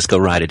him. Just go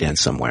write it in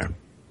somewhere.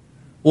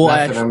 Well,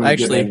 I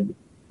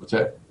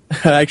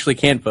actually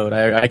can't vote.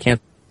 I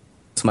can't.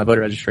 It's my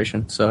voter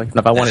registration, so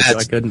if I wanted to,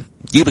 I couldn't.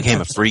 You became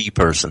a free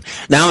person.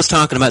 Now I was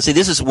talking about,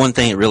 this is one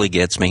thing that really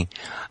gets me.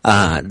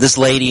 This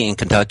lady in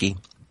Kentucky,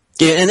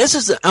 and this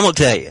is, I'm going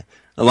to tell you,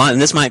 a lot,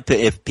 and this might,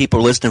 if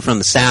people are listening from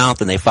the South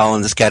and they fall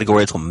in this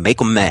category, it's going to make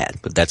them mad,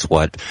 but that's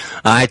what,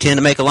 I tend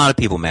to make a lot of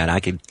people mad. I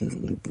could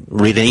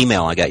read an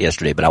email I got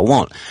yesterday, but I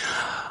won't.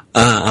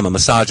 I'm a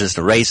misogynist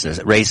and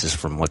racist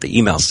from what the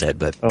email said,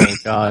 but. Oh,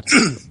 God.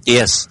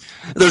 Yes.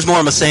 There's more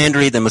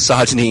misandry than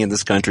misogyny in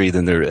this country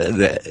than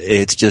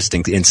it's just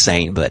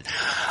insane, but,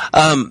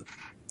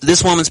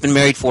 this woman's been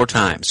married 4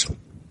 times.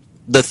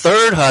 The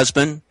 3rd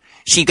husband,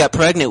 she got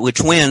pregnant with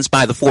twins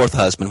by the 4th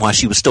husband while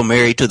she was still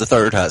married to the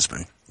 3rd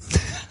husband.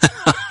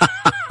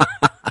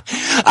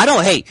 I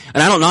don't hate,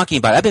 and I don't knock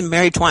anybody. I've been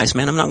married twice,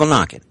 man. I'm not gonna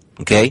knock it.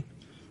 Okay?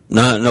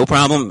 No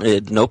problem.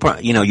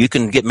 You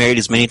can get married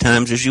as many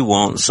times as you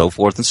want, and so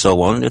forth and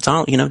so on. It's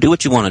all, do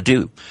what you want to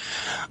do.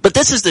 But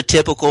this is the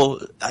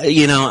typical,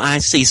 I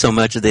see so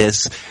much of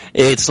this.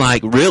 It's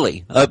like,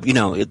 really,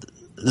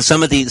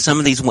 some of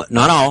these,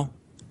 not all,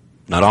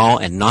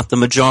 and not the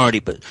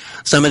majority, but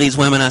some of these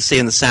women I see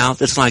in the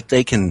South, it's like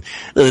they can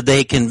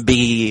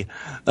be,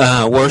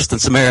 worse than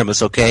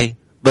Semiramis, okay?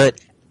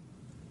 But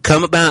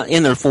come about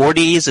in their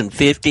 40s and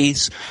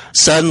 50s,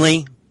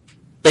 suddenly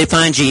they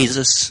find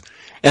Jesus.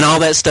 And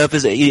all that stuff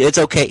it's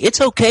okay. It's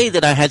okay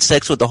that I had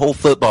sex with the whole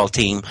football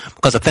team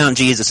because I found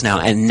Jesus now.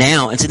 And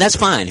see, that's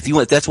fine. If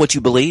that's what you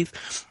believe,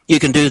 you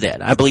can do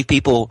that. I believe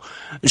people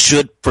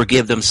should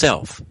forgive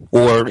themselves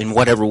or in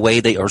whatever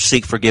way or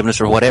seek forgiveness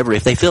or whatever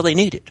if they feel they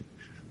need it.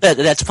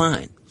 That's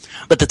fine.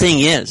 But the thing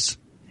is,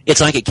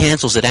 it's like it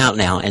cancels it out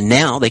now. And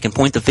now they can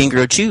point the finger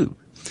at you.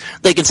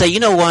 They can say,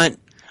 you know what?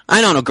 I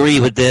don't agree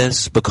with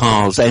this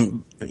because,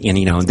 and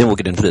then we'll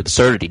get into the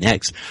absurdity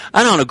next.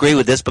 I don't agree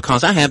with this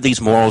because I have these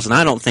morals and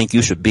I don't think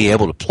you should be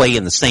able to play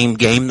in the same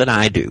game that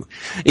I do.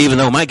 Even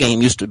though my game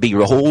used to be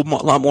a whole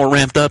lot more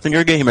ramped up than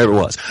your game ever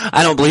was.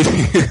 I don't believe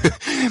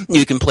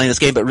you can play this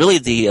game, but really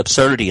the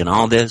absurdity in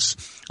all this,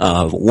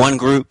 one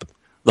group,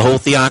 the whole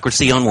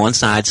theocracy on one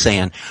side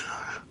saying,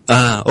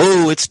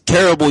 it's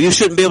terrible. You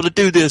shouldn't be able to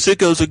do this. It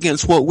goes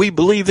against what we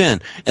believe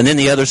in. And then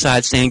the other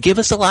side saying, give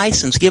us a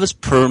license. Give us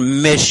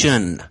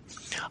permission.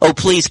 Oh,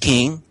 please,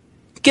 King,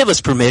 give us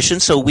permission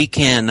so we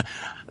can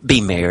be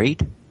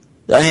married.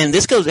 And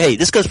this goes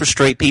for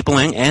straight people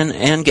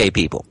and gay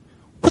people.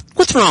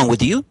 What's wrong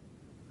with you?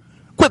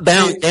 Quit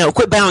bowing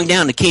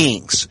down to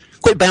kings.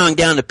 Quit bowing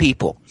down to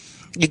people.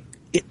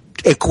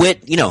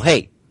 Quit,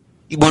 hey,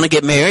 you want to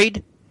get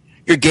married?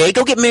 You're gay?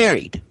 Go get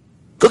married.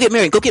 Go get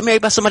married. Go get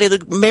married by somebody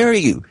to marry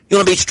you. You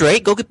want to be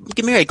straight? Go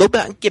get married. Go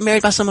back, get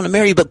married by someone to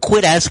marry you, but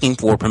quit asking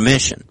for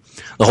permission.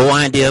 The whole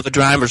idea of a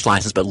driver's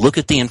license, but look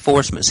at the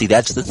enforcement. See,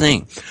 that's the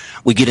thing.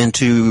 We get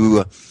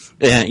into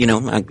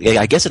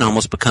I guess it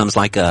almost becomes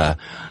like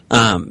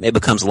it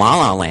becomes La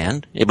La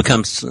Land. It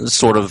becomes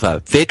sort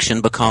of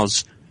fiction,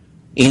 because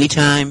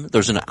anytime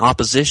there's an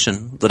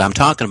opposition that I'm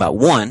talking about,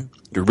 one,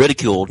 you're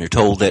ridiculed and you're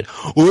told that,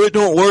 well, it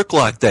don't work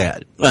like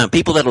that.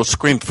 People that'll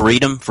scream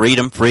freedom,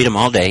 freedom, freedom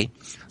all day,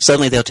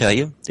 suddenly they'll tell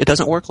you it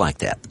doesn't work like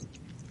that.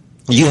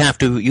 You have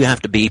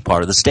to be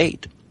part of the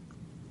state.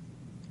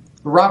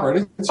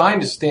 Robert, it's fine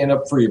to stand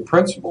up for your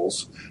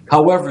principles.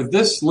 However,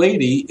 this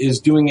lady is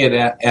doing it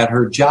at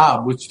her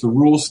job, which the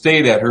rules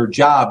state at her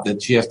job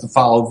that she has to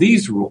follow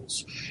these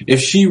rules.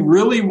 If she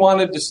really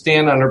wanted to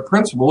stand on her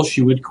principles,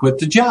 she would quit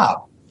the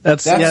job.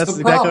 That's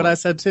exactly what I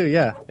said too.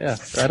 Yeah.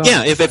 Right on.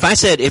 Yeah. If I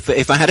said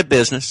if I had a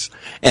business,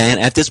 and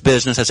at this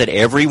business I said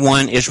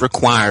everyone is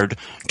required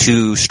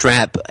to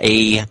strap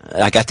I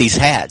got these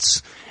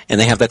hats, and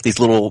they have like these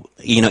little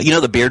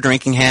the beer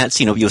drinking hats.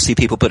 You'll see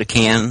people put a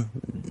can.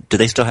 Do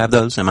they still have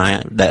those? Am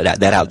I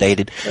that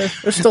outdated?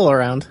 They're still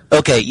around.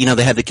 Okay.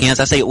 They have the cans.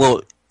 I say,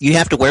 well, you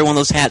have to wear one of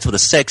those hats with a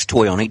sex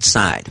toy on each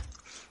side.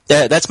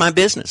 That's my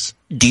business.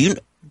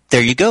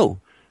 There you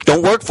go.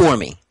 Don't work for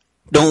me.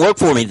 Don't work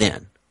for me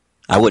then.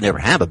 I would never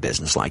have a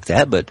business like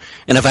that,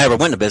 and if I ever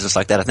went into business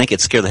like that, I think it'd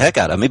scare the heck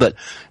out of me, but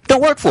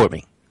don't work for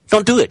me.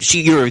 Don't do it.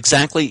 You're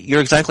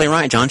exactly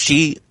right, John.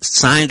 She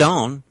signed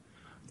on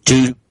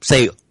to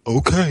say,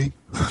 okay.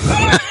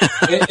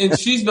 and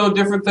she's no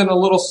different than a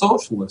little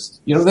socialist.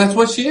 That's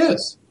what she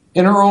is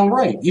in her own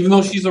right. Even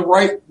though she's a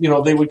right,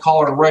 they would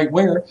call her a right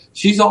winger,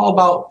 she's all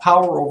about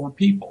power over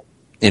people.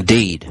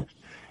 Indeed.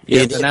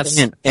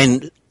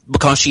 And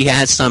because she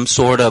has some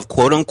sort of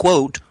quote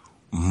unquote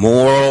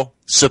moral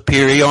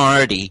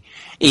superiority,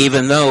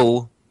 even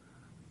though,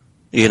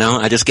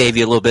 I just gave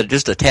you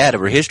just a tad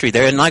of her history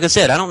there. And like I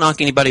said, I don't knock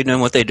anybody doing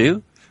what they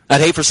do.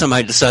 I'd hate for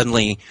somebody to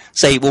suddenly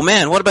say, well,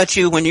 man, what about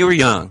you when you were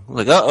young?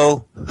 Like,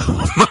 uh-oh.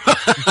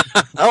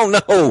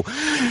 Oh, no.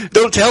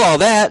 Don't tell all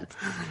that.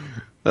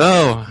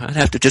 Oh, I'd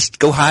have to just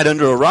go hide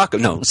under a rock.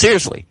 No,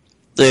 seriously.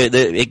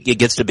 It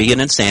gets to be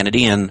an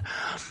insanity, and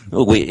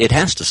it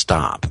has to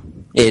stop.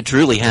 It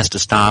truly has to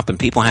stop, and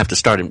people have to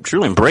start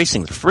truly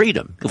embracing the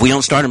freedom. If we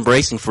don't start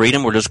embracing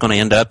freedom, we're just going to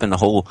end up in the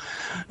whole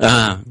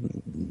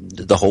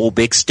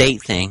big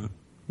state thing,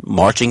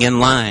 marching in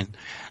line.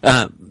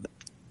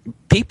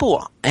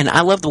 People, and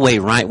I love the way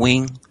right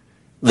wing,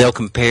 they'll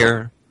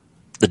compare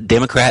the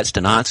Democrats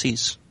to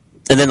Nazis,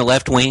 and then the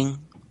left wing,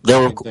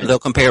 they'll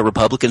compare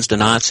Republicans to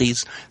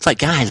Nazis. It's like,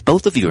 guys,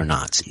 both of you are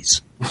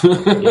Nazis.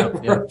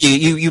 Yep.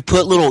 You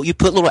put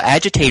little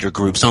agitator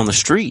groups on the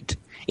street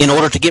in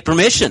order to get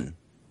permission.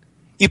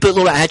 You put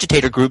little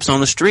agitator groups on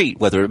the street,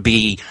 whether it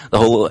be the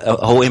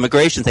whole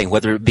immigration thing,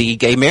 whether it be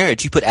gay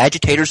marriage. You put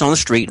agitators on the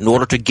street in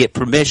order to get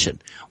permission.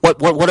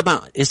 What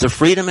about, is there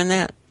freedom in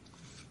that?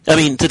 I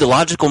mean, to the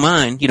logical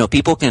mind,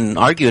 people can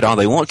argue it all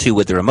they want to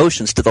with their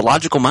emotions. To the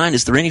logical mind,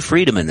 is there any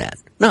freedom in that?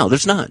 No,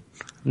 there's not.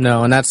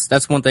 No, and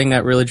that's one thing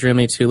that really drew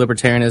me to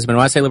libertarianism. And when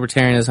I say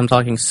libertarianism, I'm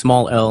talking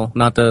small L,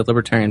 not the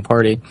Libertarian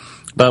Party,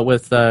 but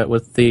with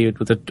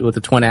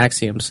the twin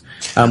axioms.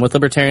 With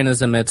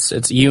libertarianism,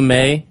 it's you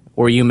may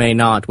or you may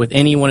not. With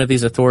any one of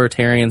these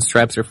authoritarian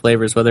stripes or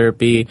flavors, whether it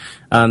be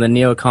the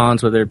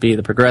neocons, whether it be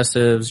the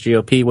progressives,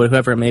 GOP,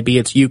 whoever it may be,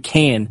 it's you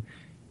can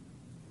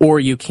or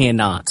you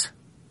cannot.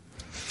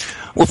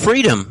 Well,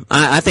 freedom,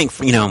 I think,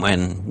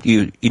 and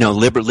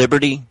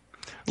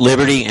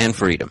liberty and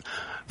freedom.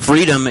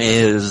 Freedom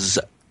is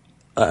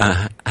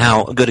a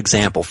good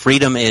example.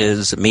 Freedom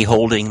is me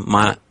holding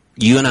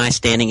you and I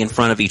standing in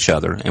front of each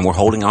other, and we're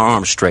holding our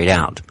arms straight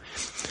out.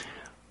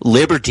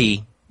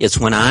 Liberty is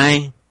when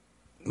I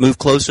move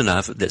close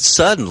enough that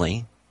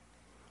suddenly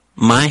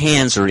my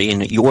hands are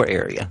in your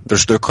area.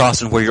 They're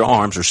crossing where your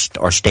arms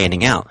are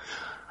standing out.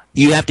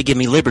 You have to give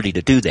me liberty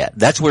to do that.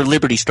 That's where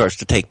liberty starts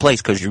to take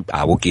place, because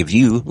I will give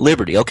you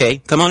liberty. Okay,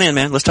 come on in,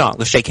 man. Let's talk.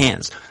 Let's shake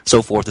hands.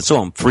 So forth and so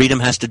on. Freedom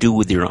has to do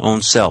with your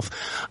own self.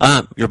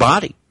 Your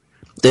body.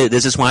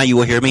 This is why you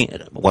will hear me.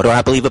 What do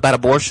I believe about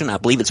abortion? I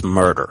believe it's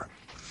murder.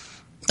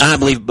 I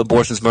believe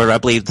abortion's murder. I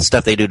believe the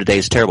stuff they do today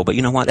is terrible. But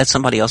you know what? That's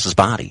somebody else's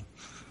body.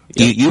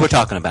 Yep. You were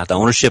talking about the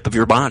ownership of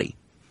your body.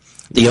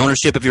 The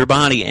ownership of your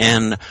body,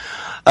 and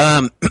a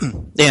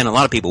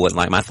lot of people wouldn't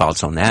like my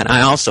thoughts on that.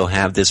 I also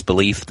have this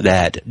belief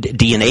that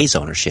DNA's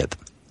ownership.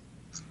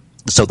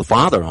 So the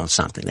father owns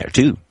something there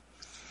too.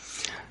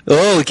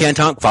 Oh, we can't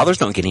talk. Fathers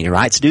don't get any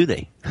rights, do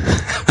they?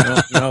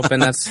 Nope, and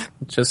that's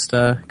just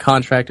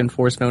contract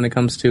enforcement when it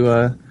comes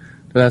to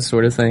that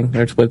sort of thing.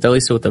 Or at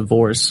least with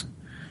divorce.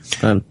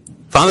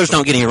 Fathers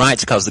don't get any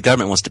rights because the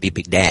government wants to be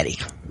Big Daddy.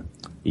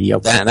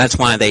 Yep. That's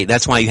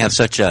why you have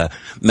such a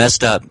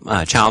messed up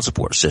child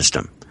support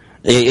system.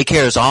 It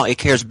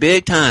cares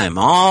big time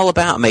all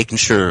about making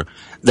sure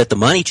that the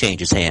money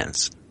changes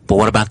hands. But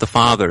what about the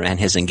father and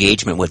his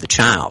engagement with the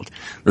child?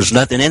 There's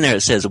nothing in there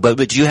that says,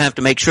 but you have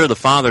to make sure the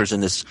father's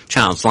in this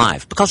child's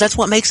life, because that's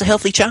what makes a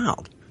healthy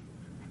child.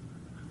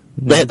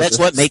 That's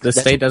what makes the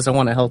state doesn't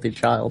want a healthy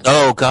child.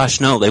 Oh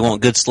gosh, no, they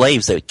want good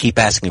slaves that keep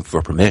asking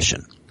for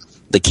permission.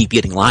 They keep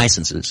getting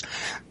licenses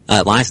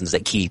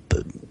that keep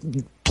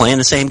playing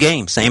the same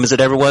game, same as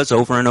it ever was,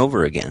 over and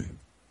over again.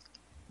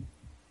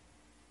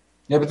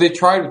 Yeah, but they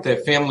tried with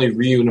that Family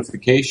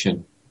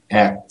Reunification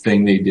Act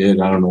thing they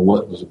did. I don't know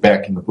what was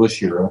back in the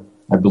Bush era,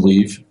 I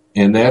believe,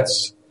 and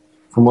that's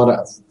from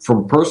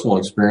personal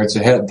experience.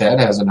 That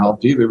hasn't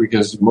helped either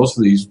because most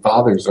of these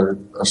fathers are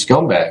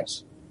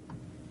scumbags.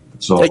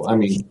 So I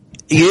mean,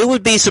 you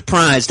would be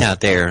surprised out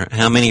there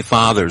how many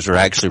fathers are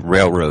actually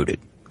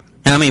railroaded.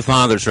 How many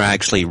fathers are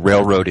actually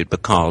railroaded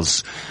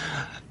because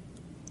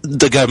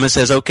the government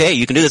says, "Okay,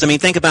 you can do this." I mean,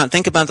 think about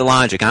the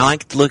logic. I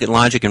like to look at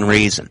logic and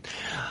reason.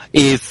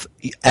 If,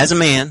 as a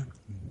man,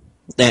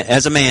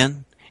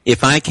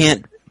 if I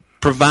can't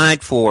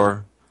provide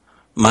for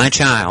my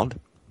child,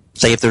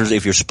 say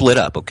if you're split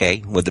up,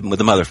 okay, with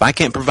the mother, if I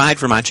can't provide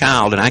for my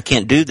child and I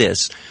can't do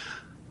this,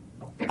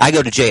 I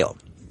go to jail.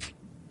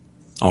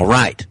 All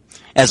right.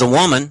 As a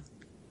woman,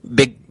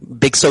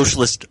 big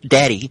socialist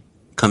daddy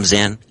comes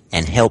in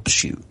and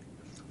helps you.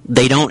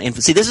 They don't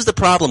see. This is the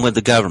problem with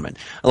the government.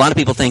 A lot of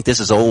people think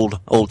this is old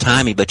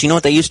timey, but you know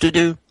what they used to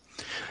do?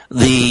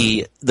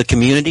 The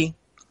community,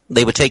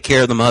 they would take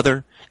care of the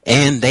mother,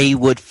 and they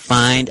would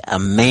find a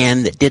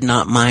man that did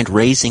not mind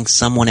raising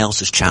someone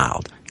else's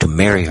child to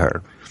marry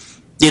her.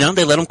 They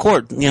let them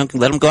court, let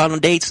them go out on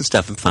dates and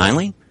stuff. And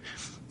finally,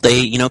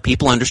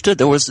 people understood.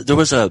 There was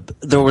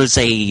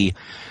a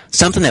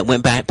something that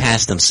went back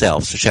past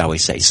themselves, shall we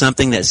say?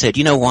 Something that said,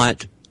 you know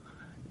what?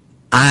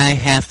 I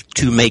have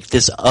to make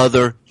this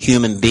other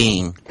human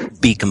being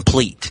be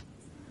complete.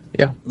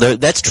 Yeah.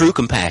 That's true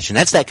compassion.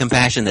 That's that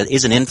compassion that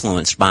isn't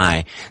influenced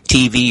by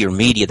TV or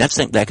media. That's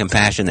that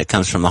compassion that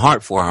comes from the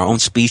heart for our own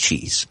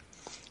species.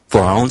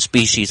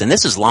 And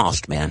this is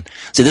lost, man.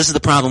 See, this is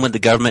the problem with the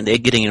government. They're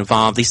getting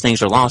involved. These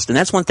things are lost. And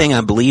that's one thing I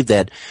believe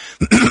that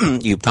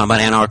you talk about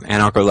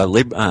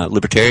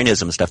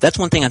anarcho-libertarianism and stuff. That's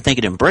one thing I think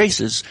it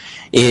embraces,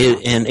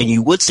 and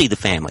you would see the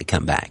family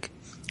come back.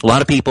 A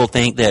lot of people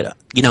think that,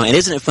 and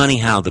isn't it funny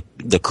how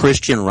the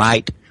Christian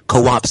right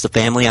co-ops the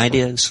family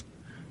ideas?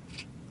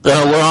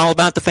 We're all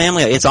about the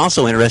family. It's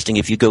also interesting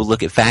if you go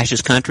look at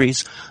fascist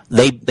countries,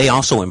 they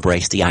also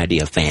embrace the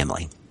idea of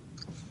family.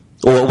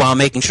 Or while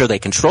making sure they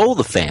control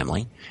the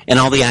family and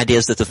all the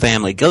ideas that the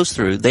family goes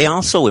through, they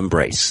also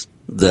embrace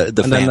the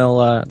family.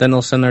 Then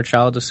they'll send their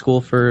child to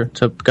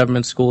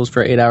government schools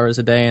for 8 hours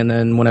a day, and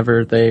then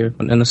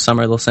in the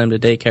summer they'll send them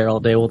to daycare all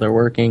day while they're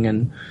working,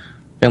 and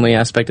family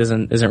aspect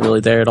isn't really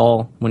there at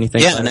all when you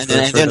think about it.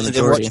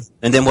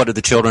 And then what do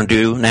the children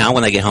do now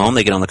when they get home?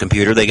 They get on the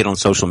computer, they get on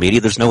social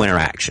media. There's no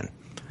interaction.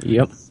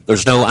 Yep.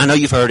 I know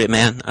you've heard it,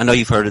 man. I know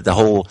you've heard it, the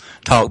whole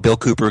talk Bill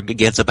Cooper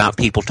gets about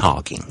people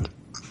talking.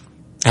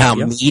 How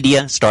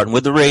media, starting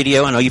with the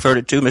radio, I know you've heard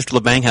it too, Mr.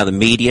 LeBang, how the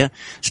media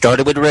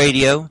started with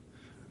radio,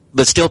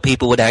 but still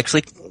people would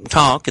actually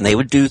talk and they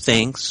would do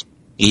things,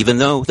 even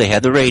though they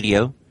had the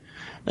radio.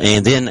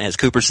 And then, as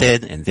Cooper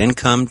said, and then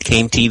came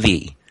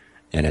TV.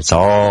 And it's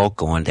all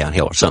going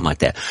downhill or something like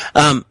that.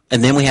 And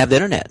then we have the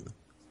internet.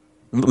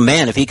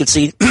 Man, if he could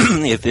see,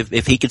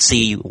 if he could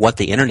see what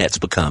the internet's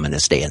become in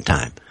this day and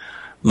time,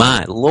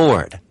 my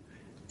Lord.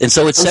 And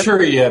so I'm sure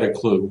he had a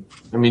clue.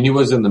 I mean, he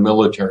was in the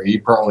military. He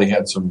probably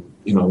had some,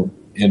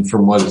 and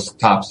from what is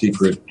top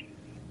secret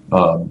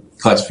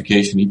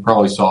classification, he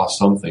probably saw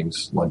some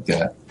things like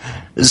that.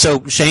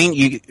 So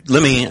Shane,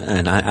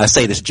 and I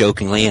say this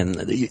jokingly, and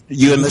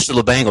you and Mr.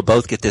 LeBang will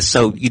both get this.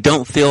 So you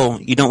don't feel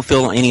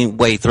any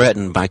way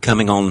threatened by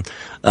coming on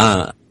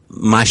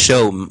my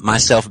show,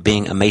 myself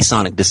being a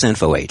Masonic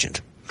disinfo agent.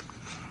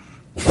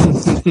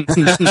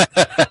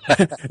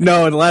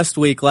 No, and the last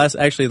 2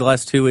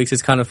 weeks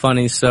is kind of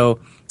funny. So,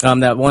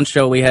 that one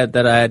show we had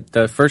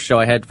the first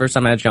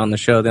time I had you on the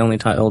show, the only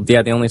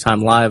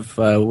time live,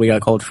 we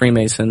got called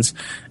Freemasons.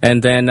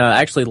 And then,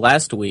 actually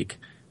last week,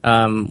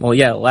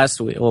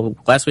 last week or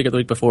the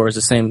week before was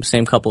the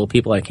same couple of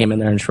people that came in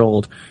there and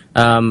trolled.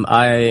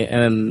 I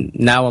am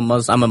now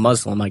I'm a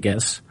Muslim, I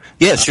guess.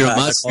 Yes, you're a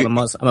Muslim.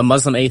 I'm a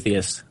Muslim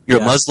atheist. You're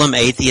a Muslim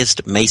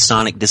atheist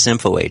Masonic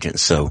disinfo agent.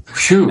 So,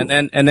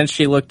 and then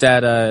she looked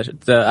at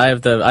I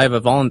have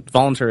a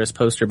voluntarist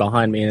poster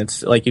behind me, and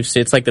it's like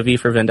it's like the V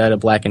for Vendetta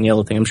black and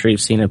yellow thing. I'm sure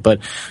you've seen it, but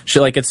she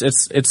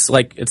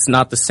it's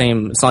not the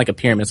same. It's not like a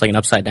pyramid. It's like an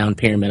upside down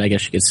pyramid, I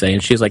guess you could say.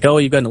 And she's like, "Oh,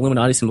 you've got an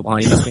Illuminati symbol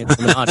behind you. You must be an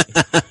Illuminati."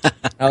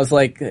 I was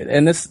like,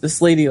 and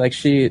this lady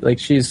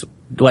she's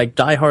like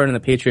diehard in the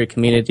patriot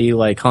community,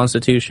 like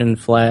Constitution,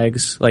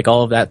 flags, like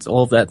all of that.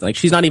 Like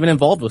she's not even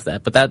involved with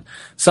that, but that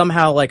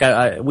somehow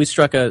we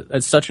struck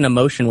such an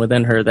emotion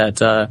within her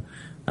that I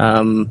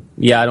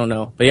don't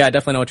know, but I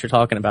definitely know what you're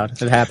talking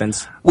about. It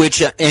happens.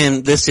 Which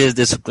and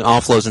this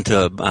all flows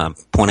into a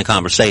point of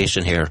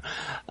conversation here.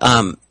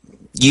 I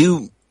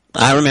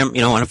remember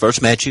when I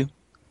first met you,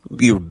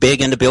 you were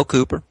big into Bill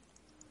Cooper,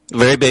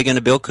 very big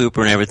into Bill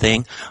Cooper and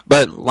everything.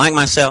 But like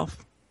myself,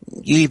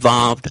 you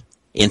evolved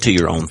into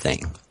your own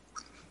thing.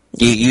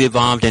 You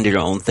evolved into your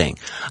own thing.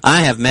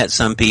 I have met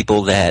some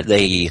people that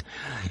they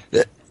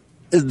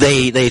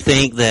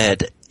think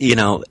that,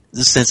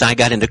 since I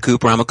got into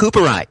Cooper, I'm a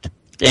Cooperite.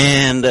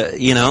 And,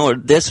 or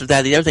this or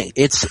that, the other thing.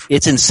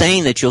 It's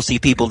insane that you'll see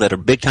people that are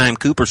big time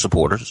Cooper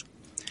supporters.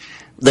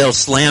 They'll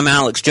slam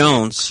Alex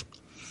Jones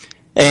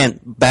and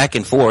back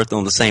and forth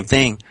on the same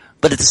thing.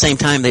 But at the same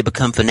time, they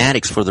become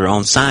fanatics for their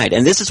own side.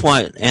 And this is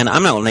why, and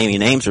I'm not naming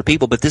names or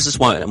people, but this is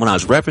why when I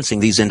was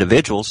referencing these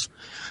individuals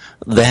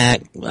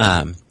that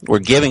were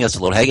giving us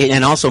a little hate,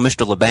 and also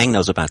Mr. LeBang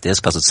knows about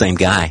this because it's the same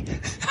guy.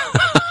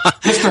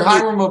 Mr.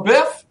 Hiram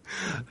Abiff?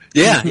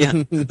 Yeah,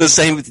 the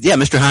same. Yeah,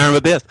 Mr. Hiram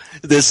Abiff.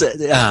 This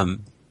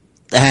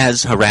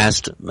has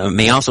harassed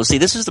me also. See,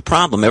 this is the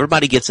problem.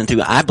 Everybody gets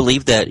into. I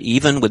believe that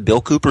even with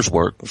Bill Cooper's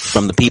work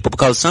from the people,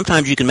 because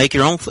sometimes you can make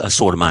your own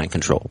sort of mind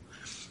control.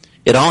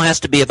 It all has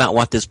to be about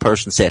what this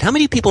person said. How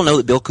many people know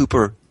that Bill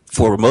Cooper,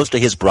 for most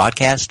of his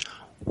broadcast,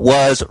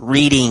 was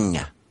reading?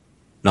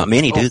 Not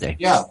many, do they?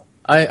 Yeah.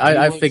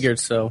 I figured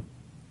so.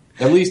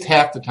 At least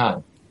half the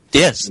time.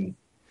 Yes.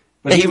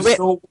 But he was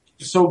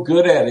so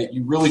good at it,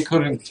 you really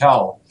couldn't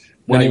tell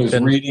when he was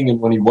reading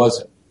and when he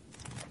wasn't.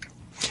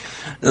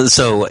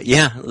 So,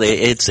 yeah,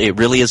 it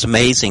really is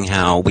amazing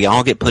how we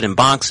all get put in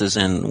boxes.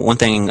 And one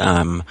thing,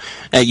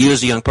 you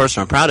as a young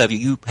person, I'm proud of you.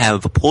 You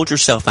have pulled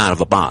yourself out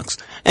of a box.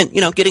 And,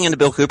 getting into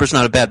Bill Cooper's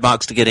not a bad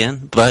box to get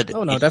in, but...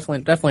 Oh, no,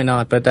 definitely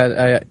not. But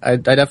I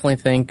definitely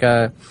think,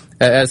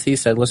 as he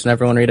said, listen,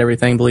 everyone, read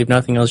everything, believe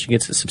nothing else, you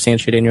get to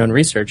substantiate in your own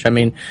research. I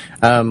mean,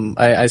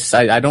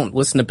 I don't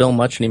listen to Bill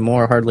much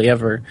anymore, hardly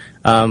ever.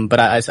 But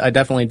I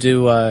definitely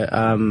do,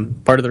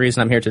 part of the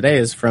reason I'm here today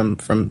is from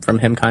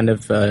him kind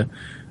of,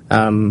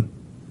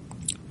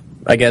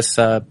 I guess,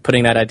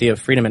 putting that idea of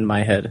freedom in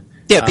my head.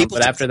 Yeah,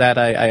 but after that,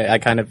 I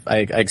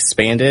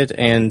expanded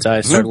and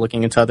I started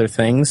looking into other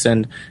things,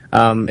 and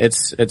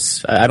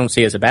it's I don't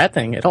see it as a bad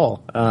thing at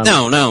all.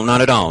 No,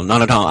 not at all,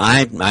 not at all.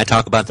 I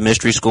talk about the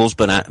mystery schools,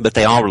 but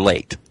they all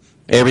relate.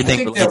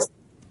 Everything.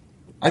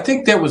 I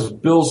think that was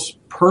Bill's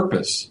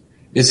purpose.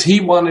 Is he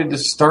wanted to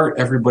start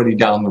everybody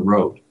down the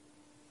road.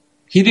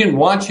 He didn't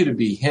want you to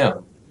be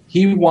him.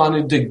 He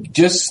wanted to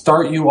just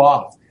start you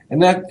off.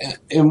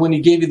 And when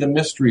he gave you the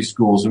mystery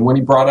schools and when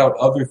he brought out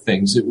other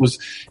things,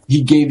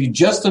 he gave you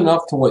just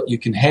enough to what you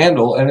can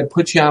handle, and it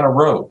puts you on a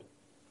road.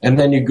 And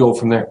then you go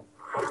from there.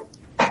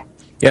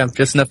 Yeah,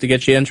 just enough to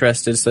get you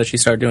interested so that you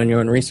start doing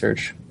your own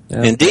research.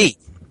 Yeah. Indeed.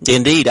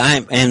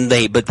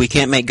 But we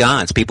can't make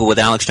gods. People with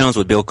Alex Jones,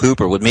 with Bill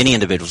Cooper, with many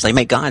individuals, they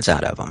make gods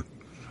out of them.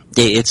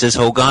 It's this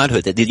whole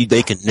godhood that you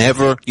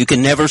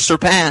can never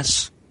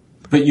surpass.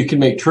 But you can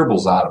make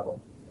tribbles out of them.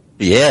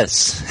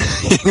 Yes,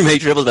 you can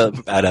make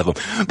tribbles out of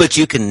them, but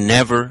you can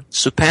never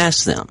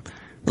surpass them.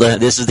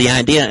 This is the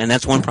idea, and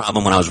that's one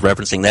problem when I was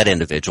referencing that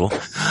individual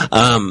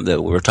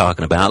that we were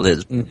talking about,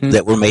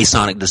 that were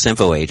Masonic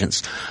disinfo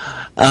agents.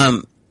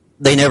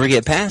 They never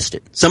get past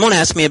it. Someone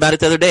asked me about it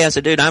the other day. I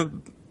said, dude,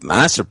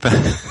 I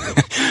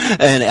surpass,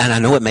 and I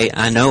know it may.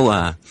 I know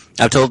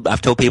I've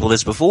told people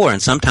this before,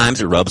 and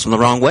sometimes it rubs them the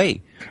wrong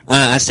way.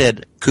 I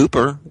said,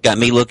 Cooper got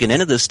me looking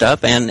into this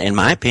stuff, and in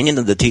my opinion,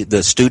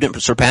 the student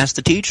surpassed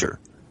the teacher.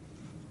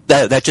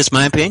 That's just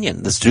my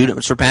opinion. The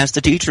student surpassed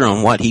the teacher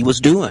on what he was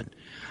doing.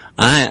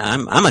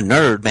 I'm a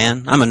nerd,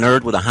 man. I'm a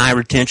nerd with a high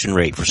retention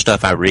rate for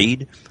stuff I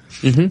read.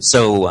 Mm-hmm.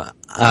 So,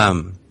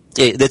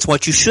 that's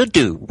what you should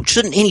do.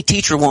 Shouldn't any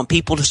teacher want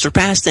people to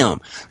surpass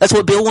them? That's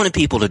what Bill wanted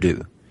people to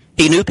do.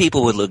 He knew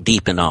people would look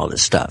deep into all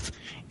this stuff.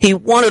 He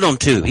wanted them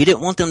to. He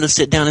didn't want them to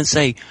sit down and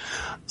say,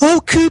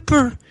 "Oh,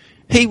 Cooper,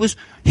 he was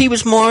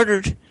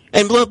martyred,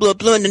 and blah, blah,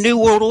 blah, and the New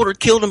World Order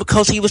killed him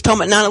because he was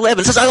talking about 9/11.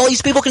 That's all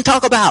these people can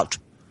talk about.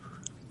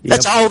 Yep.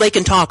 That's all they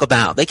can talk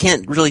about. They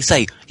can't really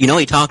say,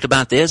 he talked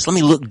about this. Let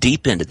me look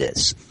deep into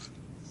this.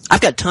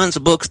 I've got tons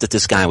of books that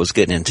this guy was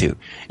getting into,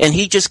 and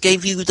he just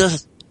gave you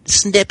the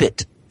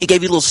snippet. He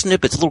gave you little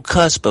snippets, a little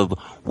cusp of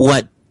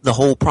what the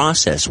whole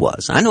process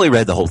was. I know he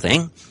read the whole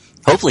thing.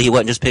 Hopefully he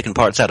wasn't just picking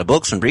parts out of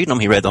books and reading them.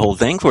 He read the whole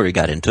thing before he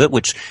got into it,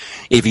 which,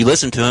 if you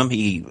listen to him,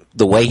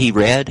 the way he'd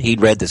read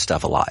this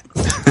stuff a lot.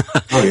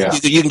 Oh, yeah.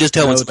 You can just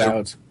tell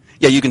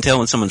you can tell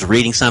when someone's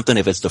reading something,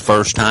 if it's the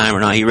first time or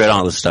not. He read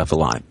all this stuff a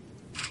lot.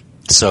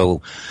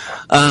 So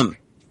I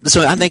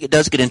think it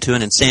does get into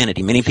an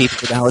insanity. Many people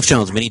with Alex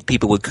Jones, many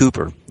people with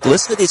Cooper.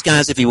 Listen to these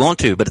guys if you want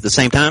to, but at the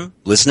same time,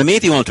 listen to me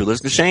if you want to.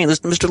 Listen to Shane,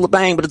 listen to Mr.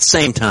 LeBang, but at the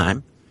same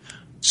time,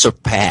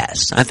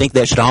 surpass. I think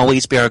that should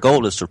always be our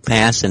goal, to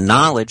surpass in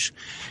knowledge,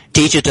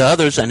 teach it to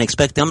others, and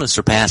expect them to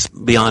surpass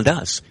beyond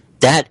us.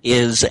 That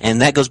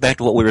goes back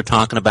to what we were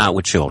talking about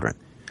with children.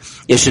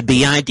 It should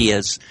be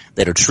ideas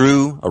that are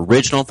true,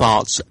 original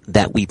thoughts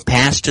that we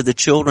pass to the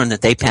children,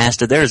 that they pass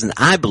to theirs. And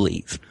I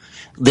believe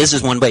this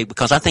is one way,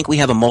 because I think we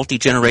have a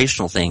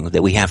multi-generational thing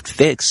that we have to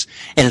fix,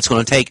 and it's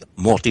going to take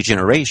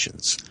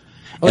multi-generations.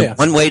 And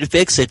one way to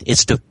fix it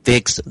is to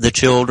fix the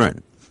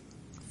children.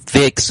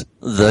 Fix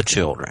the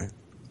children.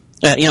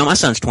 My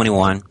son's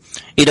 21.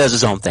 He does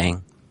his own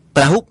thing.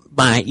 But I hope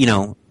by,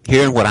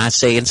 hearing what I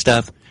say and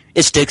stuff,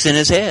 it sticks in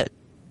his head.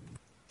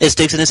 It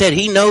sticks in his head.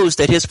 He knows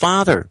that his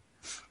father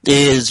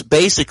is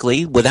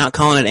basically, without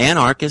calling it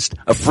anarchist,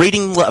 a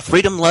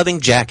freedom-loving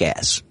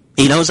jackass.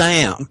 He knows I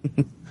am.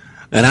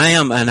 And I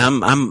am, and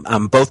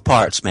I'm both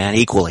parts, man,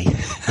 equally.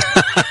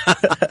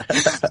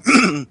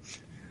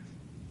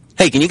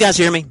 Hey, can you guys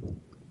hear me?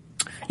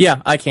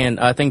 Yeah, I can.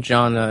 I think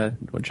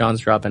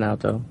John's dropping out,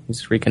 though.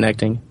 He's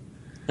reconnecting.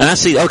 And I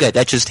see. Okay,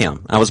 that's just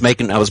him. I was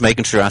making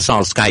sure I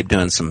saw Skype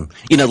doing some,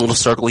 little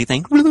circly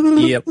thing.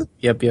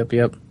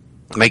 Yep.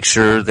 Make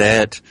sure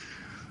that.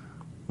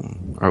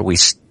 Are we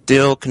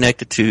still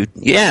connected to?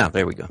 Yeah,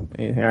 there we go.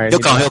 Yeah, all right, He'll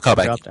call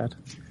back. That.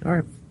 All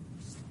right.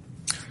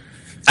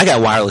 I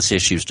got wireless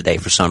issues today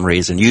for some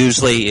reason.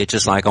 Usually it's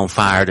just like on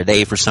fire.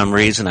 Today for some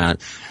reason I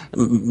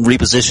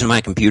repositioned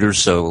my computer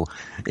so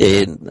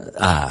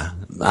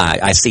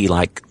I see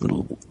like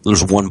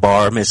there's one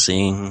bar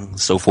missing,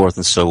 so forth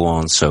and so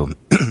on. So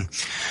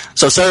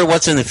sir,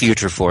 what's in the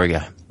future for you?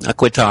 I'll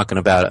quit talking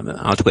about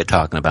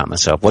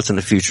myself. What's in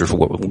the future for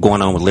what's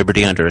going on with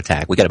Liberty Under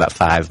Attack? We got about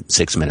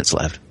 5-6 minutes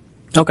left.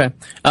 Okay.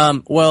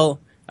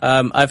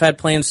 I've had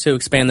plans to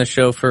expand the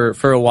show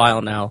for a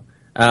while now.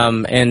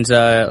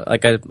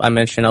 Like I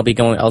mentioned, I'll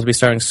be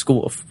starting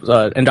school,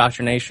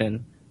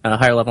 indoctrination,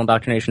 higher level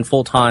indoctrination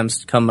full time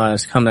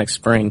come next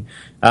spring.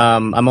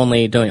 I'm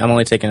only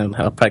taking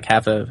like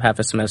half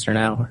a semester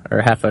now,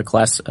 or half a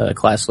class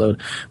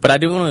load, but I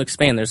do want to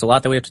expand. There's a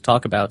lot that we have to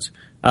talk about.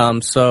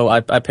 So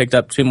I picked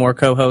up 2 more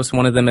co-hosts.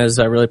 One of them is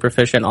really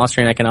proficient in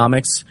Austrian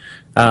economics,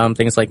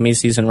 things like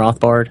Mises and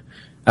Rothbard.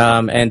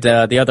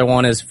 The other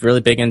one is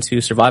really big into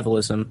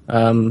survivalism.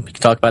 We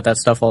can talk about that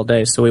stuff all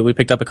day. So we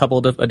picked up a couple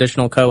of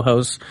additional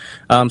co-hosts,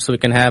 so we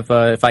can have,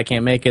 if I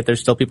can't make it,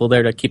 there's still people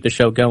there to keep the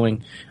show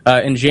going.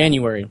 In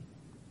January,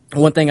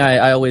 one thing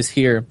I always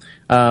hear,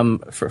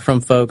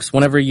 from folks,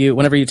 whenever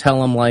you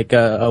tell them like,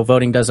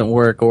 voting doesn't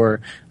work,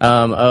 or,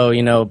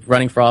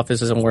 running for office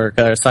doesn't work,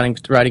 writing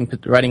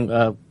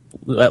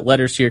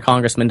letters to your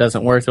congressman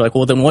doesn't work, they're like,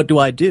 well, then what do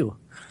I do?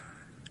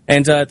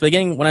 And at the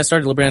beginning, when I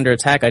started Liberty Under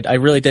Attack, I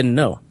really didn't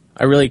know.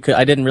 I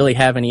didn't really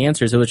have any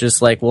answers. It was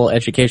just like, well,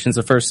 education's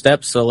the first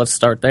step, so let's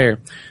start there.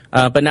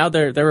 But now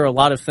there are a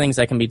lot of things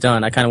that can be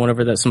done. I kind of went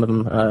over some of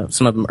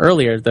them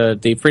earlier.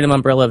 The Freedom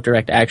Umbrella of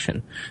Direct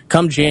Action.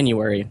 Come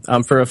January,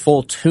 for a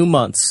full 2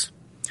 months,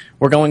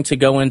 we're going to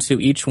go into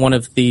each one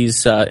of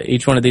these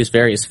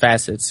various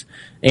facets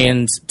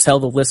and tell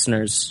the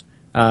listeners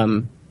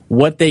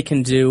what they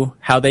can do,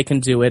 how they can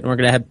do it. And we're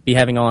going to be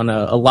having on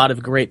a lot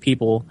of great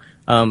people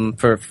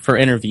for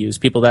interviews,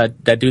 people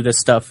that do this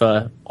stuff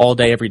all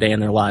day, every day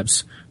in their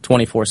lives,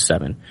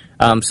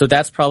 24/7. So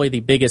that's probably the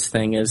biggest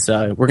thing is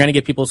we're going to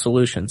give people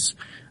solutions.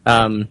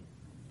 Now,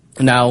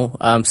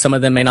 some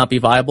of them may not be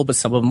viable, but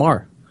some of them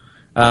are.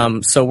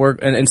 So we're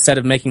instead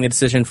of making the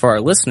decision for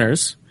our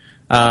listeners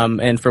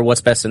and for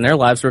what's best in their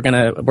lives, we're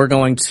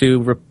going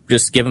to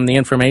just give them the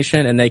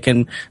information, and they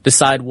can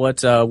decide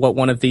what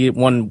one or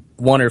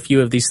a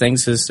few of these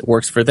things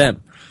works for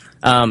them.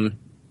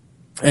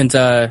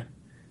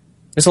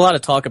 There's a lot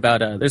of talk about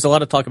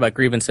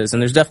grievances,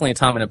 and there's definitely a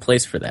time and a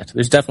place for that.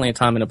 There's definitely a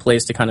time and a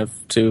place to kind of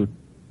to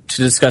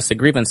discuss the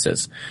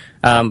grievances,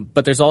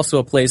 but there's also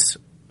a place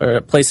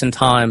and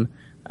time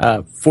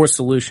for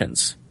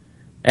solutions,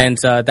 and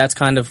that's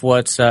kind of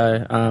what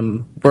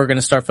we're going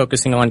to start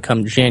focusing on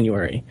come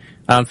January.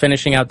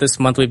 Finishing out this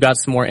month, we've got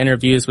some more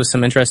interviews with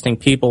some interesting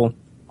people.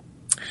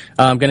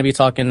 I'm going to be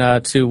talking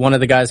to one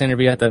of the guys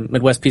interviewed at the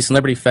Midwest Peace and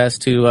Liberty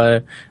Fest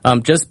who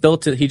just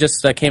built it. He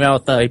just came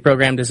out with he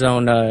programmed his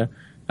own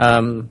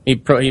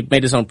he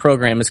made his own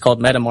program. It's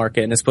called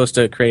MetaMarket, and it's supposed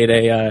to create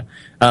a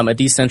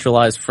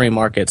decentralized free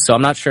market. So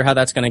I'm not sure how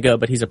that's going to go,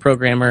 but he's a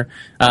programmer.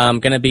 I'm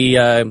going to be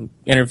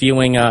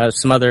interviewing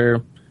some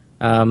other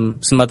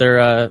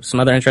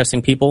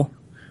interesting people.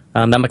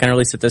 I'm not going to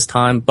release at this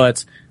time,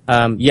 but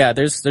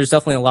there's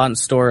definitely a lot in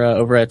store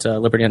over at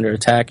Liberty Under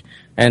Attack.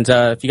 And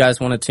if you guys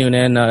want to tune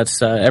in,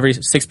 it's every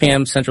 6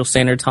 p.m. Central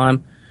Standard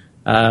Time,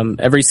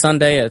 every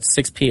Sunday at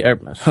 6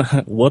 p.m. at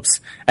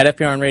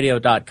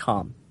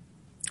FPRonradio.com.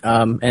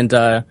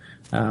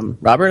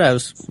 Robert, it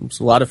was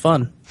a lot of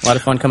fun. A lot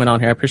of fun coming on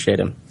here. I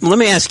appreciate it. Let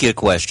me ask you a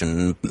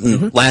question.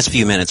 Mm-hmm. Last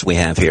few minutes we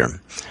have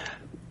here.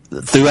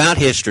 Throughout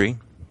history,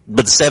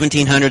 but the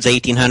 1700s,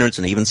 1800s,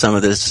 and even some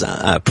of this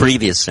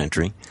previous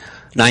century,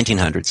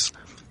 1900s,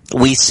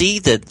 we see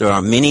that there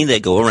are many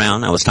that go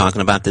around. I was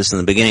talking about this in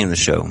the beginning of the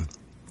show.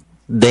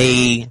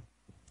 They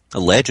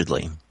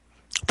allegedly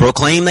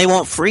proclaim they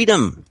want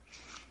freedom,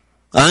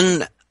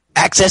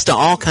 access to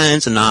all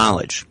kinds of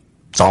knowledge.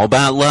 It's all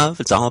about love.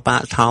 It's all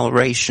about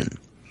toleration.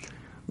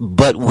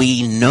 But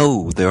we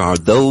know there are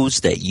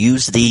those that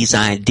use these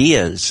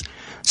ideas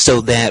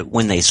so that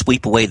when they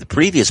sweep away the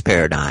previous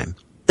paradigm,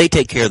 they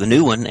take care of the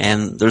new one,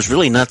 and there's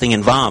really nothing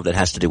involved that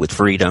has to do with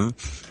freedom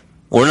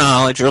or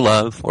knowledge or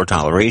love or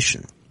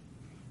toleration.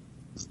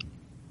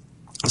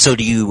 So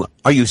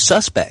are you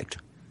suspect?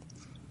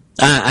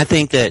 I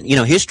think that,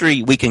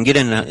 history, we can get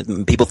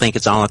in, people think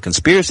it's all a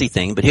conspiracy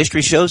thing, but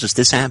history shows us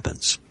this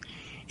happens.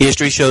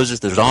 History shows us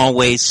there's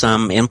always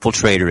some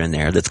infiltrator in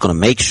there that's going to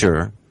make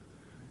sure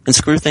and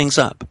screw things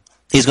up.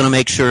 He's going to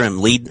make sure and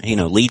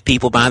lead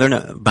people by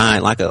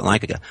like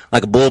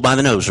a bull by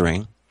the nose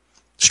ring,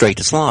 straight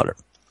to slaughter.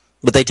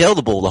 But they tell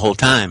the bull the whole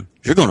time,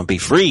 you're going to be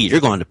free,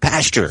 you're going to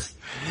pasture.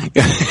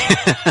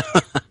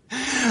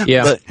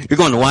 Yeah. But you're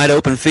going to wide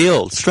open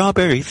fields,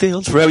 strawberry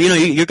fields forever.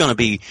 You're going to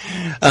be,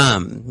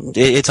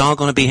 it's all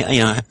going to be,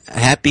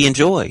 happy and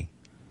joy.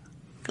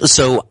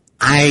 So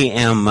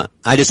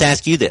I just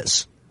ask you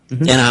this.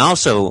 Mm-hmm. And I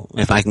also,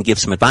 if I can give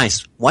some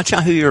advice, watch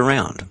out who you're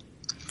around.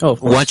 Oh,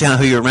 watch out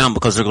who you're around,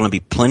 because there are going to be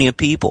plenty of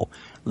people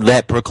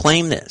that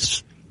proclaim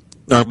this.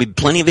 There will be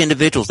plenty of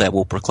individuals that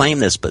will proclaim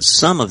this, but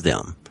some of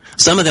them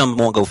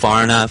won't go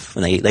far enough,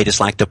 and they just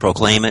like to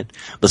proclaim it.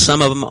 But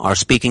some of them are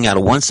speaking out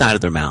of one side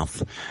of their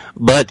mouth.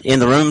 But in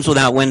the rooms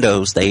without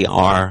windows, they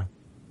are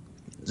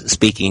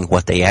speaking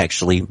what they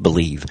actually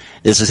believe.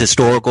 This is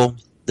historical.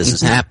 This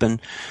has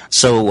happened.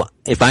 So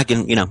if I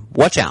can,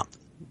 watch out.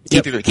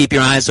 Keep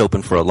your eyes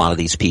open for a lot of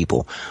these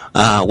people.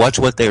 Watch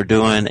what they're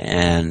doing,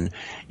 and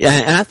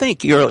I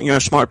think you're a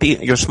smart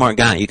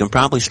guy. You can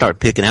probably start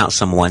picking out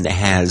someone that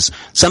has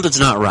something's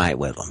not right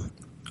with them.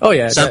 Oh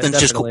yeah, something's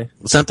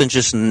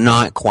just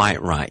not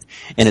quite right,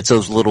 and it's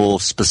those little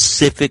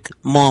specific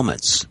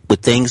moments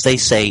with things they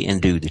say and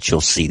do that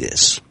you'll see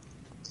this.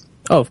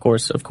 Oh, of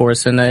course,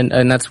 and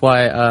that's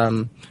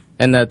why.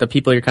 And the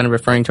people you're kind of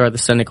referring to are the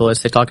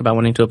syndicalists. They talk about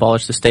wanting to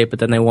abolish the state, but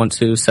then they want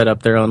to set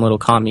up their own little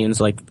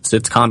communes. Like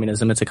it's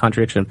communism. It's a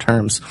contradiction of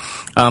terms.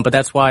 But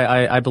that's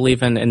why I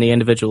believe in the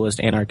individualist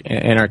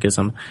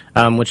anarchism,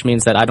 which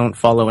means that I don't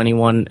follow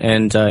anyone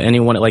and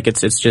anyone. Like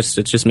it's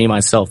just me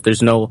myself.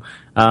 There's no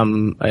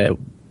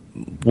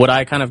what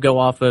I kind of go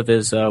off of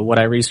is what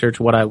I research,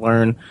 what I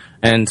learn,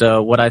 and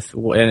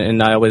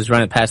and I always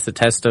run it past the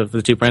test of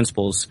the two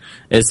principles: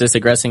 is this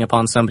aggressing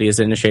upon somebody as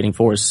an initiating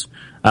force,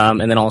 and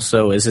then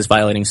also is this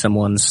violating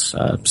someone's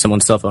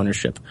self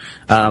ownership.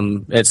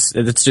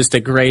 It's just a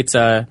great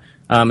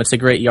it's a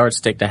great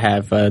yardstick to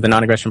have the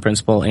non-aggression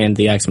principle and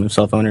the axiom of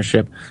self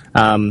ownership.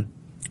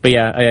 But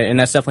yeah, and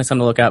that's definitely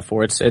something to look out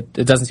for. It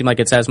doesn't seem like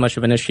it's as much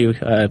of an issue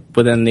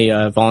within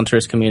the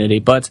voluntarist community,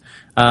 but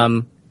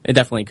it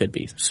definitely could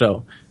be.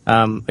 So,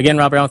 again,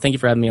 Robert, I want to thank you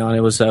for having me on. It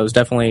was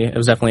definitely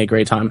a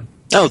great time.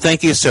 Oh,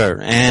 thank you, sir.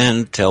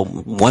 And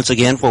once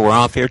again, before we're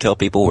off here, tell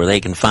people where they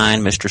can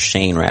find Mr.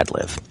 Shane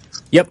Radliff.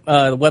 Yep,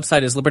 the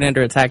website is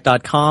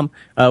libertyunderattack.com.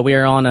 We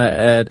are on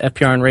at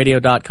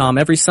fprnradio.com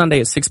every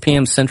Sunday at 6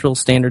 p.m. Central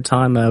Standard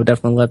Time. I would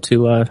definitely love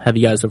to have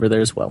you guys over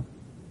there as well.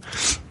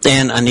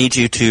 And I need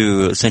you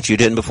to, since you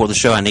didn't before the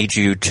show, I need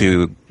you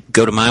to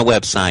go to my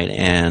website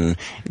and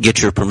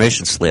get your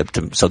permission slip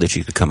so that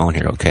you could come on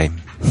here. Okay.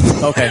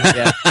 Okay.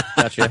 Yeah.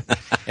 Gotcha.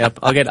 Yep.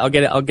 I'll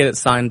get it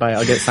signed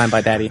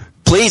by Daddy.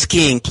 Please,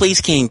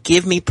 King,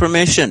 give me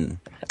permission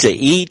to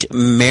eat,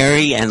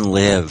 marry, and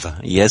live.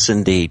 Yes,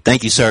 indeed.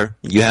 Thank you, sir.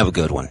 You have a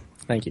good one.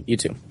 Thank you. You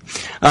too.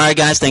 All right,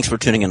 guys. Thanks for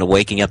tuning in to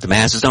Waking Up the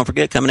Masses. Don't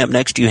forget, coming up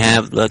next, you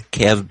have the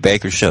Kev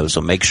Baker Show.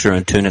 So make sure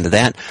and tune into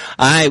that.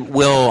 I'm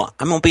going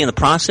to be in the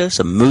process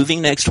of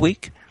moving next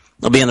week.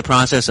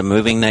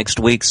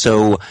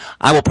 So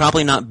I will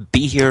probably not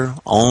be here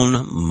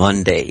on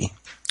Monday.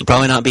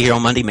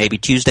 Maybe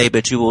Tuesday,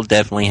 but you will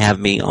definitely have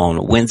me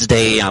on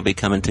Wednesday. I'll be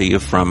coming to you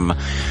from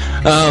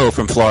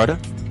Florida.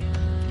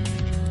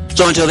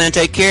 So until then,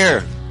 take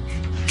care.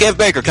 Kev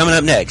Baker coming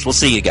up next. We'll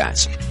see you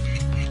guys.